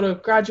all sort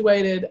of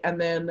graduated, and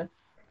then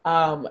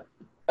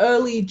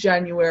early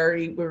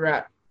January we were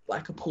at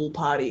like a pool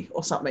party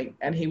or something,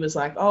 and he was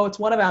like, oh, it's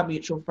one of our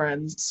mutual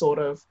friends sort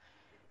of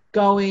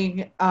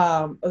going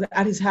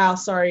at his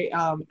house,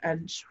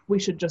 and we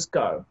should just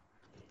go.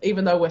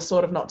 Even though we're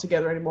sort of not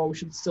together anymore, we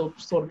should still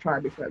sort of try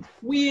and be friends.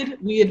 Weird.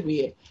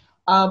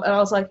 And I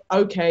was like,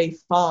 okay,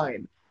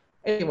 fine.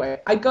 Anyway,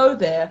 I go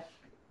there.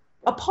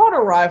 Upon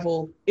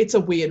arrival, it's a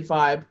weird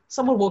vibe.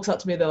 Someone walks up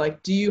to me, they're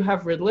like, do you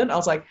have Ritalin? I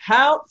was like,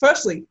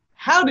 firstly,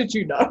 how did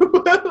you know?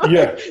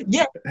 Yeah.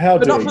 Yeah. How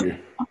dare you?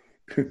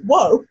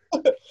 Whoa.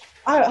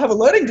 I have a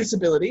learning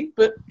disability,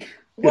 but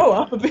whoa,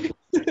 up a bit.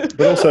 But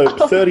also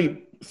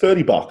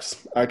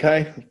 $30,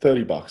 okay?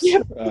 $30,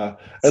 yeah.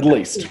 At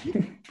least.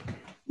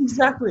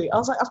 Exactly. I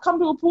was like, I've come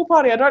to a pool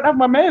party. I don't have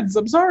my meds.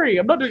 I'm sorry.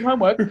 I'm not doing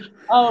homework.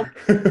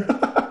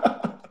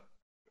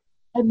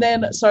 And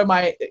then, so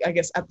I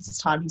guess at this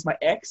time, he's my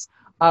ex.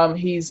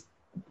 He's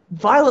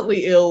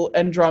violently ill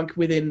and drunk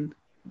within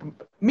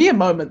mere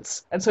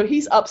moments. And so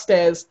he's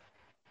upstairs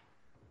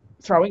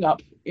throwing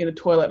up in a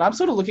toilet. And I'm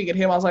sort of looking at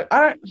him. I was like, I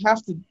don't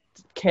have to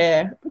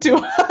care, do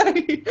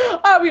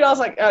I? I mean, I was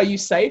like, are you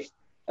safe?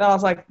 And I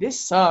was like, this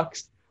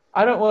sucks.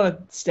 I don't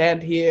want to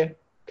stand here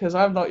because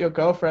I'm not your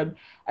girlfriend.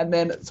 And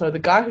then, so the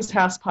guy whose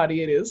house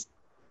party it is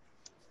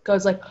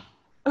goes like,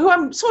 who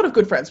I'm sort of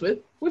good friends with.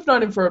 We've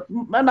known him for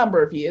a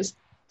number of years.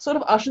 Sort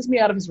of ushers me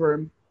out of his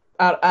room,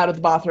 out of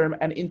the bathroom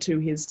and into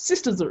his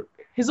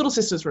little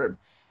sister's room.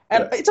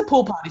 And it's a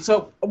pool party.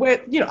 So I'm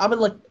in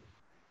like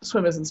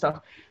swimmers and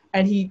stuff.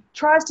 And he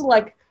tries to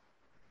like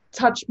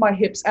touch my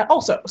hips. And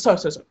also,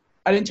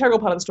 an integral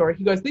part of the story.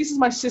 He goes, "This is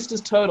my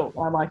sister's turtle."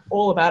 And I'm like,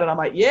 all about it. I'm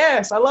like,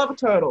 yes, I love a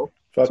turtle.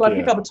 So I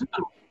pick up a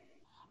turtle.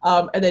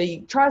 And then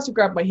he tries to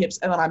grab my hips.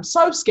 And then I'm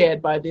so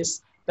scared by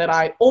this that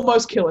I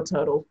almost kill a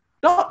turtle.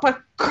 Not by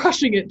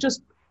crushing it,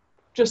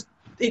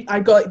 I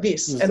go like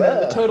this. And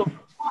then the turtle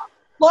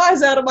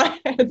flies out of my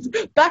hands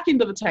back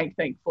into the tank,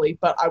 thankfully.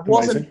 But I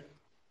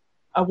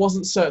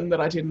wasn't certain that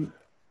I didn't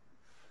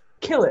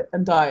kill it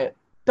and die it.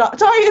 Die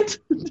it.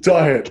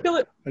 Kill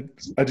it.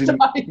 I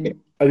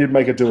didn't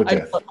make it do a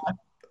death.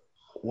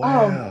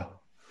 Wow.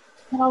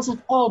 And I was like,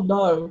 oh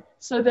no.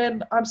 So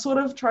then I'm sort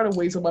of trying to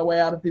weasel my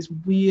way out of this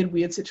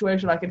weird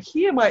situation. I can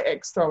hear my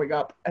ex throwing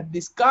up and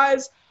this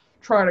guy's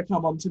trying to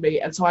come on to me.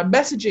 And so I'm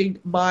messaging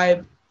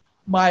my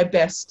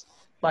best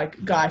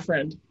like guy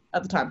friend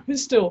at the time,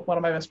 who's still one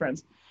of my best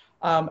friends.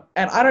 And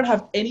I don't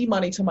have any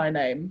money to my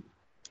name.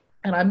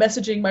 And I'm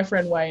messaging my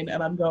friend Wayne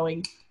and I'm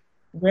going,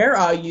 "Where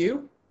are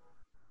you?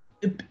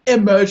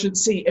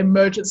 Emergency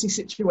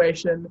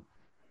situation.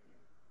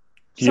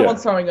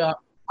 Someone's throwing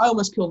up. I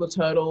almost killed a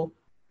turtle.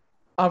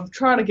 I'm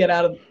trying to get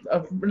out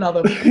of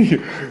another."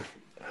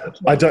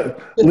 I don't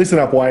listen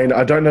up, Wayne.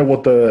 I don't know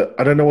what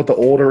the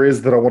order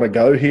is that I want to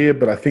go here,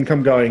 but I think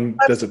I'm going.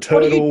 There's a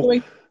turtle.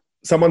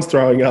 Someone's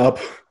throwing up,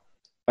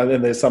 and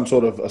then there's some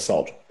sort of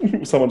assault.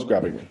 Someone's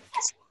grabbing me.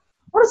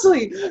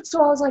 Honestly,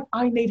 so I was like,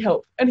 I need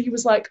help, and he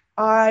was like,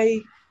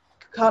 I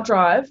can't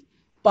drive,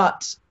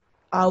 but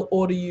I'll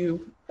order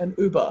you an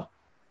Uber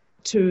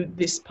to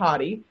this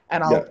party,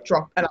 and I'll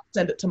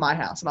send it to my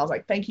house. And I was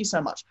like, thank you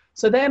so much.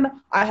 So then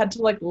I had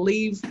to like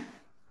leave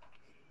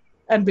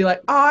and be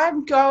like,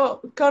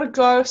 gotta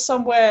go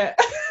somewhere.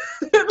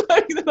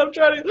 Like, then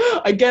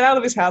I get out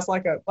of this house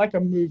like a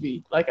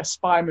movie, like a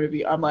spy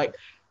movie. I'm like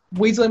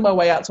weaseling my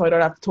way out so I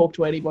don't have to talk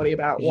to anybody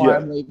about why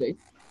I'm leaving.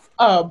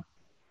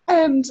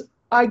 And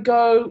I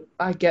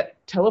get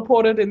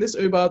teleported in this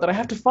Uber that I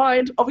have to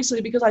find,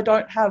 obviously, because I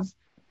don't have.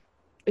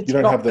 You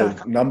don't have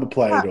the number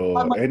plate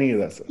or like, any of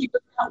that stuff.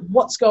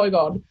 What's going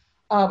on?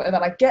 And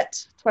then I get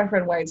to my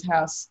friend Wayne's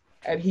house,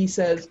 and he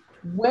says,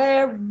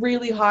 "We're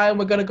really high, and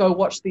we're going to go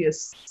watch the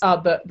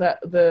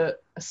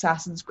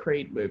Assassin's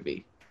Creed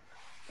movie."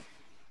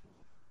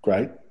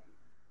 Great.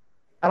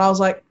 And I was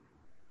like,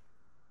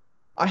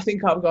 I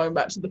think I'm going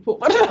back to the pool.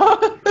 I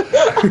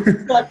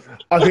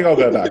think I'll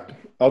go back.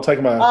 I'll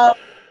take my.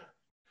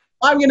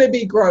 I'm going to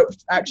be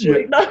groped,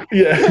 actually. I'm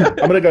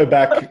going to go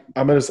back.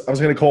 I was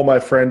going to call my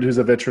friend who's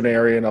a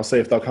veterinarian. I'll see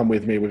if they'll come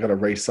with me. We're going to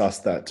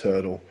resus that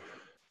turtle.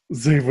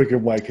 See if we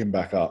can wake him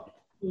back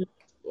up.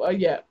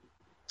 Yeah.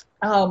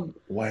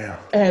 Wow.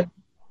 And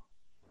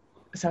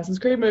Assassin's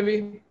Creed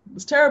movie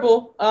was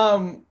terrible.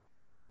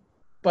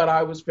 But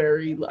I was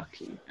very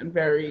lucky and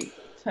very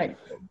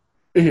thankful.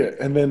 Yeah,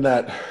 and then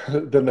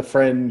the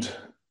friend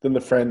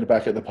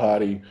back at the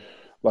party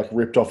like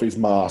ripped off his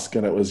mask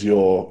and it was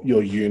your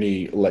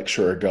uni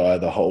lecturer guy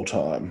the whole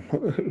time.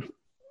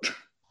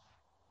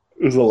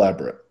 It was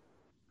elaborate.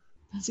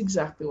 That's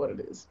exactly what it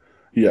is.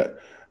 Yeah.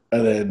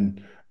 And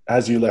then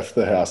as you left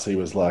the house, he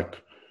was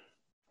like,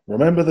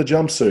 "Remember the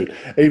jumpsuit?"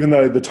 Even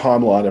though the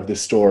timeline of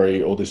this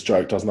story or this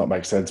joke does not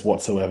make sense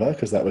whatsoever,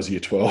 because that was year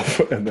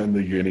 12 and then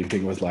the uni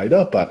thing was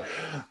later. But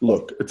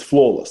look, it's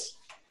flawless.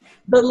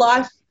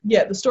 The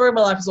story of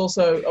my life is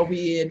also a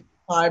weird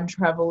time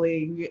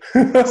traveling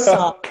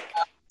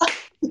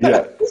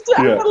Yeah. A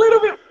little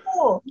bit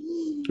more.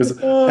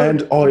 And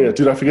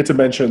did I forget to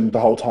mention the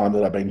whole time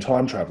that I've been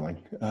time traveling?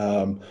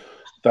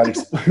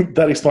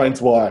 That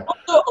explains why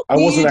I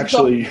wasn't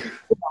actually.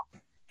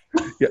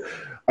 Yeah,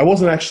 I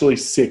wasn't actually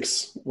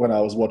 6 when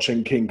I was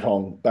watching King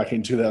Kong back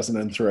in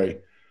 2003.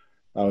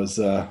 I was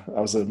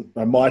a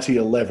mighty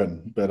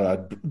 11, but I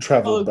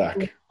travelled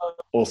back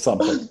or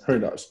something. Who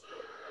knows?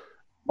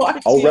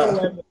 Mighty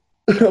 11.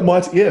 I don't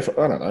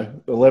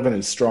know. 11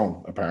 is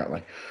strong,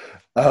 apparently.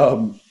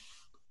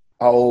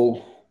 I'll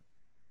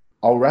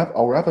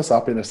wrap us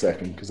up in a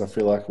second because I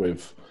feel like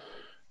we've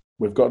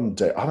gotten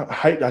deep.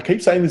 I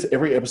keep saying this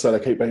every episode. I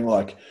keep being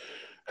like,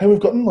 "Hey, we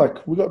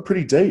got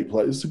pretty deep.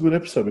 Like, this is a good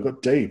episode. We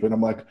got deep." And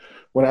I'm like,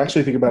 when I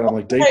actually think about it, I'm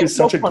like, deep is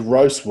such a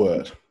gross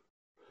word.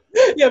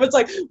 Yeah, but it's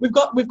like we've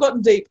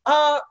gotten deep.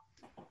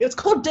 It's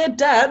called Dead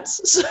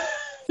Dads.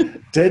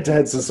 Dead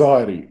Dad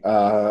Society.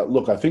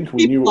 Look, I think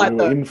we knew what we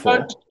were in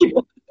for.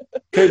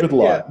 Keep it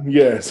light.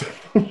 Yeah. Yes.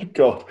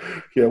 God.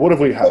 Yeah. What have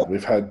we had?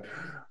 We've had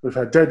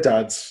Dead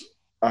Dads.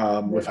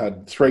 We've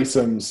had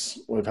threesomes.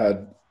 We've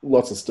had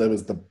lots of stuff.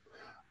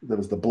 There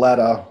was the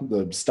bladder,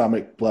 the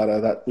stomach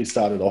bladder. That we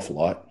started off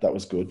light. That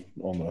was good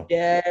on the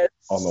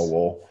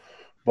wall.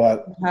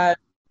 But we've had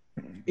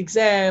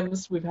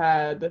exams. We've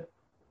had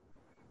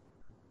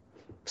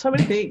So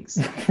many things.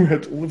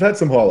 We've had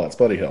some highlights,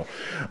 bloody hell.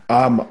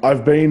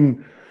 I've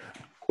been,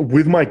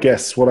 with my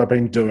guests, what I've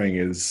been doing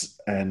is,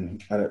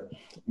 and it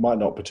might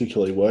not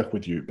particularly work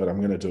with you, but I'm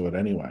going to do it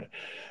anyway,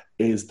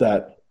 is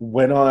that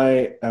when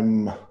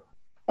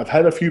I've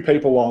had a few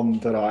people on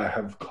that I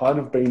have kind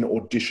of been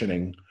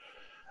auditioning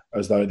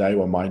as though they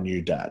were my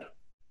new dad.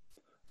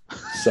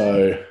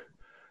 So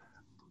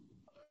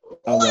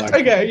I'm like,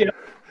 Okay, yeah.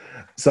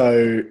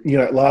 So,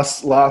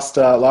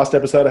 last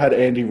episode I had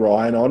Andy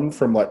Ryan on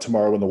from like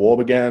Tomorrow When the War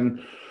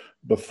Began.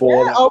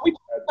 Before that, we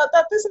talked about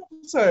that this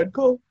episode.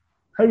 Cool.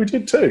 hey, we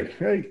did too.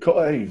 Hey,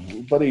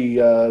 buddy,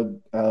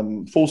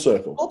 full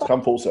circle.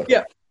 Come full circle.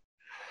 Yeah.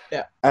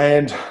 Yeah.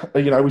 And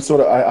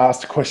I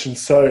asked a question.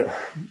 So,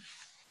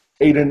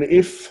 Eden,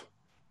 if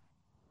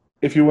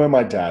you were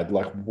my dad,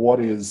 like, what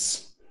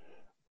is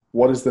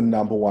the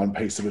number one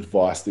piece of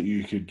advice that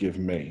you could give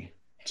me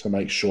to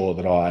make sure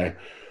that I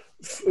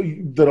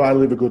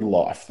live a good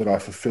life, that I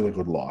fulfill a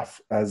good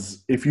life,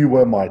 as if you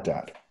were my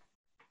dad?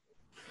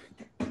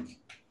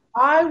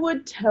 I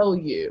would tell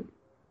you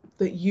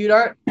that you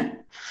don't.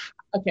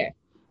 Okay,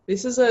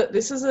 this is a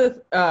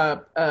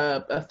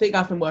thing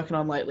I've been working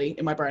on lately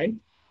in my brain,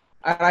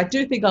 and I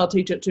do think I'll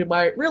teach it to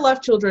my real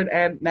life children,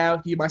 and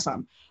now you, my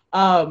son.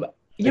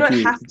 You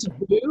don't have to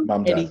do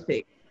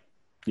anything.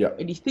 Yeah.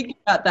 And you think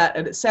about that,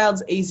 and it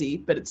sounds easy,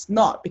 but it's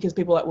not, because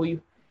people are like, well,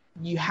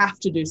 you have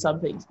to do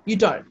some things. You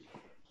don't.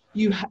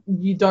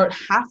 You don't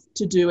have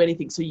to do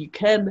anything, so you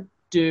can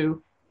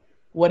do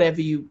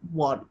whatever you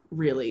want,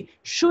 really.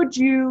 Should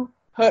you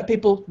hurt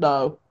people?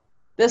 No.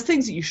 There's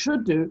things that you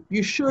should do.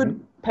 You should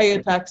pay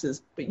your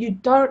taxes, but you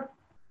don't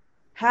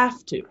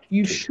have to.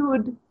 You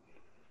should,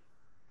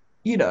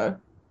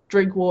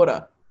 drink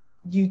water.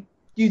 You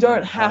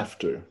don't have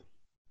to.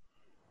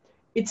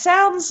 It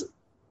sounds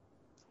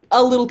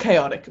a little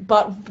chaotic,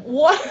 but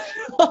what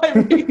I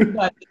mean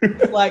by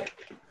it is, like,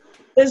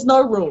 there's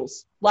no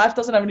rules. Life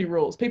doesn't have any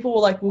rules. People were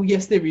like, well,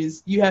 yes, there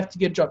is. You have to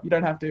get a job. You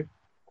don't have to. You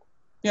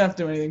don't have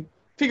to do anything.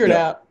 Figure it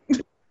out.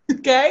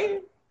 Okay?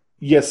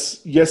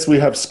 Yes, we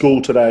have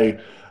school today,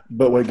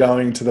 but we're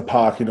going to the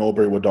park in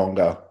Albury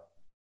Wodonga.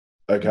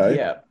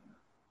 Okay?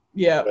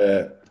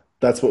 Yeah.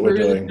 That's what we're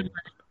doing.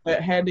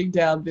 We're handing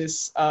down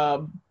this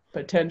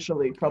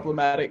potentially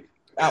problematic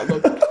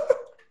outlook.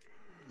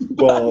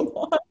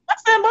 Well, I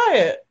stand by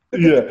it.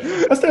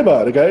 Yeah, I stand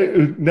by it.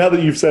 Okay. Now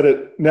that you've said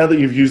it, now that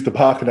you've used the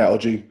park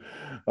analogy,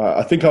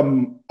 I think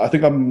I'm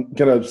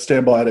gonna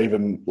stand by it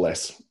even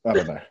less. I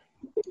don't know.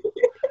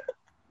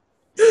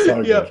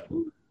 So good.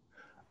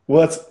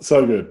 Well, that's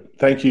so good.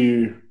 Thank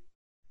you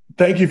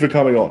for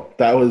coming on.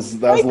 That was a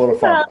lot of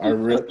fun. I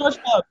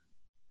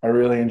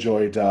really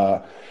enjoyed.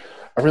 I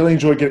really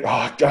enjoyed getting.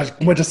 Oh, I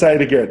went to say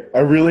it again. I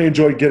really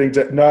enjoyed getting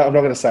to. No, I'm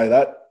not going to say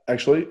that.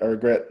 Actually, I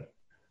regret.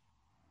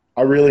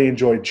 I really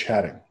enjoyed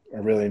chatting.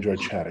 It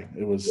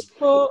was.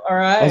 Cool. All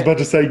right. I was about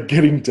to say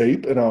getting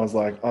deep, and I was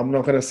like, I'm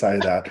not going to say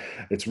that.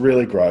 It's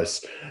really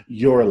gross.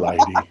 You're a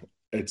lady.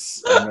 I'm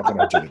not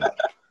going to do that.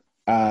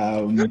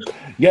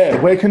 Yeah.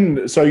 You're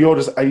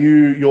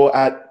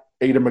at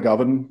Edan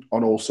McGovern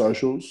on all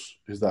socials?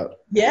 Is that?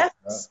 Yes.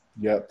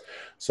 Yeah.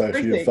 So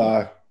if you've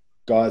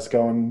guys,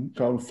 go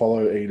and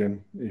follow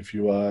Edan if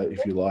you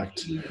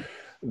liked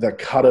the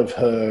cut of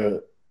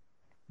her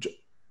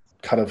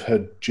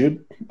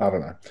jib. I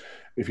don't know.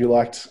 If you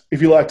liked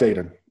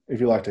Edan,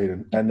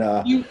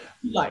 and you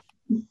like.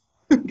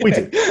 We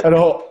did, and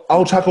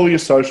I'll chuck all your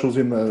socials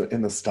in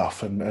the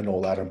stuff and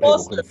all that, and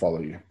people can follow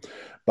you.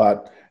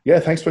 But yeah,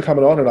 thanks for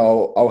coming on, and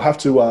I'll have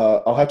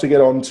to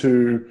get on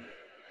to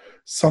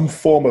some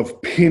form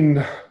of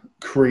pin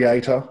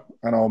creator,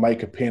 and I'll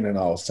make a pin and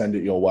I'll send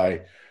it your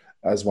way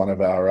as one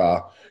of our.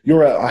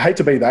 I hate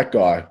to be that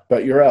guy,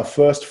 but you're our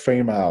first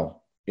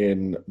female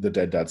in the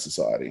Dead Dad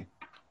Society,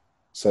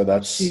 so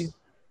that's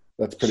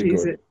pretty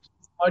good.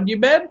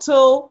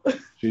 Monumental.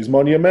 She's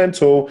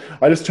monumental.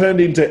 I just turned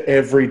into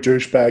every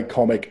douchebag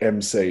comic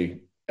MC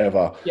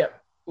ever. Yep.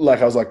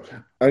 Like I was like,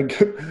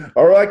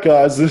 all right,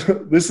 guys,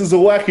 this is a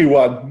wacky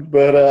one,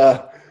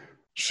 but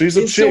she's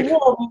a chick.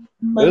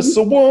 It's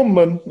a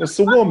woman.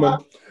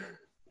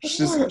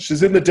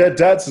 She's in the Dead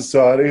Dad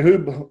Society.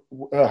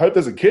 I hope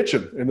there's a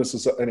kitchen in the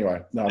society.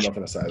 Anyway, no, I'm not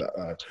going to say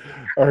that.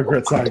 I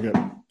regret saying it.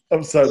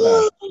 I'm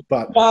so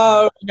bad.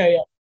 But okay,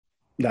 yeah.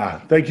 Nah,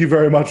 thank you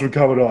very much for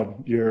coming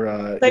on. You're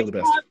the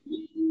best.